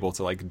that you're able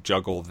to, like,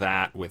 juggle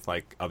that with,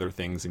 like, other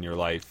things in your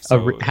life.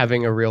 So,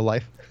 Having a real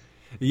life.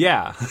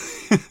 yeah.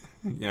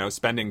 You know,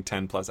 spending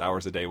 10 plus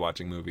hours a day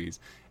watching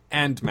movies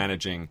and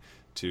managing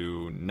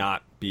to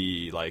not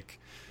be, like,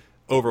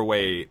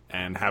 overweight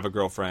and have a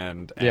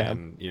girlfriend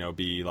and, you know,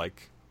 be,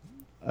 like,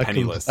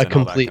 penniless. A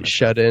complete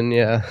shut-in,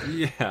 yeah.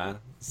 Yeah.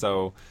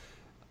 So,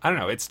 I don't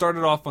know. It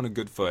started off on a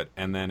good foot,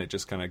 and then it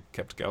just kind of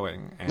kept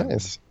going. And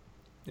Nice.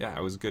 yeah,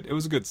 it was good. It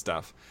was good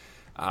stuff.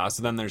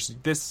 So then there's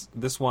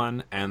this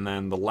one, and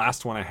then the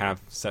last one I have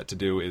set to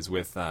do is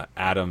with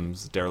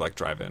Adam's Derelict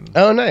Drive-In.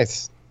 Oh,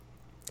 nice.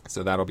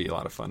 So that'll be a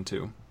lot of fun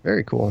too.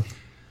 Very cool.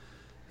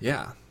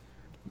 Yeah.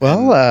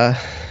 Well,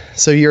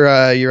 so you're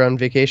on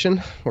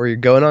vacation, or you're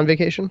going on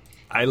vacation?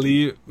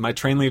 My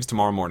train leaves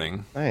tomorrow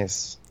morning,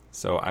 Nice.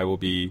 so I will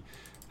be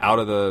out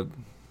of the.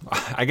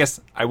 I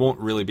guess I won't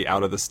really be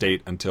out of the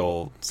state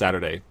until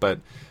Saturday, but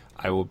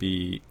I will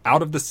be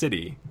out of the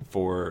city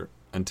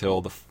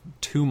until the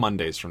 2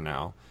 Mondays from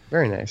now.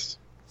 Very nice.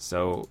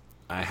 So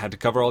I had to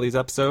cover all these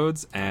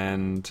episodes,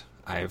 and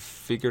I've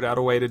figured out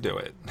a way to do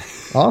it.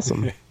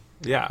 Awesome.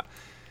 Yeah.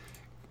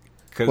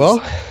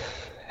 Well,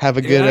 have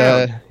a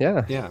good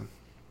Yeah.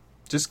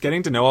 Just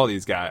getting to know all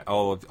these guys,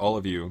 all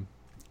of you,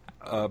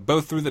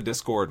 both through the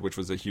Discord, which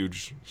was a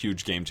huge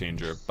game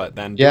changer. But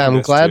then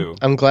I'm glad too.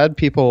 I'm glad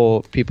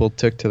people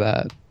took to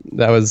that.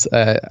 That was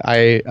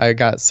I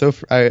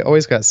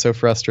always got so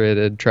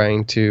frustrated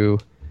trying to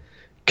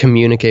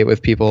communicate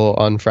with people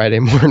on Friday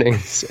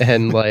mornings,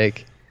 and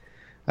like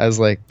I was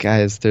like,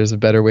 guys, there's a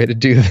better way to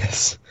do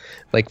this.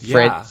 Like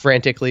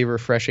frantically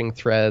refreshing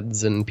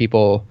threads and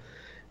people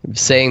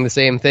saying the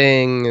same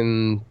thing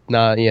and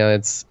not, you know,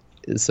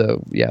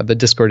 the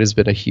Discord has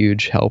been a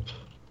huge help.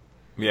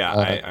 Yeah,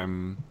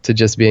 I'm to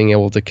just being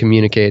able to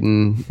communicate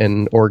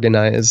and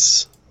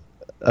organize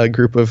a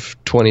group of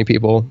 20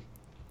 people.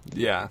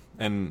 Yeah,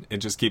 and it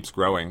just keeps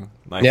growing.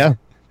 Like, yeah,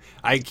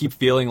 I keep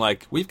feeling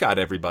like we've got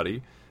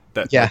everybody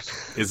that like,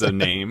 is a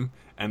name,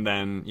 and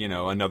then, you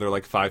know, another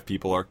like 5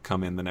 people are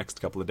come in the next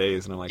couple of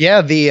days, and I'm like,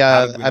 yeah,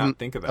 how did we not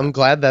think of that? I'm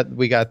glad that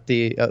we got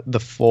the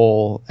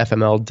full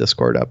FML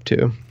Discord up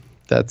too.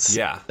 That's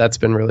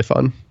been really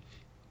fun.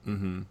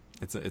 Mm-hmm.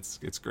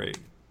 It's great.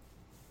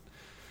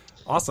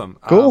 Awesome.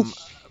 Cool.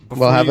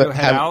 Before you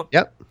head out,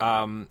 yep.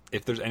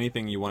 If there's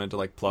anything you wanted to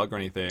like plug or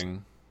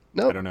anything,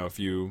 nope. I don't know if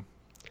you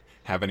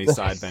have any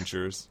side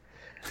ventures.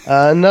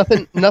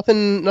 Nothing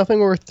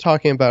worth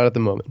talking about at the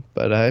moment.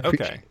 But I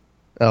appreciate. Okay.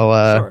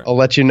 I'll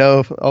let you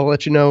know. I'll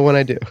let you know when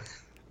I do.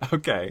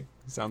 Okay,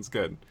 sounds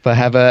good. But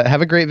have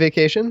a great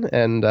vacation,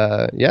 and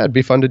it'd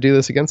be fun to do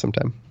this again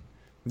sometime.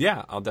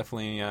 Yeah, I'll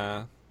definitely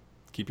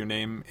keep your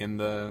name in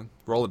the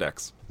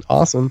Rolodex.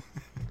 Awesome.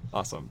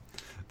 Awesome.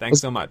 Thanks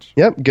so much.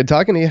 Yep. Good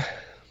talking to you.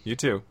 You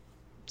too.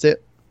 See ya.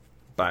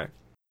 Bye.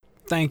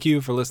 Thank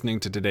you for listening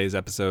to today's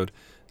episode.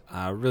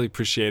 Really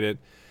appreciate it.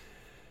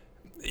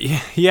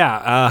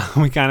 Yeah,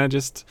 we kind of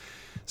just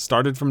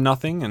started from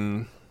nothing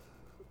and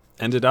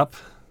ended up,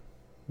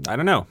 I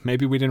don't know,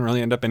 maybe we didn't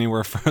really end up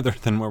anywhere further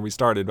than where we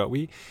started, but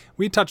we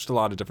touched a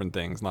lot of different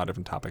things, a lot of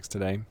different topics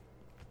today.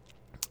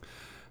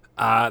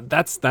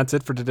 That's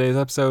it for today's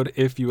episode.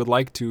 If you would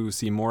like to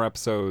see more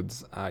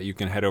episodes, you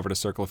can head over to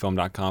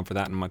circleoffilm.com for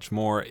that and much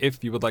more.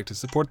 If you would like to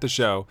support the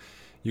show,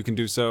 you can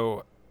do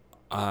so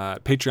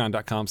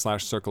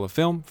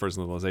patreon.com/circleoffilm for as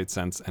little as 8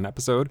 cents an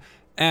episode.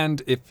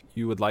 And if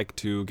you would like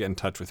to get in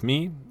touch with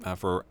me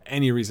for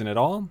any reason at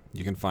all,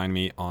 you can find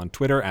me on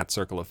Twitter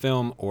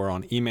 @circleoffilm or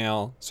on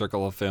email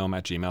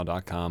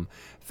circleoffilm@gmail.com.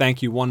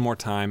 Thank you one more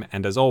time,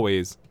 and as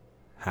always,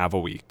 have a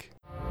week.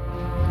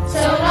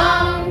 So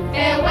long,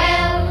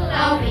 farewell,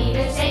 I'll be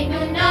to say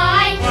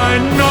goodnight. I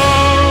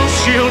know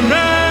she'll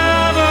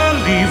never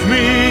leave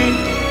me,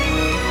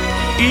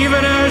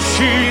 even as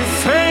she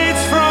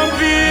fades from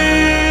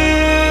view.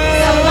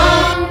 So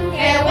long,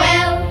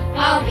 farewell,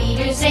 I'll be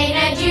to say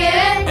adieu.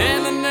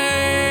 In the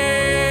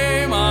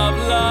name of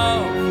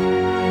love,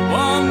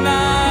 one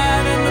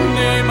night in the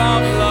name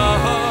of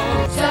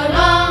love. So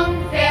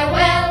long,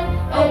 farewell,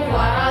 au revoir,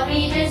 I'll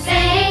be to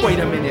say. Wait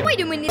a minute.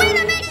 Wait a minute.